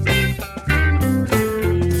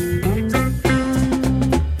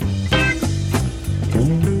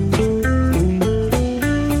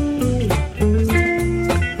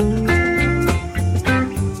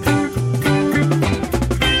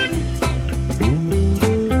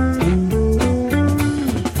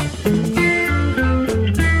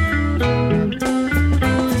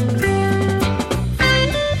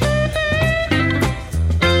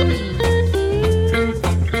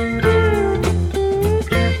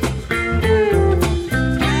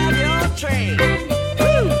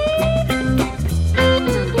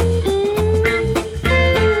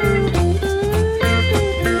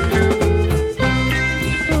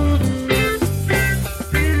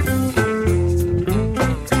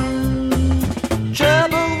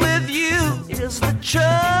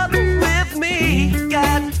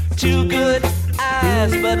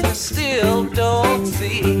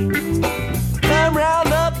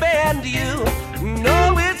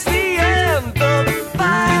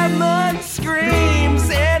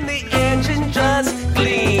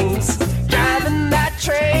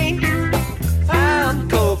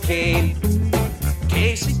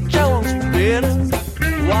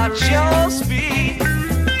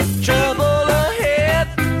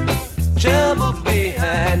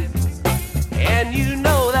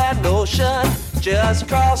 Just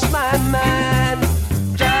crossed my mind.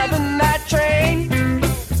 Driving that train,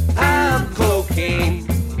 I'm cocaine.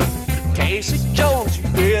 Casey Jones, you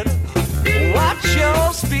better watch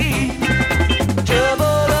your speed.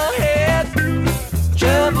 Trouble ahead,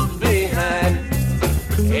 trouble behind.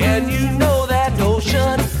 And you know that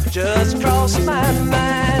notion just crossed my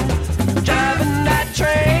mind. Driving that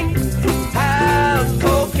train, I'm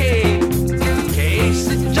cocaine.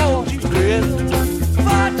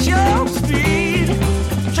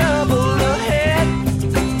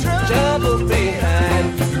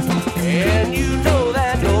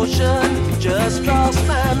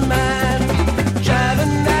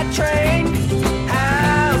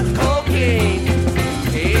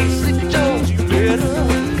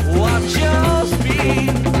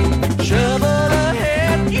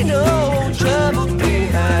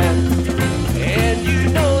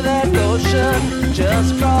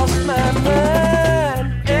 just crossed my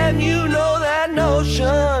mind. And you know that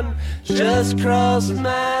notion just crossed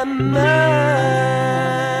my mind.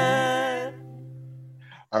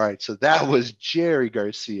 All right, so that was Jerry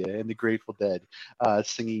Garcia and the Grateful Dead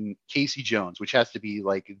singing Casey Jones, which has to be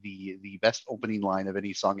like the best opening line of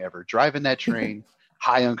any song ever. Driving that train,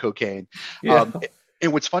 high on cocaine. Yeah.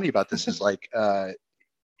 And what's funny about this is like,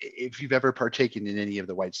 if you've ever partaken in any of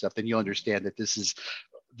the White Stuff, then you'll understand that this is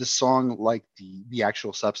the song, like the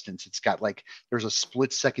actual substance. It's got like, there's a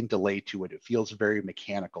split second delay to it. It feels very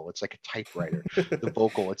mechanical. It's like a typewriter. The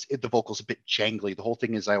vocal's a bit jangly. The whole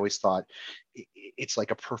thing is, I always thought it's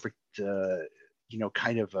like a perfect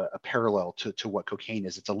kind of a parallel to what cocaine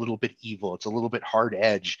is. It's a little bit evil. It's a little bit hard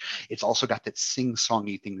edge. It's also got that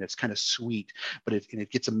sing-songy thing that's kind of sweet, but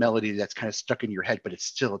it gets a melody that's kind of stuck in your head, but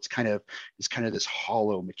it's kind of this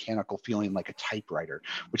hollow mechanical feeling like a typewriter,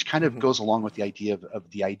 which kind of goes along with the idea of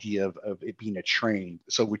it being a train.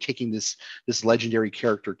 So we're taking this legendary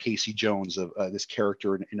character, Casey Jones, of this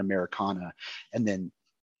character in Americana, and then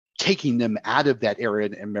taking them out of that era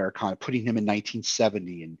in Americana, putting him in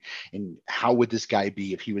 1970, and how would this guy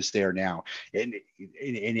be if he was there now? And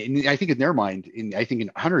I think in their mind, I think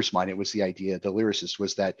in Hunter's mind, it was the idea, the lyricist,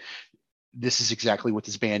 was that this is exactly what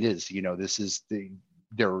this band is.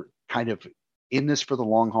 They're kind of in this for the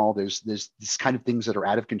long haul. There's this kind of things that are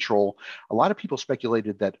out of control. A lot of people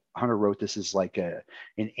speculated that Hunter wrote this as like an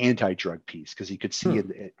anti-drug piece, because he could see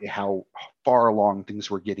how far along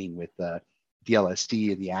things were getting with the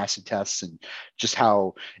LSD and the acid tests, and just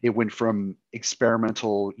how it went from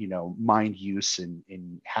experimental, mind use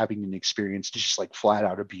and having an experience to just like flat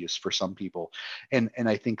out abuse for some people. And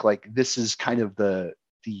I think like this is kind of the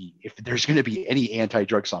if there's going to be any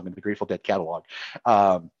anti-drug song in the Grateful Dead catalog,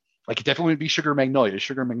 like it definitely would be Sugar Magnolia.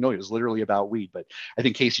 Sugar Magnolia is literally about weed, but I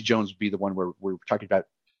think Casey Jones would be the one where we're talking about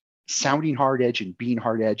sounding hard edge and being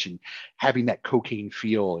hard edge and having that cocaine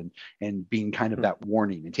feel and being kind of that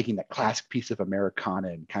warning, and taking that classic piece of Americana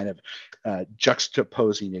and kind of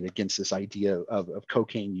juxtaposing it against this idea of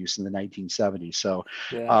cocaine use in the 1970s. So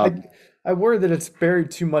yeah, I worry that it's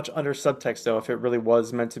buried too much under subtext, though, if it really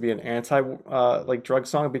was meant to be an anti like drug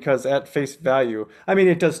song, because at face value, I mean,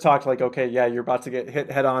 it does talk like, okay, yeah, you're about to get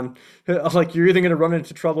hit head on, like you're either going to run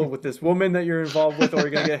into trouble with this woman that you're involved with, or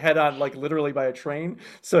you're going to get head on like literally by a train.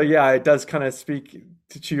 So yeah, it does kind of speak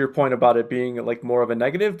to your point about it being like more of a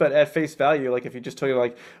negative, but at face value, like if you just told you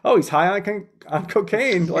like, oh, he's high on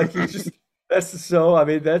cocaine, like he's just I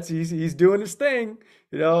mean, he's doing his thing,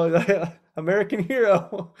 American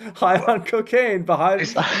hero, high on cocaine behind.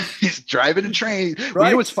 He's driving a train.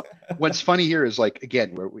 Right. What's funny here is like,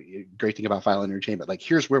 again, great thing about Violent Entertainment. Like,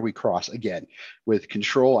 here's where we cross again with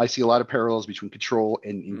Control. I see a lot of parallels between Control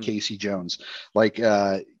and Casey Jones. Like,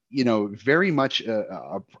 very much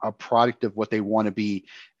a product of what they want to be.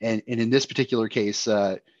 And in this particular case,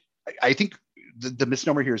 I think the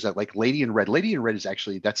misnomer here is that like Lady in Red is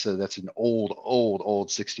actually that's an old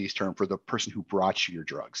 60s term for the person who brought you your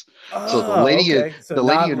drugs. So the lady, okay. So the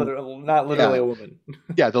not lady, not literally a woman.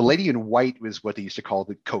 yeah, the lady in white was what they used to call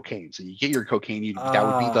the cocaine. So you get your cocaine,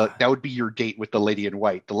 that would be your date with the lady in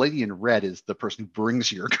white. The lady in red is the person who brings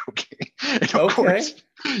you your cocaine. And of course,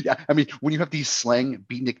 yeah, I mean, when you have these slang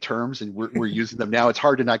beatnik terms and we're using them now, it's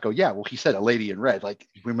hard to not go, yeah, well, he said a lady in red. Like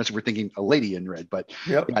we're thinking a lady in red. But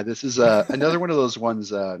yeah, this is another one of those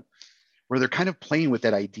ones where they're kind of playing with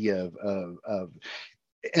that idea of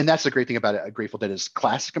and that's the great thing about it. Grateful Dead is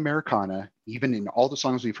classic Americana, even in all the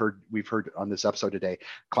songs we've heard on this episode today,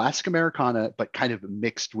 classic Americana, but kind of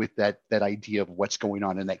mixed with that idea of what's going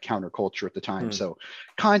on in that counterculture at the time. So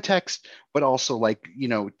context, but also like,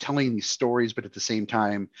 telling these stories, but at the same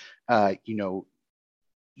time,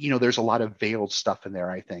 there's a lot of veiled stuff in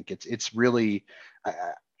there. I think it's really,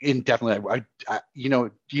 and definitely, you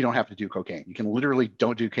don't have to do cocaine. You can literally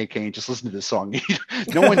don't do cocaine. Just listen to this song.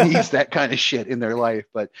 No one needs that kind of shit in their life,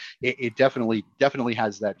 but it definitely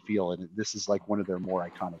has that feel. And this is like one of their more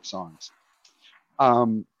iconic songs.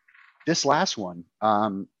 This last one,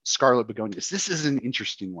 Scarlet Begonias. This is an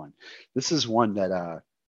interesting one. This is one that I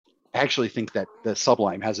actually think that the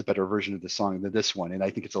Sublime has a better version of the song than this one, and I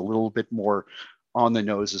think it's a little bit more on the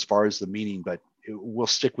nose as far as the meaning, but we'll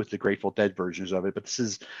stick with the Grateful Dead versions of it. But this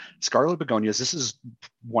is Scarlet Begonias. This is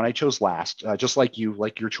one I chose last, just like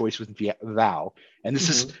your choice with Vow. And this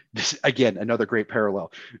is again another great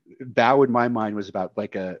parallel. Vow in my mind was about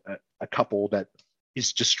like a couple that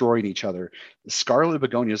is destroying each other. Scarlet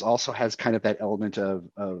Begonias also has kind of that element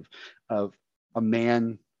of a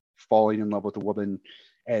man falling in love with a woman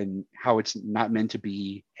and how it's not meant to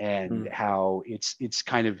be, and how it's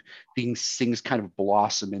kind of things kind of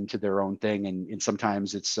blossom into their own thing, and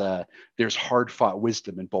sometimes it's there's hard fought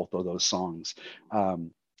wisdom in both of those songs.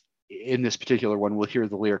 In this particular one, we'll hear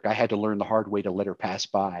the lyric, "I had to learn the hard way to let her pass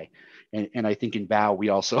by." And I think in Vow, we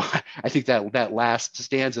also, I think that last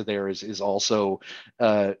stanza there is also,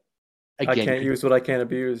 again, I can't use what I can't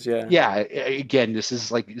abuse. Yeah. Yeah. Again, this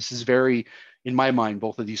is very, in my mind,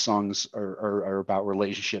 both of these songs are about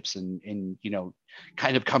relationships and, you know,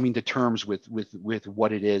 kind of coming to terms with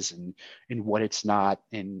what it is and what it's not,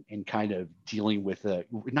 and kind of dealing with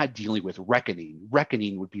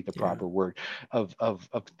reckoning would be the proper word of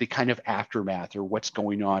the kind of aftermath or what's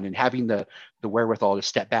going on, and having the wherewithal to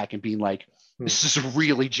step back and being like, this is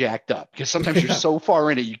really jacked up, because sometimes you're so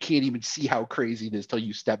far in it you can't even see how crazy it is till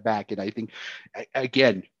you step back. And I think,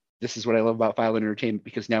 again, this is what I love about Violent Entertainment,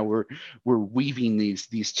 because now we're weaving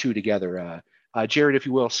these two together. Jared, if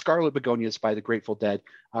you will, Scarlet Begonias by the Grateful Dead.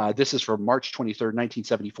 This is from March 23rd,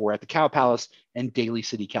 1974 at the Cow Palace in Daly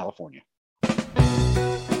City, California.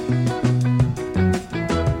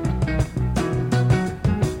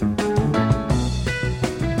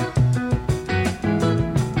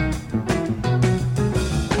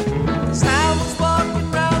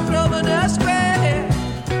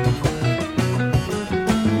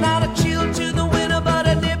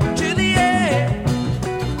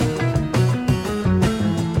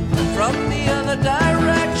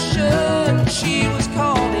 She was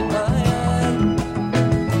calling my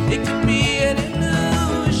eye. It could be an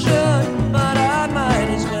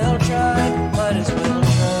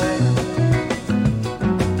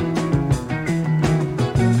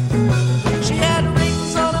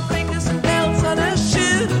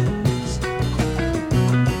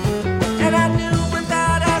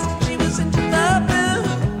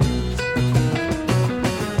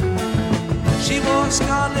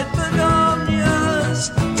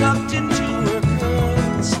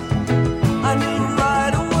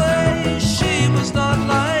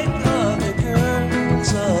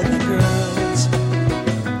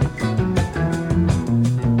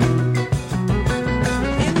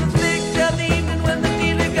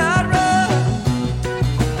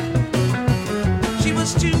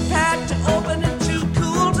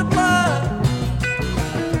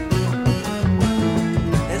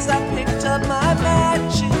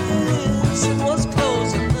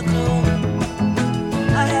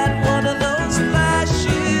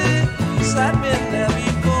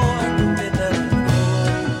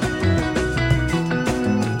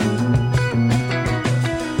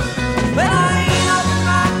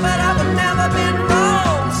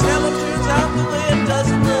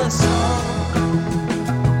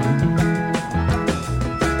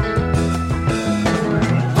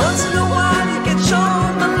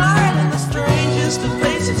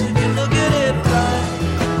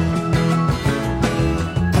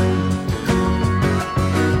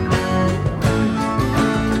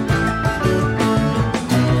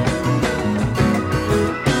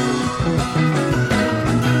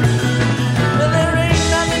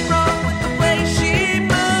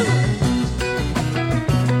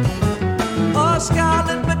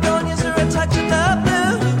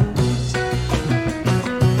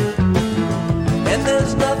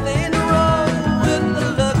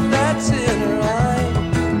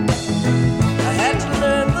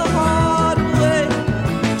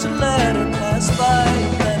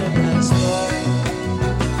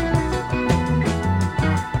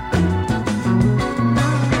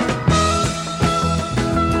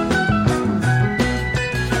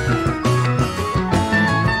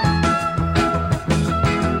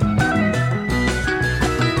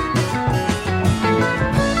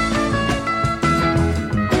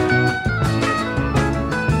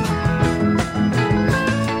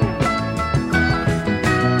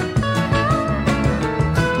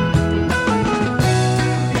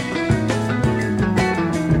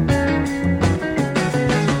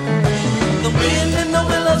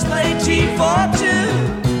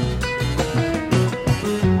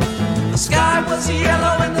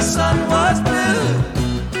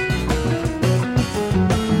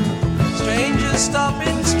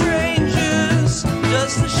stopping strangers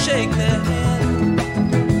just to shake their hand.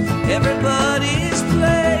 Everybody's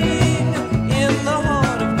playing in the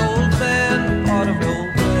Heart of Gold Band, Heart of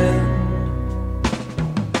Gold Band.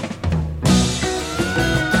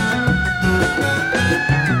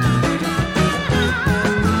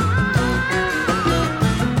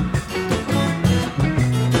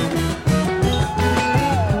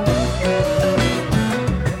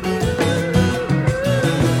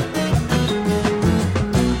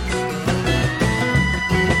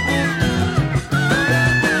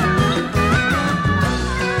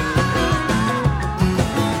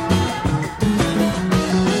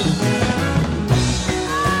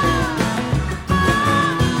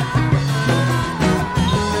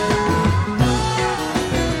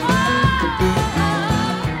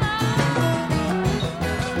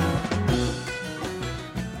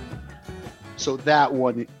 So that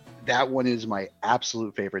one is my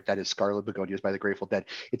absolute favorite. That is Scarlet Begonias by the Grateful Dead.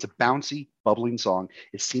 It's a bouncy, bubbling song.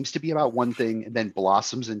 It seems to be about one thing and then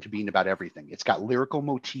blossoms into being about everything. It's got lyrical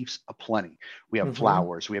motifs aplenty. We have Hmm.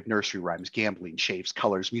 flowers, we have nursery rhymes, gambling, shapes,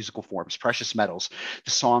 colors, musical forms, precious metals.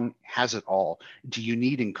 The song has it all. Do you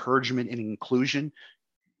need encouragement and inclusion?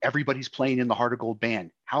 Everybody's playing in the Heart of Gold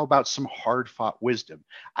band. How about some hard fought wisdom?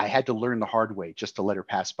 I had to learn the hard way just to let her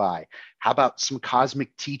pass by. How about some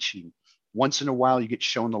cosmic teaching? Once in a while, you get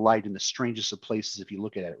shown the light in the strangest of places if you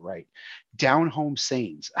look at it right. Down home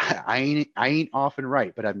sayings. I ain't often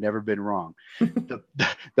right, but I've never been wrong.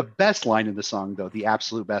 The best line in the song, though, the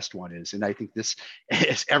absolute best one is, and I think this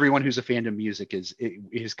is everyone who's a fan of music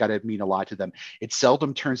it has got to mean a lot to them. It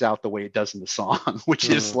seldom turns out the way it does in the song, which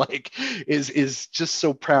is Mm. like is just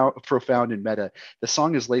so profound and meta. The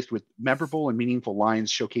song is laced with memorable and meaningful lines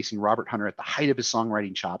showcasing Robert Hunter at the height of his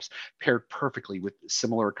songwriting chops, paired perfectly with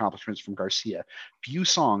similar accomplishments from Garcia. Few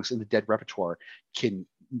songs in the Dead repertoire can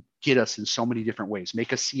get us in so many different ways,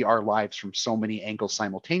 make us see our lives from so many angles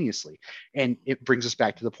simultaneously. And it brings us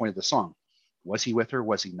back to the point of the song. Was he with her?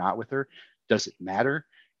 Was he not with her? Does it matter?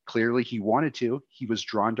 Clearly, he wanted to. He was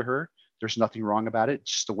drawn to her. There's nothing wrong about it.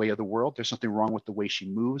 It's just the way of the world. There's nothing wrong with the way she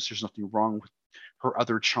moves. There's nothing wrong with her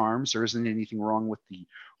other charms. There isn't anything wrong with the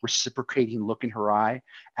reciprocating look in her eye.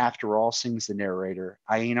 After all, sings the narrator,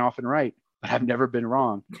 I ain't often right, but I've never been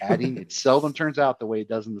wrong. Adding, it seldom turns out the way it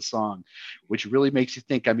does in the song, which really makes you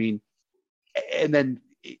think. I mean, and then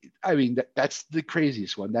that's the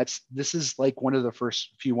craziest one. This is like one of the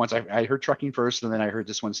first few ones I heard trucking first, and then I heard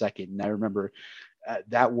this one second. And I remember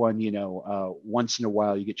that one, once in a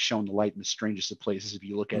while you get shown the light in the strangest of places if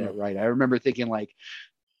you look at Mm. it right. I remember thinking like,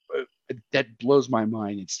 that blows my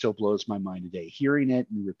mind. It still blows my mind today. Hearing it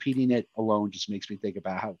and repeating it alone just makes me think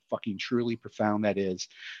about how fucking truly profound that is.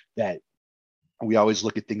 That we always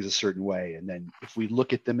look at things a certain way, and then if we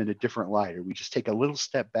look at them in a different light, or we just take a little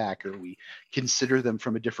step back, or we consider them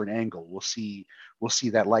from a different angle, we'll see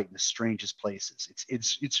that light in the strangest places.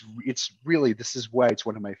 It's really, this is why it's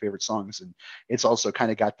one of my favorite songs. And it's also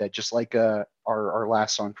kind of got that, just like our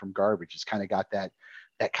last song from Garbage, it's kind of got that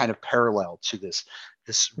kind of parallel to this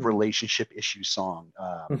relationship issue song.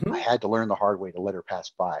 I Hmm. had to learn the hard way to let her pass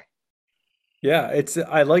by. Yeah, it's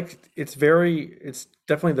definitely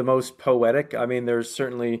the most poetic. I mean, there's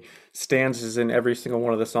certainly stanzas in every single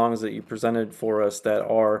one of the songs that you presented for us that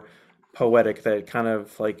are poetic, that kind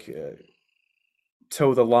of like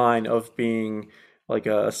toe the line of being like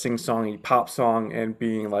a sing-songy pop song and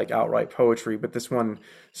being like outright poetry. But this one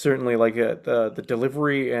certainly like the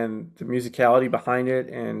delivery and the musicality behind it,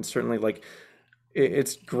 and certainly like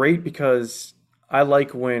it's great because I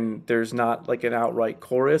like when there's not like an outright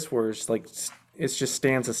chorus where it's like it's just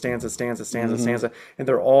stanza, stanza, stanza, stanza, Mm-hmm. stanza, and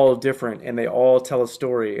they're all different and they all tell a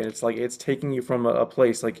story, and it's like it's taking you from a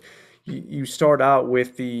place like you start out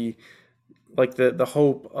with the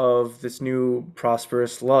hope of this new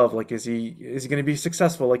prosperous love, like is he going to be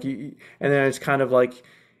successful, like and then it's kind of like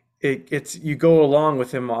it's you go along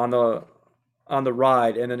with him on the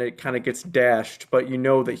ride, and then it kind of gets dashed, but you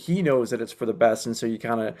know that he knows that it's for the best, and so you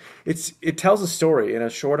kind of it tells a story in a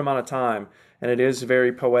short amount of time, and it is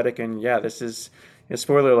very poetic. And yeah, this is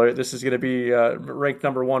spoiler alert, this is going to be ranked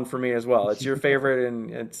number one for me as well. It's your favorite,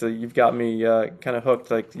 and you've got me kind of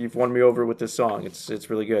hooked, like you've won me over with this song. It's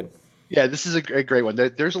really good. Yeah, this is a great one.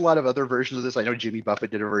 There's a lot of other versions of this. I know Jimmy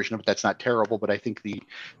Buffett did a version of it that's not terrible, but I think the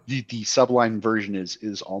Sublime version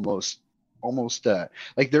is almost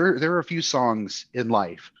like there are a few songs in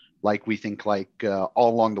life like we think like All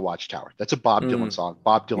Along the Watchtower. That's a Bob Dylan Mm, song.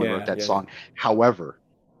 Bob Dylan wrote yeah, that yeah, song. However,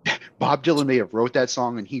 Bob Dylan may have wrote that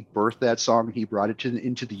song and he birthed that song and he brought it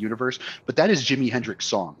into the universe, but that is Jimi Hendrix'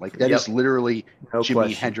 song. Like that is yep, literally no Jimi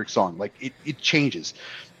question. Hendrix' song. Like it changes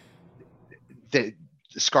the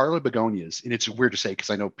Scarlet Begonias, and it's weird to say because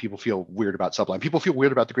I know people feel weird about Sublime. People feel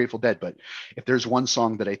weird about the Grateful Dead, but if there's one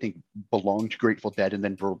song that I think belonged to Grateful Dead and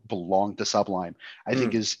then belonged to Sublime, I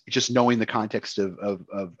think Mm, is just knowing the context of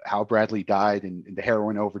how Bradley died and the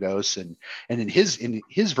heroin overdose, and in his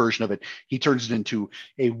version of it, he turns it into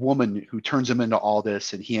a woman who turns him into all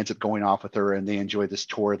this, and he ends up going off with her, and they enjoy this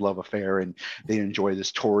torrid love affair, and they enjoy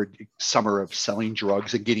this torrid summer of selling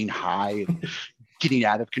drugs and getting high and getting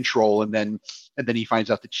out of control, and then he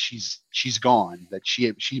finds out that she's gone, that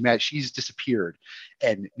she's disappeared,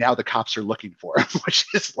 and now the cops are looking for him,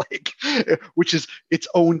 which is its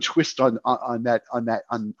own twist on Robert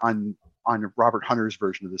Hunter's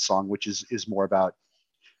version of the song, which is more about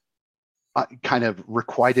kind of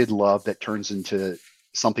requited love that turns into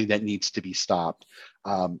something that needs to be stopped.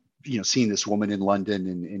 Seeing this woman in London,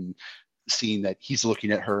 and seeing that he's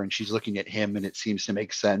looking at her and she's looking at him, and it seems to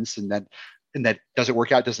make sense, and then and that doesn't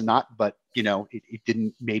work out, does it not? But it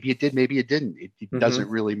didn't. Maybe it did. Maybe it didn't. It doesn't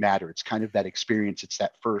really matter. It's kind of that experience. It's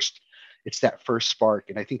that first spark.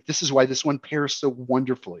 And I think this is why this one pairs so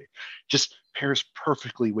wonderfully, just pairs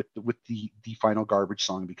perfectly with the final Garbage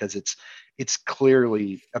song, because it's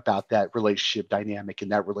clearly about that relationship dynamic,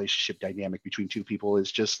 and that relationship dynamic between two people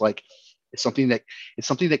is just like, it's something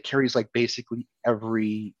that carries like basically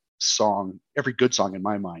every good song in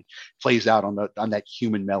my mind plays out on that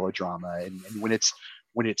human melodrama. And when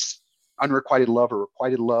it's unrequited love or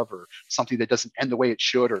requited love, or something that doesn't end the way it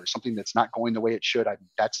should, or something that's not going the way it should,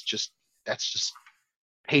 that's just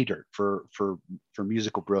pay dirt for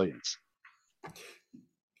musical brilliance.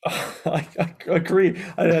 I agree.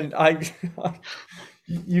 And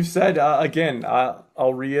you said, again,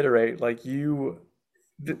 I'll reiterate, like you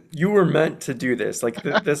were meant to do this. Like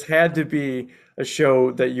this had to be a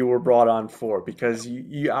show that you were brought on for, because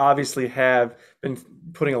you obviously have been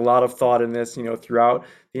putting a lot of thought in this, throughout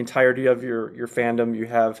the entirety of your fandom. You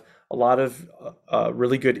have a lot of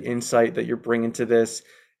really good insight that you're bringing to this.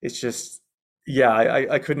 It's just, yeah,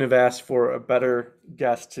 I couldn't have asked for a better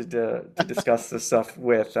guest to discuss this stuff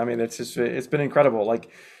with. I mean, it's been incredible. Like,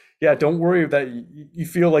 yeah, don't worry that you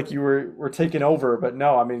feel like you were taken over, but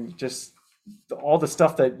no, I mean, just all the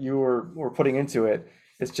stuff that you were putting into it,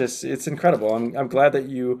 it's incredible. I'm glad that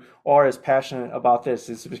you are as passionate about this.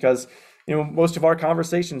 It's because, most of our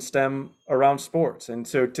conversations stem around sports. And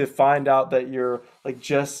so to find out that you're like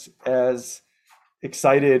just as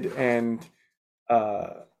excited and,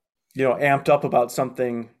 amped up about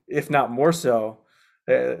something, if not more so,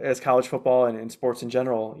 as college football and sports in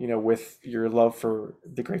general, with your love for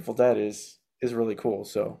the Grateful Dead is really cool.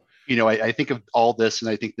 So, I think of all this, and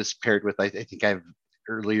I think this paired with, I think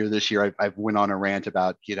earlier this year, I've went on a rant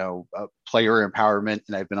about, player empowerment,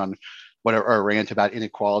 and I've been on a rant about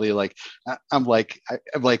inequality. Like, I'm like,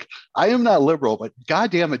 I am not liberal, but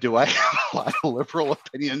God damn it, do I have a lot of liberal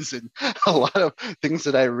opinions and a lot of things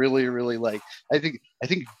that I really, really like. I think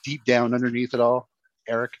deep down underneath it all,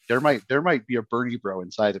 Eric, there might be a Bernie bro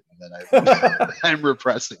inside of me that I'm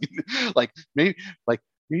repressing.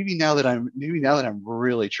 Maybe now that I'm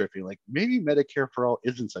really tripping, like maybe Medicare for all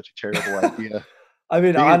isn't such a terrible idea. I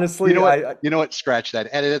mean, honestly, you know what? Scratch that.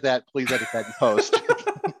 Edit that. Please edit that in post.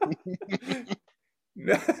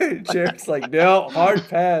 Jared's like, no, hard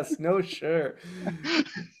pass. No, sure.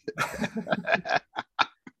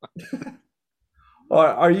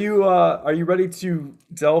 Are you ready to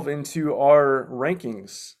delve into our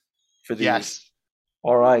rankings for these? Yes.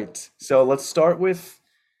 All right. So let's start with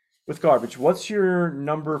Garbage. What's your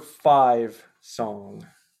number 5 song?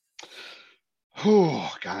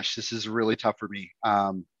 Oh gosh, this is really tough for me.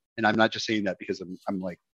 And I'm not just saying that because I'm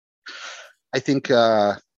like, I think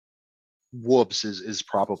Wolves is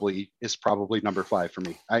probably number 5 for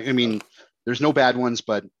me. I mean, there's no bad ones,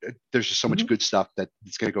 but there's just so much good stuff that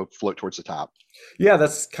it's going to go float towards the top. Yeah,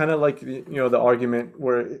 that's kind of like the argument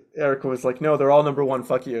where Erica was like, no, they're all number 1.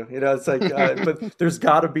 Fuck you. It's like, but there's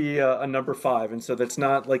got to be a number 5, and so that's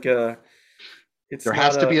not like a. There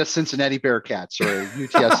has to be a Cincinnati Bearcats or a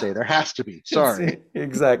UTSA. There has to be. Sorry.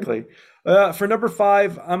 Exactly. For number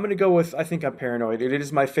 5, I'm going to go with I Think I'm Paranoid. It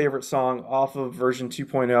is my favorite song off of version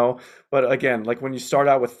 2.0. But again, like when you start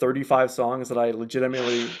out with 35 songs that I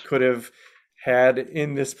legitimately could have had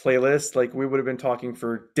in this playlist, like we would have been talking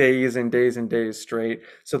for days and days and days straight.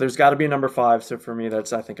 So there's got to be a number 5. So for me,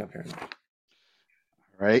 that's I Think I'm Paranoid. All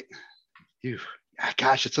right.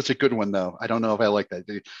 Gosh, it's such a good one, though. I don't know if I like that.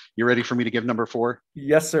 You ready for me to give number 4?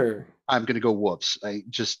 Yes, sir. I'm going to go Wolves.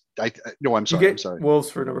 No, I'm sorry. I'm sorry.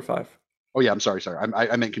 Wolves for number 5. Oh, yeah. I'm sorry.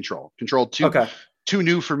 I meant Control. Control 2. Okay. Too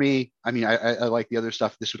new for me. I mean, I like the other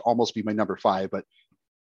stuff. This would almost be my number 5, but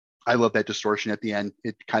I love that distortion at the end.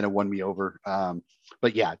 It kind of won me over.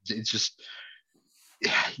 But yeah, it's just,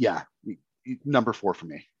 yeah, number 4 for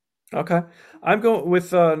me. Okay. I'm going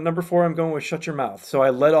with number 4. I'm going with Shut Your Mouth. So I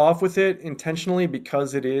led off with it intentionally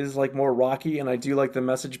because it is like more rocky, and I do like the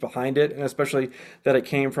message behind it, and especially that it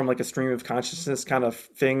came from like a stream of consciousness kind of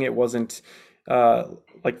thing. It wasn't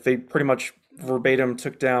like they pretty much verbatim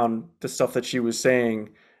took down the stuff that she was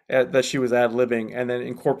saying, that she was ad-libbing, and then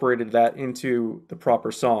incorporated that into the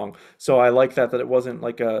proper song. So I like that it wasn't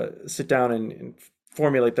like a sit down and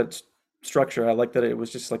formulate that structure. I like that it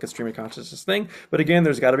was just like a stream of consciousness thing. But again,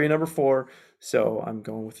 there's got to be a number 4, so I'm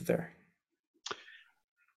going with it there.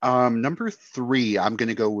 Number 3, I'm going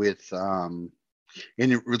to go with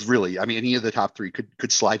And it was really, I mean, any of the top three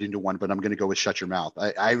could slide into one, but I'm going to go with "Shut Your Mouth."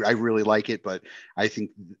 I really like it, but I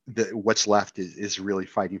think what's left is really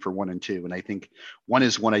fighting for one and two. And I think one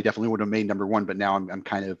is one I definitely would have made number one, but now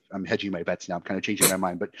I'm hedging my bets now. I'm kind of changing my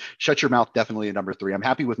mind. But "Shut Your Mouth" definitely a number three. I'm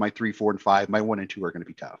happy with my 3, 4, and 5. My 1 and 2 are going to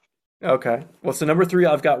be tough. Okay. Well, so number three,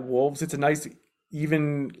 I've got Wolves. It's a nice,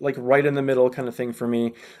 even like right in the middle kind of thing for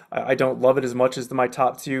me. I don't love it as much as my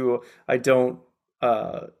top two. I don't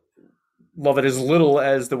uh, love it as little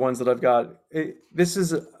as the ones that I've got. This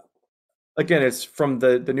is again, it's from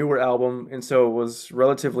the newer album, and so it was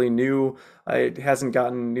relatively new. It hasn't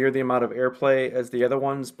gotten near the amount of airplay as the other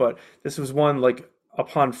ones, but this was one like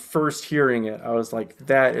upon first hearing it, I was like,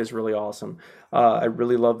 that is really awesome. I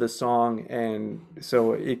really love this song, and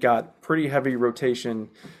so it got pretty heavy rotation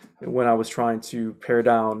when I was trying to pare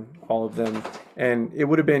down all of them, and it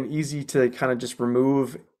would have been easy to kind of just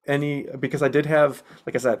remove any because I did have,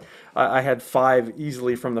 like I said, I had five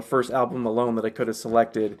easily from the first album alone that I could have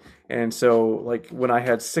selected, and so like when I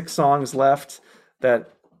had six songs left,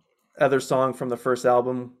 that other song from the first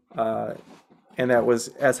album, and that was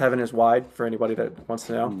 "As Heaven Is Wide" for anybody that wants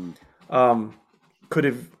to know, could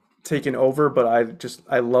have taken over, but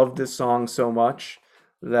I love this song so much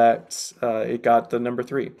that it got the number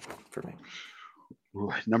three for me.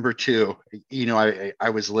 Ooh, number two, I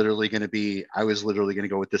was literally going to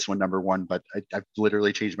go with this one number one, but I've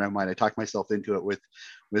literally changed my mind. I talked myself into it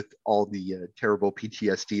with all the terrible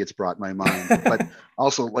PTSD it's brought in my mind, but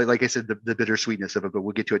also like I said, the bittersweetness of it. But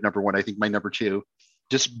we'll get to it. Number one, I think my number two,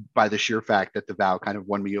 just by the sheer fact that The Vow kind of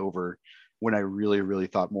won me over when I really, really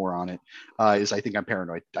thought more on it, is I think I'm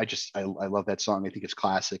paranoid. I love that song. I think it's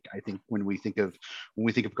classic. I think when we think of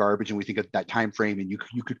Garbage and we think of that time frame, and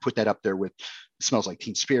you could put that up there with Smells Like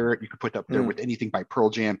Teen Spirit. You could put up there with anything by Pearl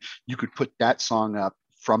Jam. You could put that song up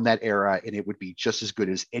from that era, and it would be just as good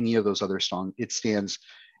as any of those other songs. It stands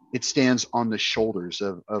on the shoulders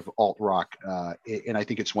of alt rock, and I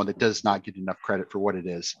think it's one that does not get enough credit for what it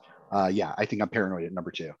is. Yeah, I think I'm paranoid at number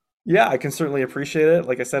two. Yeah, I can certainly appreciate it.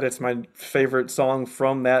 Like I said, it's my favorite song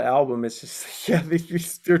from that album. It's just, yeah,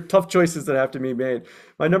 they're tough choices that have to be made.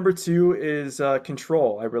 My number two is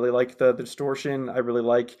Control. I really like the distortion. I really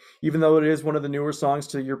like, even though it is one of the newer songs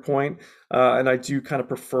to your point, and I do kind of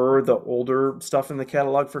prefer the older stuff in the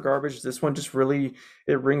catalog for Garbage, this one just really,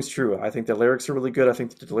 it rings true. I think the lyrics are really good. I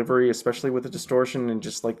think the delivery, especially with the distortion and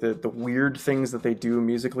just like the weird things that they do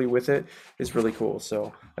musically with it, is really cool.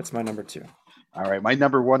 So that's my number two. All right, my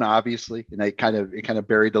number one, obviously, and it kind of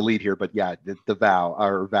buried the lead here, but yeah, the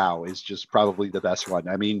Vow is just probably the best one.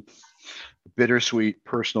 I mean, bittersweet,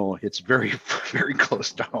 personal. It's very, very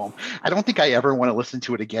close to home. I don't think I ever want to listen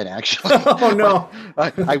to it again. Actually, Oh no.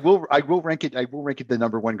 I will rank it. I will rank it the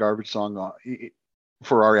number one Garbage song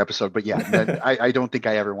for our episode. But yeah, I don't think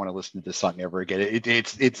I ever want to listen to this song ever again.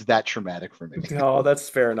 It's that traumatic for me. No, that's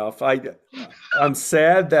fair enough. I'm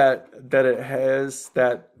sad that it has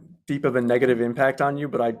that deep of a negative impact on you,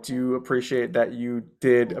 but I do appreciate that you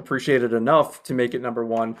did appreciate it enough to make it number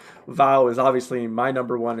one. Vow is obviously my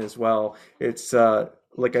number one as well. It's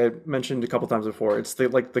like I mentioned a couple times before, it's the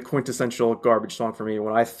quintessential Garbage song for me.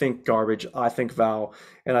 When I think Garbage, I think Vow,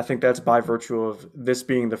 and I think that's by virtue of this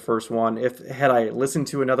being the first one. If had I listened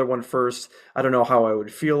to another one first, I don't know how I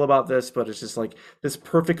would feel about this, but it's just like this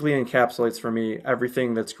perfectly encapsulates for me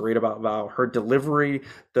everything that's great about Vow. Her delivery,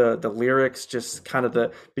 the lyrics, just kind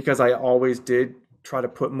of because I always did try to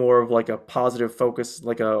put more of like a positive focus,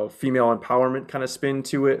 like a female empowerment kind of spin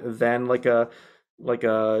to it than like a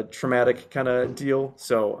traumatic kind of deal.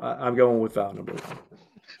 So I'm going with Vow number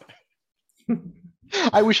one.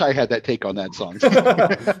 I wish I had that take on that song.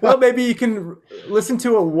 Well, maybe you can listen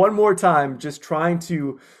to it one more time, just trying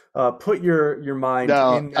to put your mind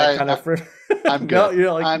No, in that kind of. I'm No, good.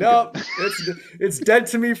 you're like, I'm no, good. it's dead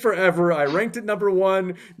to me forever. I ranked it number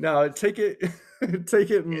one. Now take it,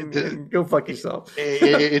 take it, and go fuck yourself.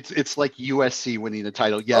 It's like USC winning the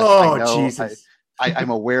title. Yes, Oh I know. Jesus!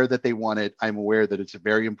 I'm aware that they won it. I'm aware that it's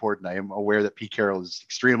very important. I am aware that Pete Carroll is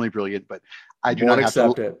extremely brilliant, but I do Won't not have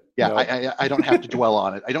accept to. it. Yeah, No. I don't have to dwell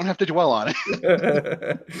on it. I don't have to dwell on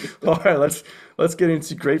it. All right, let's get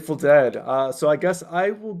into Grateful Dead. So I guess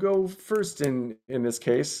I will go first in this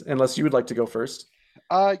case, unless you would like to go first.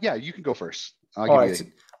 Yeah, you can go first. I'll All give right,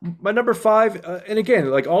 you. my number five, and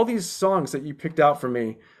again, like all these songs that you picked out for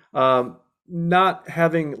me, not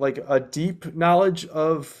having like a deep knowledge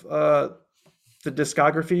of the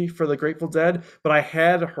discography for the Grateful Dead, but I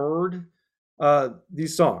had heard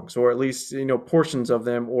these songs, or at least portions of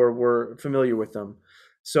them, or were familiar with them.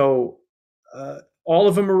 So All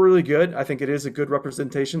of them are really good. I think it is a good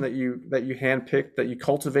representation that you handpicked, that you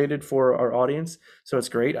cultivated for our audience. So it's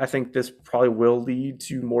great. I think this probably will lead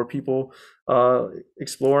to more people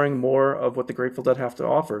exploring more of what the Grateful Dead have to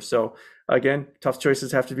offer. So again, tough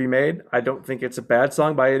choices have to be made. I don't think it's a bad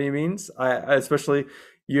song by any means. I especially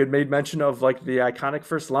you had made mention of like the iconic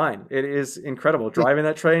first line. It is incredible. Driving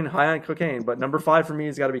that train high on cocaine. But number 5 for me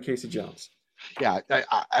has got to be Casey Jones. Yeah,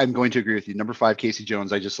 I'm going to agree with you. Number 5, Casey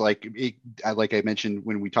Jones. I just like it, like I mentioned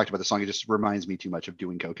when we talked about the song. It just reminds me too much of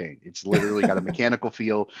doing cocaine. It's literally got a mechanical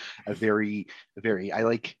feel, a very. I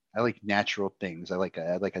like natural things. I like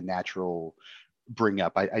a natural bring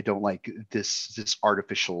up. I don't like this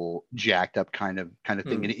artificial jacked up kind of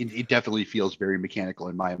thing. And it definitely feels very mechanical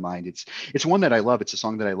in my mind. It's one that I love. It's a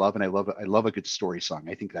song that I love, and I love a good story song.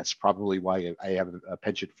 I think that's probably why I have a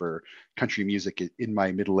penchant for country music in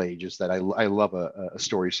my middle age, is that I love a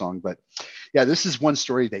story song. But yeah, this is one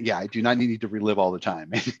story that I do not need to relive all the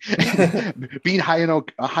time. Being high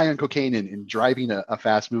on cocaine and driving a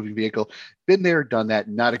fast moving vehicle, been there, done that.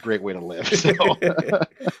 Not a great way to live. So.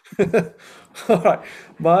 All right.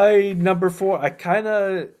 My number 4, I kind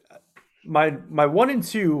of my 1 and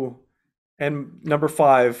 2 and number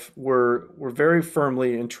 5 were very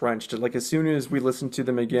firmly entrenched. Like as soon as we listened to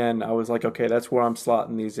them again, I was like, okay, that's where I'm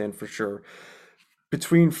slotting these in for sure.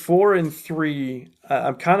 Between 4 and 3,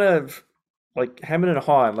 I'm kind of like hemming and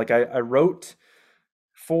hawing. Like I wrote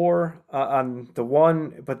 4 on the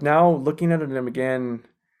 1, but now looking at them again,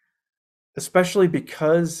 especially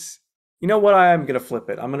because you know what, I'm gonna flip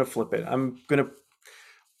it. My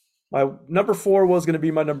number 4 was gonna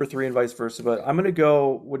be my number 3 and vice versa, but I'm gonna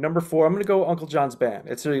go with number 4. I'm gonna go Uncle John's Band.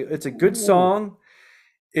 It's a good song.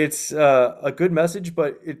 It's a good message,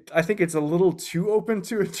 but I think it's a little too open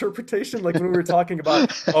to interpretation. Like when we were talking about,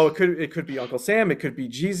 oh, it could be Uncle Sam, it could be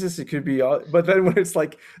Jesus, it could be, but then when it's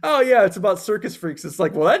like, oh yeah, it's about circus freaks, it's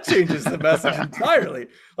like, well, that changes the message entirely.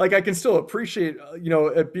 Like I can still appreciate,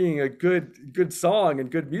 it being a good song and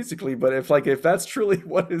good musically, but if that's truly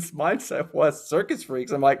what his mindset was, circus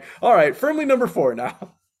freaks, I'm like, all right, firmly number 4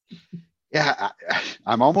 now. Yeah,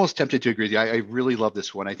 I'm almost tempted to agree with you. I really love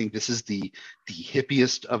this one. I think this is the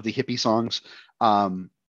hippiest of the hippie songs. I'm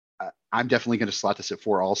definitely going to slot this at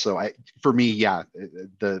 4 also. For me, yeah,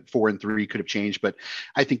 the 4 and 3 could have changed, but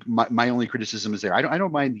I think my only criticism is there. I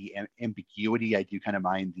don't mind the ambiguity. I do kind of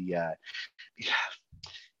mind the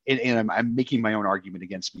and I'm making my own argument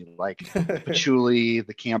against me, like patchouli,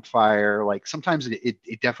 the campfire. Like sometimes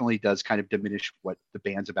it definitely does kind of diminish what the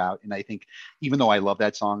band's about. And I think even though I love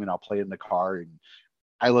that song and I'll play it in the car and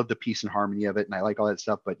I love the peace and harmony of it and I like all that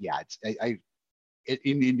stuff, but yeah,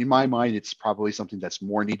 in my mind, it's probably something that's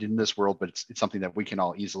more needed in this world, but it's something that we can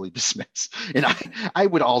all easily dismiss. And I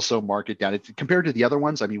would also mark it down. Compared to the other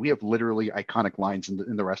ones, I mean, we have literally iconic lines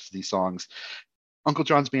in the rest of these songs. Uncle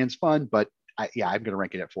John's Band's fun, but I'm going to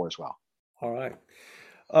rank it at 4 as well. All right.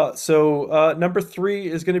 So number 3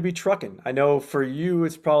 is going to be Truckin'. I know for you,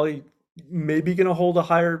 it's probably maybe going to hold a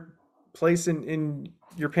higher place in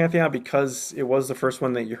your pantheon because it was the first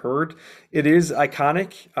one that you heard. It is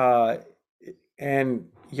iconic, and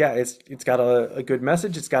yeah, it's got a good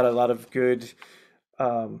message. It's got a lot of good,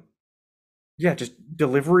 just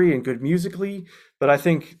delivery and good musically. But I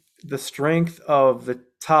think the strength of the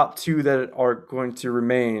top 2 that are going to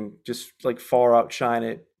remain just like far outshine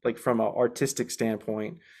it, like from an artistic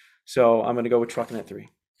standpoint. So I'm going to go with Truckin' at 3.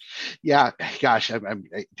 Yeah, gosh,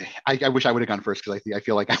 I wish I would have gone first because I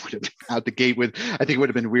feel like I would have been out the gate with. I think it would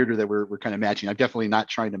have been weirder that we're kind of matching. I'm definitely not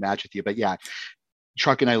trying to match with you, but yeah,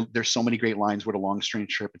 Truckin', there's so many great lines. What a long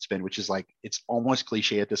strange trip it's been, which is like it's almost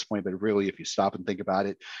cliche at this point, but really, if you stop and think about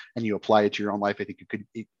it and you apply it to your own life, I think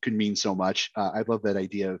it could mean so much. I love that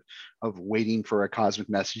idea of waiting for a cosmic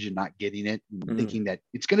message and not getting it, and thinking that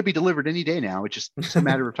it's going to be delivered any day now. It's just a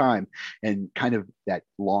matter of time, and kind of that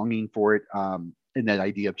longing for it. And that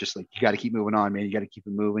idea of just like, you got to keep moving on, man. You got to keep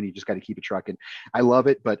it moving. You just got to keep it trucking. I love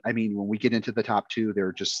it. But I mean, when we get into the top 2,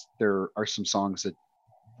 there are some songs that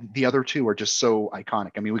the other 2 are just so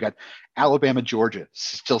iconic. I mean, we got Alabama, Georgia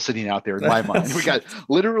still sitting out there in my mind. We got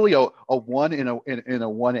literally a 1 in a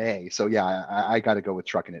 1A. So yeah, I got to go with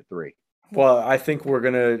Truckin' at 3. Well, I think we're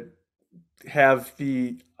going to have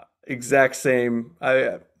the exact same,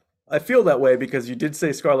 I feel that way because you did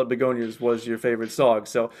say Scarlet Begonias was your favorite song.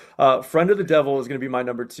 So, Friend of the Devil is going to be my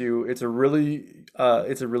number 2. It's a really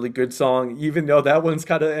good song, even though that one's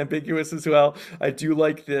kind of ambiguous as well. I do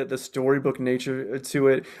like the storybook nature to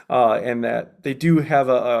it, and that they do have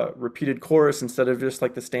a repeated chorus instead of just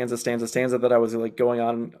like the stanza that I was like going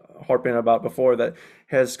on harping about before that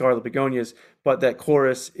has Scarlet Begonias. But that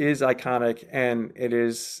chorus is iconic, and it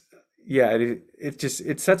is, yeah,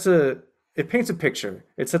 it it paints a picture.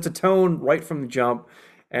 It sets a tone right from the jump.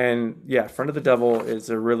 And yeah, Friend of the Devil is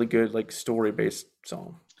a really good like story-based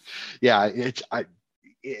song. Yeah,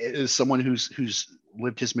 as someone who's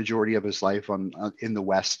lived his majority of his life in the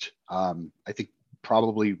West, I think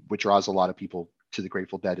probably what draws a lot of people to the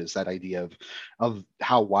Grateful Dead is that idea of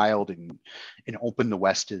how wild and open the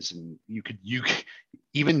West is, and you could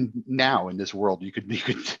even now in this world you could be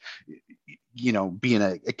in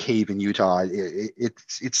a cave in Utah.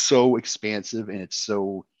 It's so expansive and it's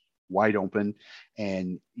so wide open,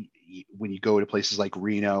 and when you go to places like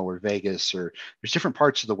Reno or Vegas, or there's different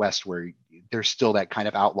parts of the West where there's still that kind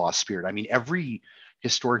of outlaw spirit. I mean, every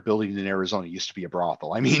historic building in Arizona used to be a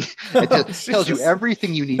brothel. I mean, tells you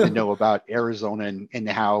everything you need to know about Arizona and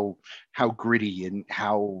how gritty and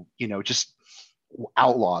how, just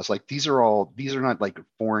outlaws. Like these are not like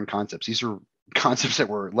foreign concepts. These are concepts that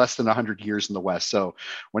were less than 100 years in the West. So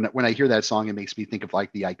when I hear that song, it makes me think of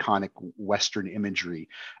like the iconic Western imagery.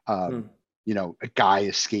 A guy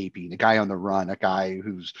escaping, a guy on the run, a guy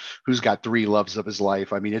who's got three loves of his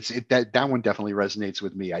life. I mean, that one definitely resonates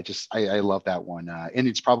with me. I love that one, and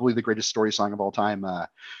it's probably the greatest story song of all time.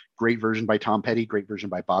 Great version by Tom Petty, great version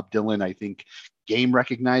by Bob Dylan. I think Game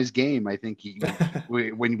recognized Game. I think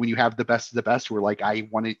when you have the best of the best, we're like, I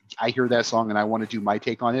hear that song and I want to do my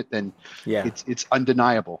take on it. Then Yeah, it's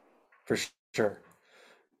undeniable. for sure.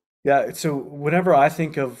 Yeah. So whenever I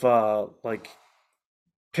think of like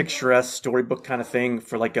picturesque storybook kind of thing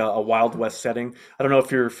for like a Wild West setting, I don't know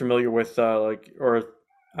if you're familiar with or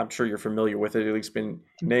I'm sure you're familiar with it, at least been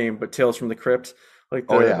named, but Tales from the Crypt, like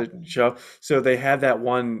the show. So they had that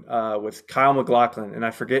one with Kyle MacLachlan, and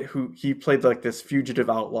I forget who he played, like this fugitive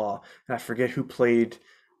outlaw, and I forget who played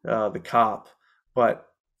the cop. But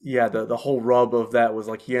yeah, the whole rub of that was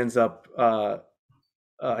like he ends up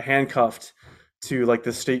handcuffed to like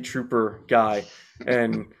the state trooper guy.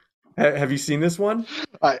 And have you seen this one?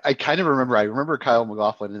 I kind of remember. I remember Kyle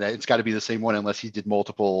MacLachlan, and it's got to be the same one, unless he did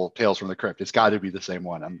multiple Tales from the Crypt. It's got to be the same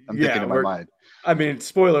one. I'm thinking in my mind. I mean,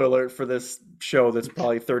 spoiler alert for this show that's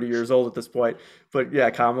probably 30 years old at this point. But yeah,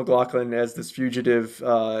 Kyle MacLachlan as this fugitive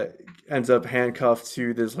ends up handcuffed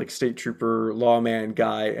to this like state trooper lawman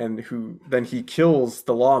guy, and who then he kills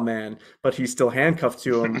the lawman, but he's still handcuffed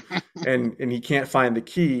to him, and he can't find the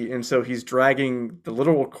key, and so he's dragging the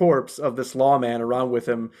literal corpse of this lawman around with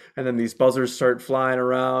him, and then these buzzers start flying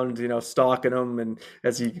around, stalking him, and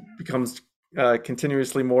as he becomes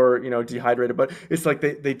continuously more dehydrated. But it's like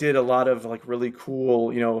they did a lot of like really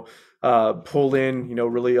cool pull in,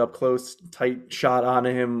 really up close tight shot on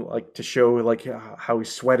him, like to show like how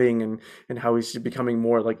he's sweating and how he's becoming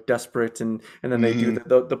more like desperate, and then they do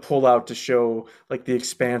the pull out to show like the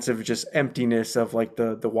expansive just emptiness of like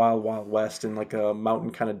the wild west and like a mountain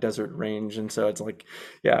kind of desert range. And so it's like,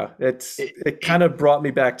 yeah, it kind of brought me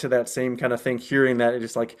back to that same kind of thing, hearing that.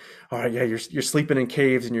 It's like, all right, yeah, you're sleeping in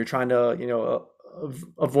caves and you're trying to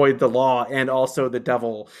avoid the law and also the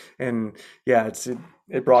devil. And yeah,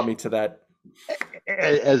 it brought me to that.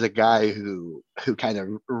 As a guy who kind of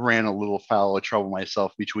ran a little foul of trouble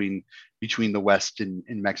myself between the West and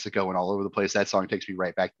Mexico and all over the place, that song takes me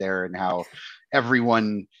right back there, and how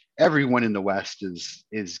everyone in the West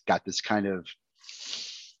is got this kind of,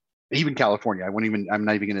 even California, I'm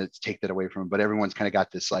not even going to take that away from them, but everyone's kind of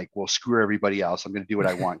got this like, well, screw everybody else, I'm going to do what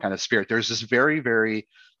I want kind of spirit. There's this very, very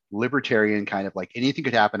libertarian kind of like, anything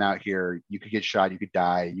could happen out here. You could get shot, you could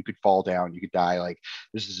die, you could fall down, you could die. Like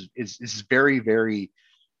this is very, very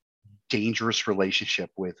dangerous relationship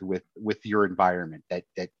with your environment, that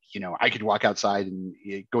I could walk outside and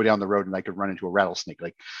go down the road and I could run into a rattlesnake.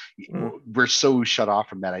 Like we're so shut off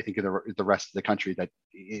from that, I think, in the rest of the country, that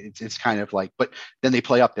it's kind of like, but then they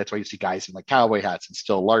play up. That's why you see guys in like cowboy hats and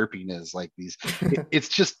still LARPing is like these.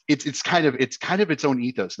 It's kind of its own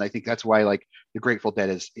ethos, and I think that's why like the Grateful Dead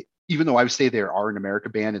is, even though I would say they are an America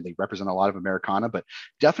band and they represent a lot of Americana, but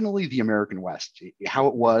definitely the American West, how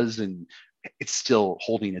it was, and it's still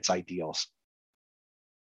holding its ideals.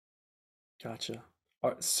 Gotcha.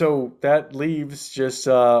 So that leaves just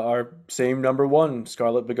our same number one,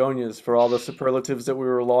 Scarlet Begonias, for all the superlatives that we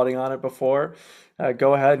were lauding on it before.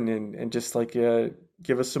 Go ahead and just like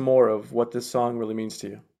give us some more of what this song really means to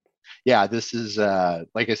you. Yeah, this is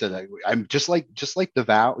like I said, I'm just like the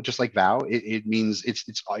vow, just like vow. It means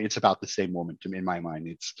it's about the same woman to me in my mind.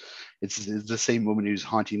 It's the same woman who's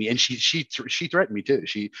haunting me, and she threatened me too.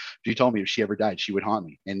 She told me if she ever died, she would haunt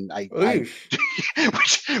me, and I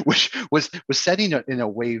which was said in a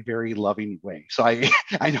way, very loving way. So I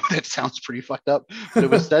know that sounds pretty fucked up, but it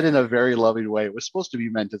was said in a very loving way. It was supposed to be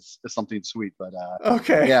meant as something sweet, but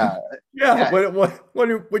okay, yeah.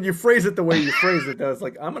 When you phrase it the way you phrase it, though, it's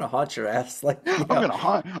like, I'm gonna haunt your ass. Like, you I'm know.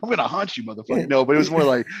 gonna haunt you, motherfucker. No, but it was more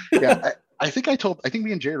like, yeah. I think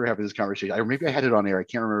me and Jared were having this conversation. Or maybe I had it on air. I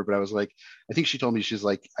can't remember, but I was like, I think she told me, she's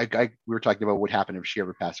like, we were talking about what happened if she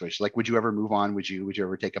ever passed away. She's like, would you ever move on? Would you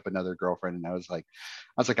ever take up another girlfriend? And I was like,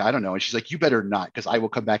 I don't know. And she's like, you better not, because I will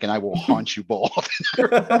come back and I will haunt you both.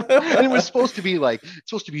 And it was supposed to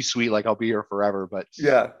be sweet, like I'll be here forever. But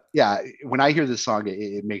Yeah. yeah, when I hear this song,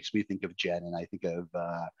 it makes me think of Jen, and I think of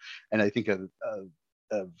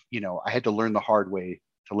I had to learn the hard way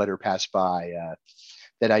to let her pass by.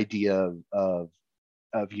 That idea of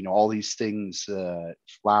all these things,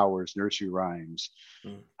 flowers, nursery rhymes,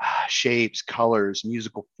 shapes, colors,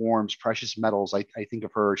 musical forms, precious metals. I think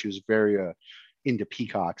of her. She was very into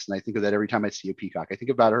peacocks, and I think of that every time I see a peacock. I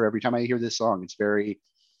think about her every time I hear this song. It's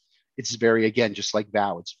very, again, just like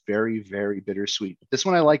Vow, it's very, very bittersweet. But this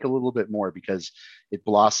one I like a little bit more because it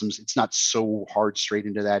blossoms. It's not so hard straight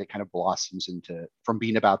into that. It kind of blossoms into, from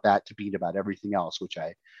being about that to being about everything else, which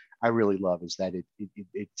I really love, is that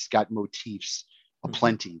it's got motifs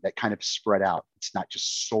aplenty that kind of spread out. It's not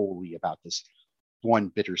just solely about this one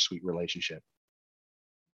bittersweet relationship.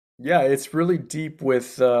 Yeah, it's really deep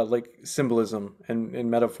with like symbolism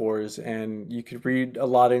and metaphors, and you could read a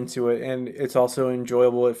lot into it, and it's also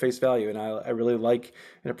enjoyable at face value. And I really like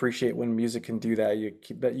and appreciate when music can do that.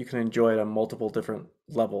 That you can enjoy it on multiple different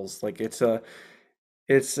levels. Like it's a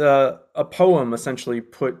poem essentially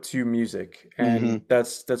put to music, Mm-hmm. and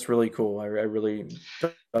that's really cool. I really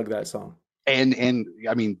dug that song. And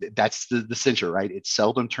I mean, that's the cincher, right? It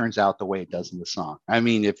seldom turns out the way it does in the song. I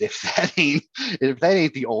mean, if that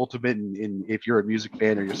ain't the ultimate, and if you're a music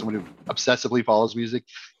fan or you're someone who obsessively follows music,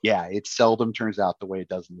 yeah, it seldom turns out the way it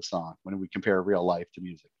does in the song when we compare real life to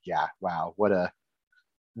music. Yeah, wow, what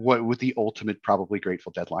with the ultimate, probably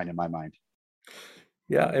Grateful Dead line in my mind.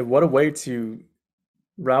 Yeah, and what a way to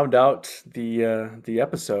round out the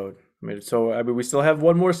episode. I mean, we still have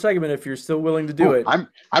one more segment if you're still willing to do Oh, it.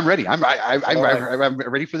 I'm ready. All right. I'm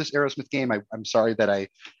ready for this Aerosmith game. I'm sorry that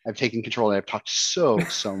I've taken control and I've talked so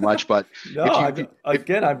much, but No, if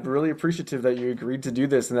again, I'm really appreciative that you agreed to do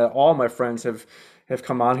this, and that all my friends have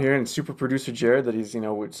come on here, and super producer Jared, that he's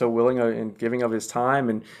so willing and giving of his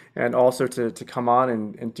time, and also to come on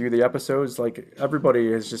and do the episodes. Like,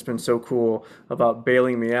 everybody has just been so cool about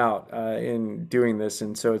bailing me out in doing this,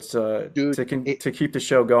 and so it's dude, to keep the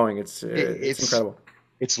show going. It's it's incredible.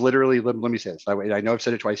 it's literally, let me say this. I know I've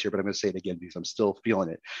said it twice here, but I'm going to say it again because I'm still feeling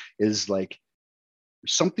it. Is like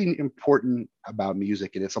something important about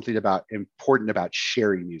music, and it's something important about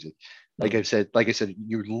sharing music. Like I said,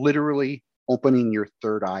 you're literally opening your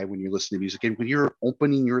third eye when you listen to music, and when you're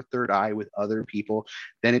opening your third eye with other people,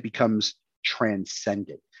 then it becomes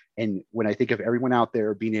transcendent. And when I think of everyone out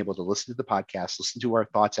there being able to listen to the podcast, listen to our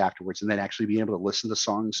thoughts afterwards, and then actually being able to listen to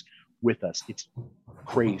songs with us, it's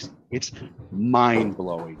crazy. It's mind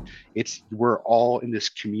blowing. We're all in this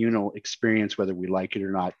communal experience, whether we like it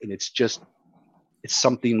or not. And it's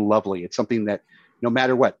something lovely. It's something that, no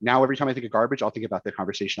matter what, now every time I think of Garbage, I'll think about the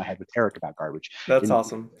conversation I had with Eric about Garbage. That's And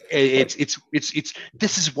awesome. it's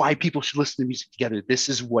this is why people should listen to music together. This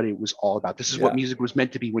is what it was all about. This is what Yeah. music was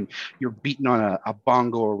meant to be when you're beating on a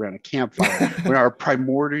bongo around a campfire. When our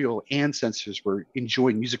primordial ancestors were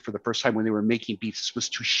enjoying music for the first time, when they were making beats, this was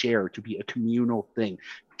to share, to be a communal thing.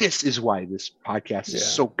 This is why this podcast is Yeah.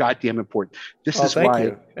 so goddamn important. This Oh, is thank why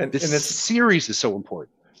you. And this it's series is so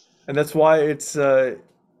important. And that's why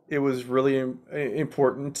it was really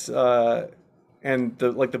important, and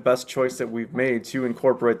the best choice that we've made to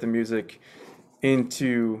incorporate the music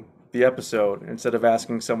into the episode, instead of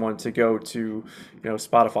asking someone to go to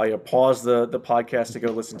Spotify, pause the podcast to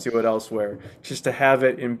go listen to it elsewhere. Just to have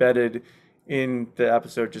it embedded in the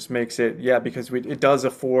episode just makes it, yeah, because it does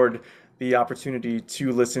afford the opportunity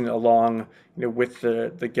to listen along, with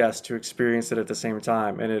the guest, to experience it at the same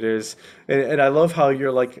time. And it is, and I love how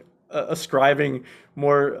you're like ascribing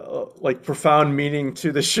more like profound meaning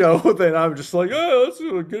to the show than I'm just like, oh, let's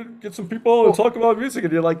get some people and talk about music.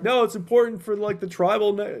 And you're like, no, it's important for like the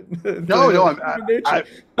tribal No, nature.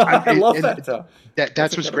 I love that though.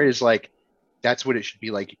 That's what's great, is like, that's what it should be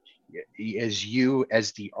like. As you,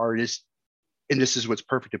 as the artist, and this is what's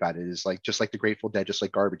perfect about it, is like, just like the Grateful Dead, just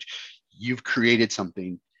like Garbage, you've created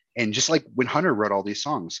something. And just like when Hunter wrote all these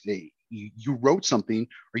songs, you wrote something,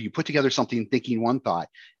 or you put together something thinking one thought,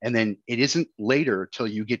 and then it isn't later till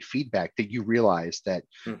you get feedback that you realize that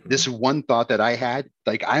this one thought that I had,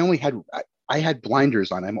 like I I had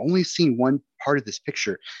blinders on. I'm only seeing one part of this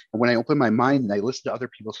picture. And when I open my mind and I listen to other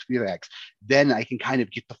people's feedbacks, then I can kind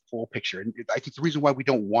of get the full picture. And I think the reason why we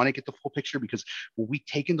don't want to get the full picture, because when we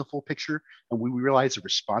take in the full picture and we realize the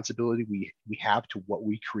responsibility we have to what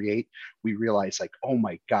we create, we realize like, oh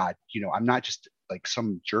my God, I'm not just like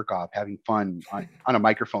some jerk off having fun on a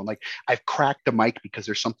microphone. Like I've cracked the mic because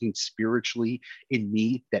there's something spiritually in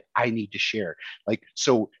me that I need to share. Like,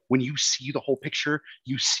 so when you see the whole picture,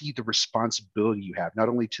 you see the responsibility you have, not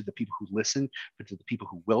only to the people who listen, but to the people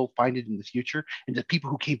who will find it in the future, and to the people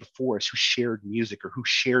who came before us, who shared music or who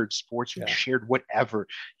shared sports, who shared whatever.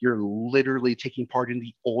 You're literally taking part in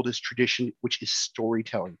the oldest tradition, which is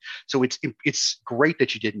storytelling. So it's great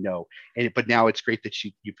that you didn't know, but now it's great that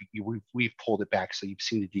we've pulled it back. So you've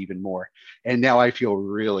seen it even more. And now I feel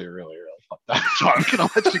really, really, really fucked up. So I'm going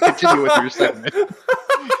to let you continue with your segment.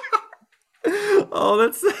 Oh,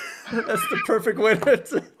 that's the perfect way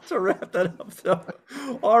to wrap that up. So,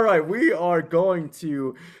 all right, we are going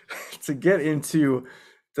to get into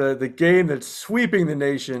the game that's sweeping the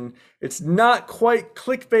nation. It's not quite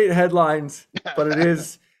clickbait headlines, but it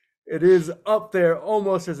is up there,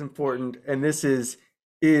 almost as important. And this is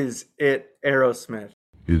it Aerosmith?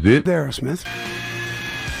 Is it Aerosmith?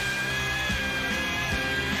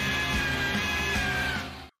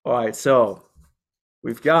 All right, so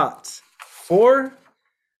we've got 4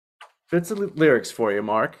 bits of lyrics for you,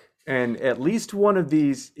 Mark, and at least one of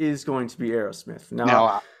these is going to be Aerosmith.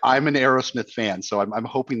 Now I'm an Aerosmith fan, so I'm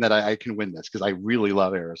hoping that I can win this because I really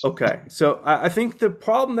love Aerosmith. Okay, so I think the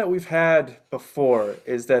problem that we've had before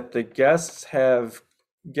is that the guests have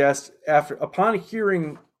guessed upon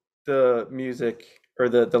hearing the music or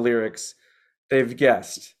the lyrics, they've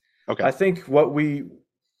guessed. Okay. I think what we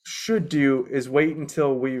should do is wait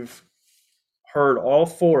until we've heard all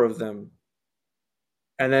 4 of them.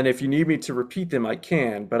 And then if you need me to repeat them, I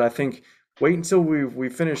can. But I think wait until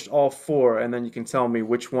we've finished all 4, and then you can tell me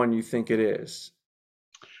which one you think it is.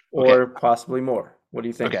 Or possibly more. What do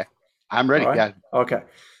you think? Okay. I'm ready. Right? Yeah. Okay.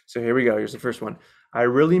 So here we go. Here's the first one. I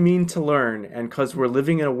really mean to learn, and 'cause we're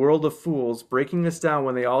living in a world of fools, breaking us down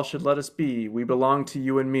when they all should let us be, we belong to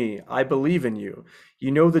you and me. I believe in you. You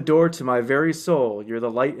know the door to my very soul. You're the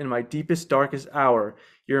light in my deepest, darkest hour.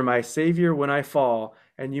 You're my savior when I fall,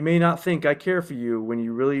 and you may not think I care for you when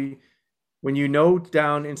you know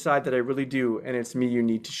down inside that I really do, and it's me you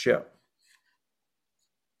need to show.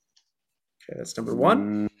 Okay, that's number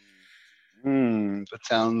 1. That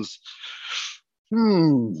sounds...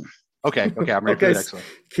 Okay, I'm ready for the next one.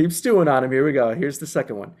 Keep stewing on him. Here we go. Here's the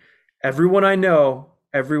second one. Everyone I know,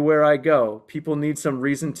 everywhere I go, people need some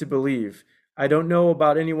reason to believe. I don't know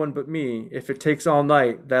about anyone but me. If it takes all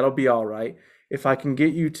night, that'll be all right. If I can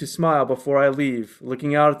get you to smile before I leave,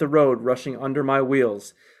 looking out at the road, rushing under my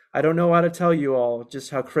wheels. I don't know how to tell you all just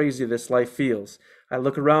how crazy this life feels. I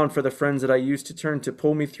look around for the friends that I used to turn to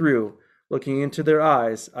pull me through. Looking into their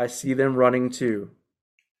eyes, I see them running too.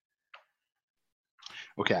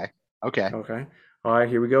 Okay. All right,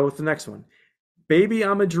 here we go with the next one. Baby,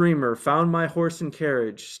 I'm a dreamer, found my horse and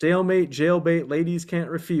carriage. Stalemate, jailbait, ladies can't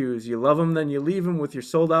refuse. You love them, then you leave them with your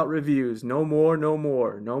sold out reviews. No more, no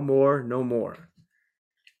more, no more, no more.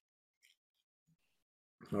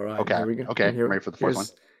 All right, okay. Here we go. Okay, I'm ready for the fourth one.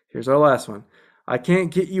 Here's our last one. I can't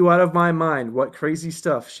get you out of my mind. What crazy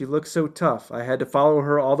stuff. She looks so tough. I had to follow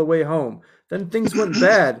her all the way home. Then things went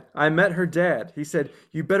bad. I met her dad. He said,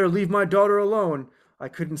 you better leave my daughter alone. I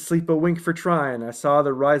couldn't sleep a wink for trying. I saw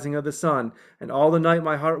the rising of the sun, and all the night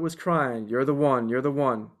my heart was crying. You're the one, you're the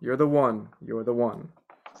one, you're the one, you're the one.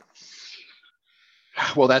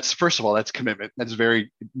 Well, first of all, that's commitment. That's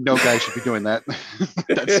no guy should be doing that.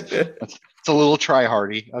 It's a little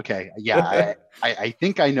try-hardy. Okay, yeah, I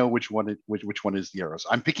think I know which one is the Aerosmith.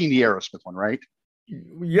 I'm picking the Aerosmith one, right?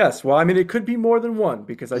 Yes. Well, I mean, it could be more than one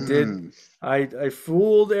because I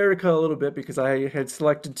fooled Erica a little bit because I had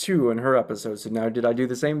selected 2 in her episode. So now did I do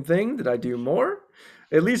the same thing? Did I do more?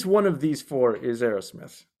 At least one of these 4 is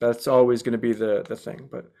Aerosmith. That's always going to be the thing.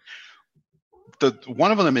 But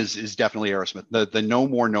one of them is definitely Aerosmith. The No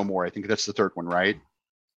More, No More. I think that's the third one, right?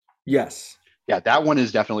 Yes. Yeah, that one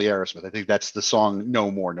is definitely Aerosmith. I think that's the song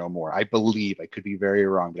No More, No More. I believe. I could be very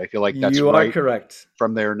wrong, but I feel like that's you are correct.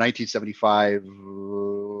 From their 1975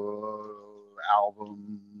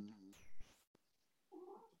 album.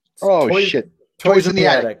 Shit. Toys in the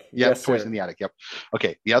Attic. Yep, yes, Toys in the Attic. Yep.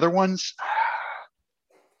 Okay, the other ones...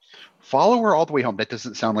 Follow Her All the Way Home. That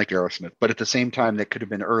doesn't sound like Aerosmith, but at the same time, that could have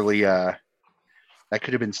been early... That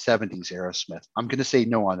could have been 70s Aerosmith. I'm going to say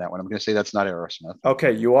no on that one. I'm going to say that's not Aerosmith.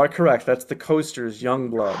 Okay, you are correct. That's the Coasters'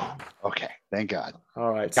 Youngblood. Okay, thank God. All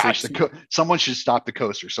right. Gosh, someone should stop the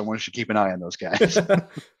Coasters. Someone should keep an eye on those guys.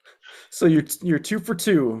 So you're 2 for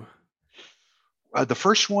 2. The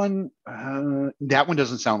first one, that one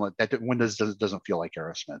doesn't sound like that. One doesn't feel like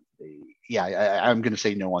Aerosmith. Yeah, I'm going to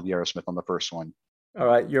say no on the Aerosmith on the first one. All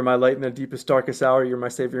right, you're my light in the deepest, darkest hour. You're my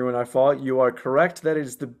savior when I fall. You are correct. That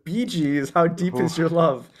is the Bee Gees. How deep is Oof. your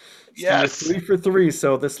love? So you're Yes. 3 for 3.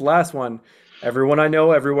 So this last one, everyone I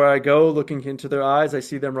know, everywhere I go, looking into their eyes, I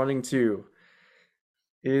see them running too.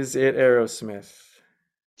 Is it Aerosmith?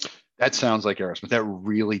 That sounds like Aerosmith. That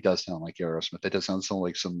really does sound like Aerosmith. That does sound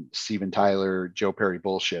like some Steven Tyler, Joe Perry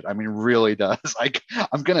bullshit. I mean, really does. Like,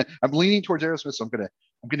 I'm leaning towards Aerosmith, so I'm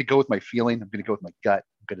gonna go with my feeling. I'm gonna go with my gut.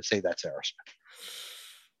 I'm gonna say that's Aerosmith.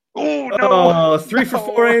 Oh no, Oh, 3 for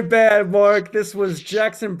 4 no! ain't bad, Mark. This was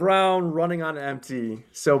Jackson Brown running on empty.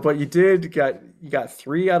 So, but you got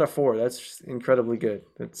 3 out of 4. That's incredibly good.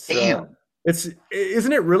 Damn. It's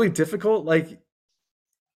isn't it really difficult? Like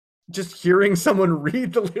just hearing someone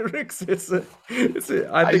read the lyrics. I I think it's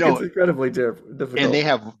know, incredibly and difficult.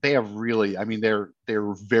 they have really. I mean, they're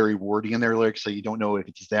very wordy in their lyrics, so you don't know if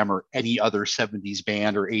it's them or any other '70s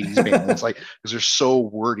band or '80s band. It's like because they're so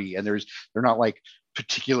wordy, and they're not like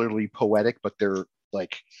particularly poetic, but they're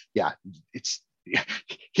like, yeah, it's.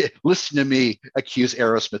 Listen to me accuse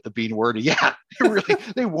Aerosmith of being wordy. Yeah,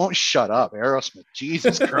 they won't shut up. Aerosmith,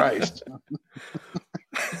 Jesus Christ.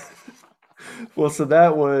 Well, so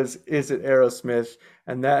that was Is It Aerosmith?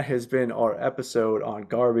 And that has been our episode on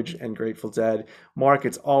Garbage and Grateful Dead. Mark,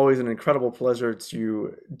 it's always an incredible pleasure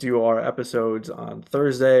to do our episodes on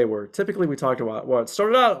Thursday, where typically we talk about, well, it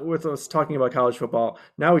started out with us talking about college football.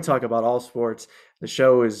 Now we talk about all sports. The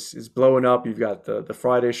show is blowing up. You've got the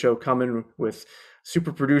Friday show coming with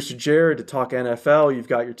super producer Jared to talk NFL. You've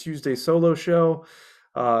got your Tuesday solo show.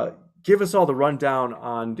 Uh, Give us all the rundown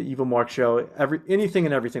on the Evil Mark show, anything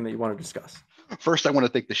and everything that you want to discuss. First, I want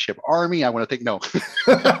to thank the Ship Army. I want to thank, no,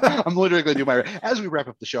 I'm literally going to do as we wrap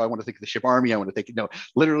up the show, I want to thank the Ship Army. I want to thank, no,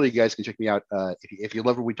 literally, you guys can check me out if you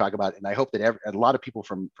love what we talk about. And I hope that a lot of people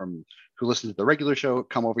from who listen to the regular show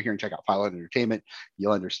come over here and check out File Out Entertainment.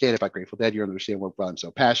 You'll understand about Grateful Dead. You'll understand why I'm so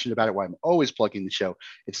passionate about it, why I'm always plugging the show.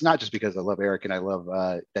 It's not just because I love Eric and I love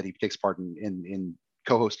that he takes part in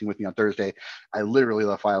co-hosting with me on Thursday. I literally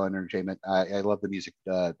love File Entertainment. I love the music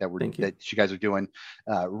Thank you. that you guys are doing.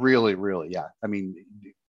 Really, really, yeah. I mean,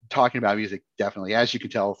 talking about music definitely, as you can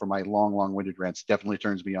tell from my long-winded rants, definitely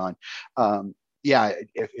turns me on. Yeah,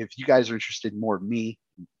 if you guys are interested in more of me,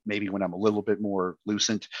 maybe when I'm a little bit more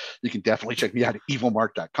lucent, you can definitely check me out at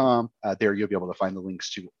evilmark.com. There you'll be able to find the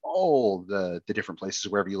links to all the different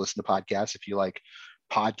places wherever you listen to podcasts. If you like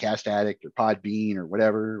Podcast Addict or Podbean or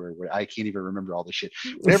whatever, or I can't even remember all this shit.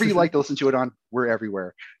 Whatever you like to listen to it on, we're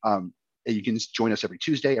everywhere. And you can join us every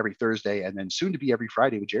Tuesday, every Thursday, and then soon to be every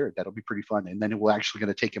Friday with Jared. That'll be pretty fun. And then we're actually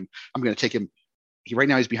going to take him. I'm going to take him. Right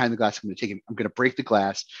now he's behind the glass. I'm going to take him. I'm going to break the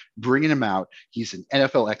glass, bringing him out. He's an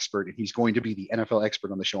NFL expert, and he's going to be the NFL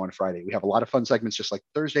expert on the show on Friday. We have a lot of fun segments, just like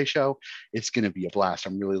the Thursday show. It's going to be a blast.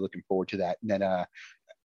 I'm really looking forward to that. And then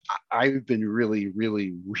I've been really,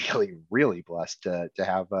 really, really, really blessed to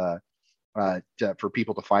have for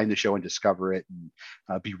people to find the show and discover it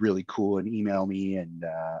and be really cool and email me and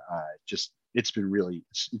just it's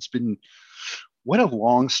been what a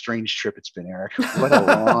long strange trip it's been, Eric. What a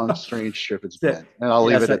long strange trip it's been, and I'll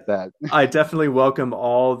leave Yes, it at that. I definitely welcome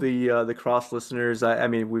all the cross listeners. I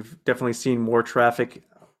mean, we've definitely seen more traffic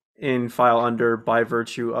in File Under by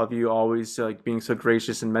virtue of you always like being so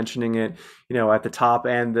gracious and mentioning it, at the top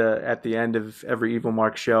and at the end of every Evil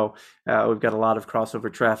Mark show. We've got a lot of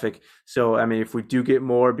crossover traffic. So, I mean, if we do get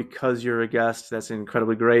more because you're a guest, that's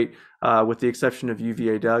incredibly great. With the exception of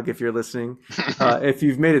UVA Doug, if you're listening, if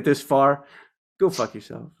you've made it this far, go fuck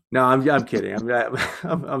yourself. No, I'm kidding.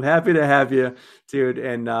 I'm happy to have you, dude.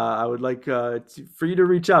 And I would like for you to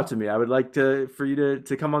reach out to me. I would like for you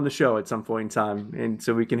to come on the show at some point in time, and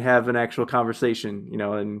so we can have an actual conversation,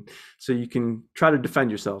 and so you can try to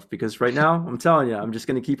defend yourself. Because right now, I'm telling you, I'm just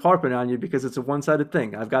going to keep harping on you because it's a one-sided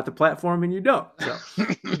thing. I've got the platform and you don't. So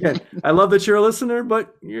again, I love that you're a listener,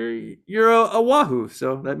 but you're a wahoo.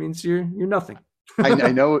 So that means you're nothing.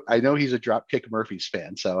 I know he's a Dropkick Murphys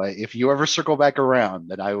fan. So if you ever circle back around,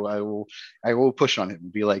 then I will push on him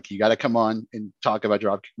and be like, you got to come on and talk about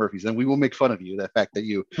Dropkick Murphys, and we will make fun of you. The fact that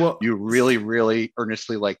you really, really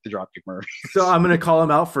earnestly like the Dropkick Murphys. So I'm going to call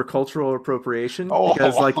him out for cultural appropriation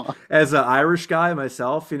because, like, as an Irish guy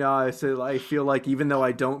myself, I feel like even though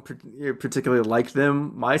I don't particularly like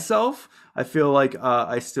them myself, I feel like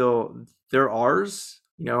they're ours.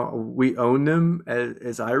 We own them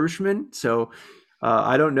as Irishmen. So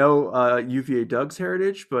I don't know UVA Doug's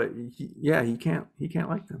heritage, but he can't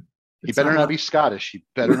like them. He better not be Scottish. He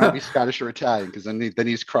better not be Scottish or Italian, because then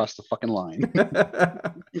he's crossed the fucking line.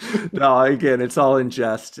 No, again, it's all in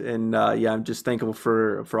jest, and yeah, I'm just thankful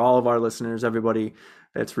for all of our listeners, everybody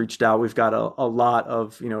that's reached out. We've got a lot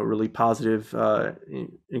of really positive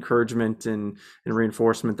encouragement and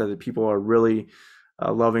reinforcement that the people are really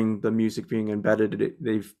loving the music being embedded.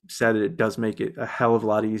 They've said it does make it a hell of a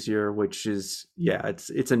lot easier, which is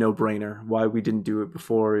it's a no-brainer. Why we didn't do it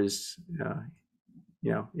before is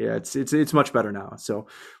it's much better now. So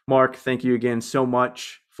Mark, thank you again so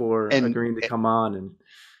much for agreeing to come on. And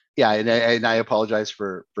yeah, and I apologize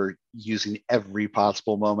for using every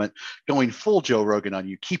possible moment, going full Joe Rogan on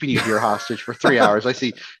you, keeping you here hostage for 3 hours. I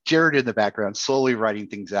see Jared in the background slowly writing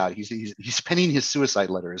things out. He's penning his suicide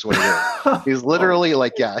letter is what it is. He's literally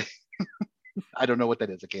like, yeah. I don't know what that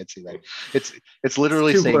is. I can't see that. It's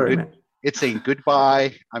literally saying blurry, good. It's saying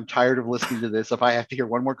goodbye. I'm tired of listening to this. If I have to hear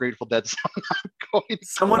one more Grateful Dead song, I'm going.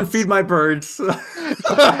 Someone feed my birds.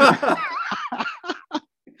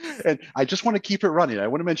 And I just want to keep it running. I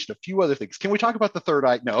want to mention a few other things. Can we talk about the third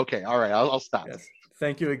eye? No. Okay. All right. I'll stop. Yes.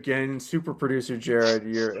 Thank you again, super producer Jared.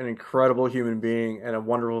 You're an incredible human being and a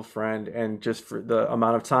wonderful friend. And just for the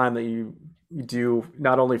amount of time that you do,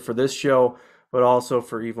 not only for this show, but also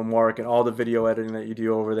for Evil Mark and all the video editing that you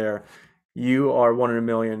do over there. You are one in a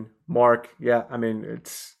million. Mark, yeah, I mean,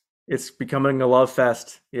 it's becoming a love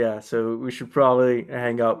fest. Yeah, so we should probably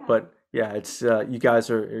hang up, but yeah, it's you guys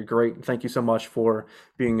are great. Thank you so much for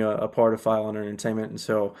being a part of File on Entertainment. And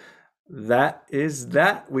so that is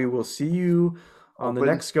that. We will see you on the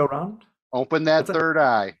next go round. Open that third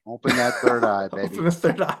eye. Open that third eye, baby. Open the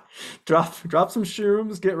third eye. Drop some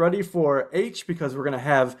shrooms. Get ready for H, because we're gonna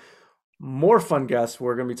have more fun guests.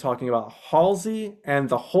 We're going to be talking about Halsey and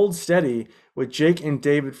the Hold Steady with Jake and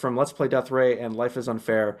David from Let's Play Death Ray and Life is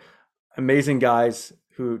Unfair. Amazing guys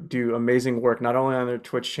who do amazing work, not only on their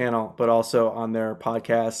Twitch channel, but also on their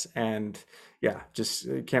podcasts. And yeah, just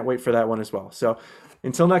can't wait for that one as well. So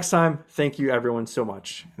until next time, thank you everyone so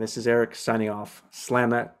much. This is Eric signing off.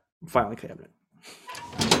 Slam that filing cabinet.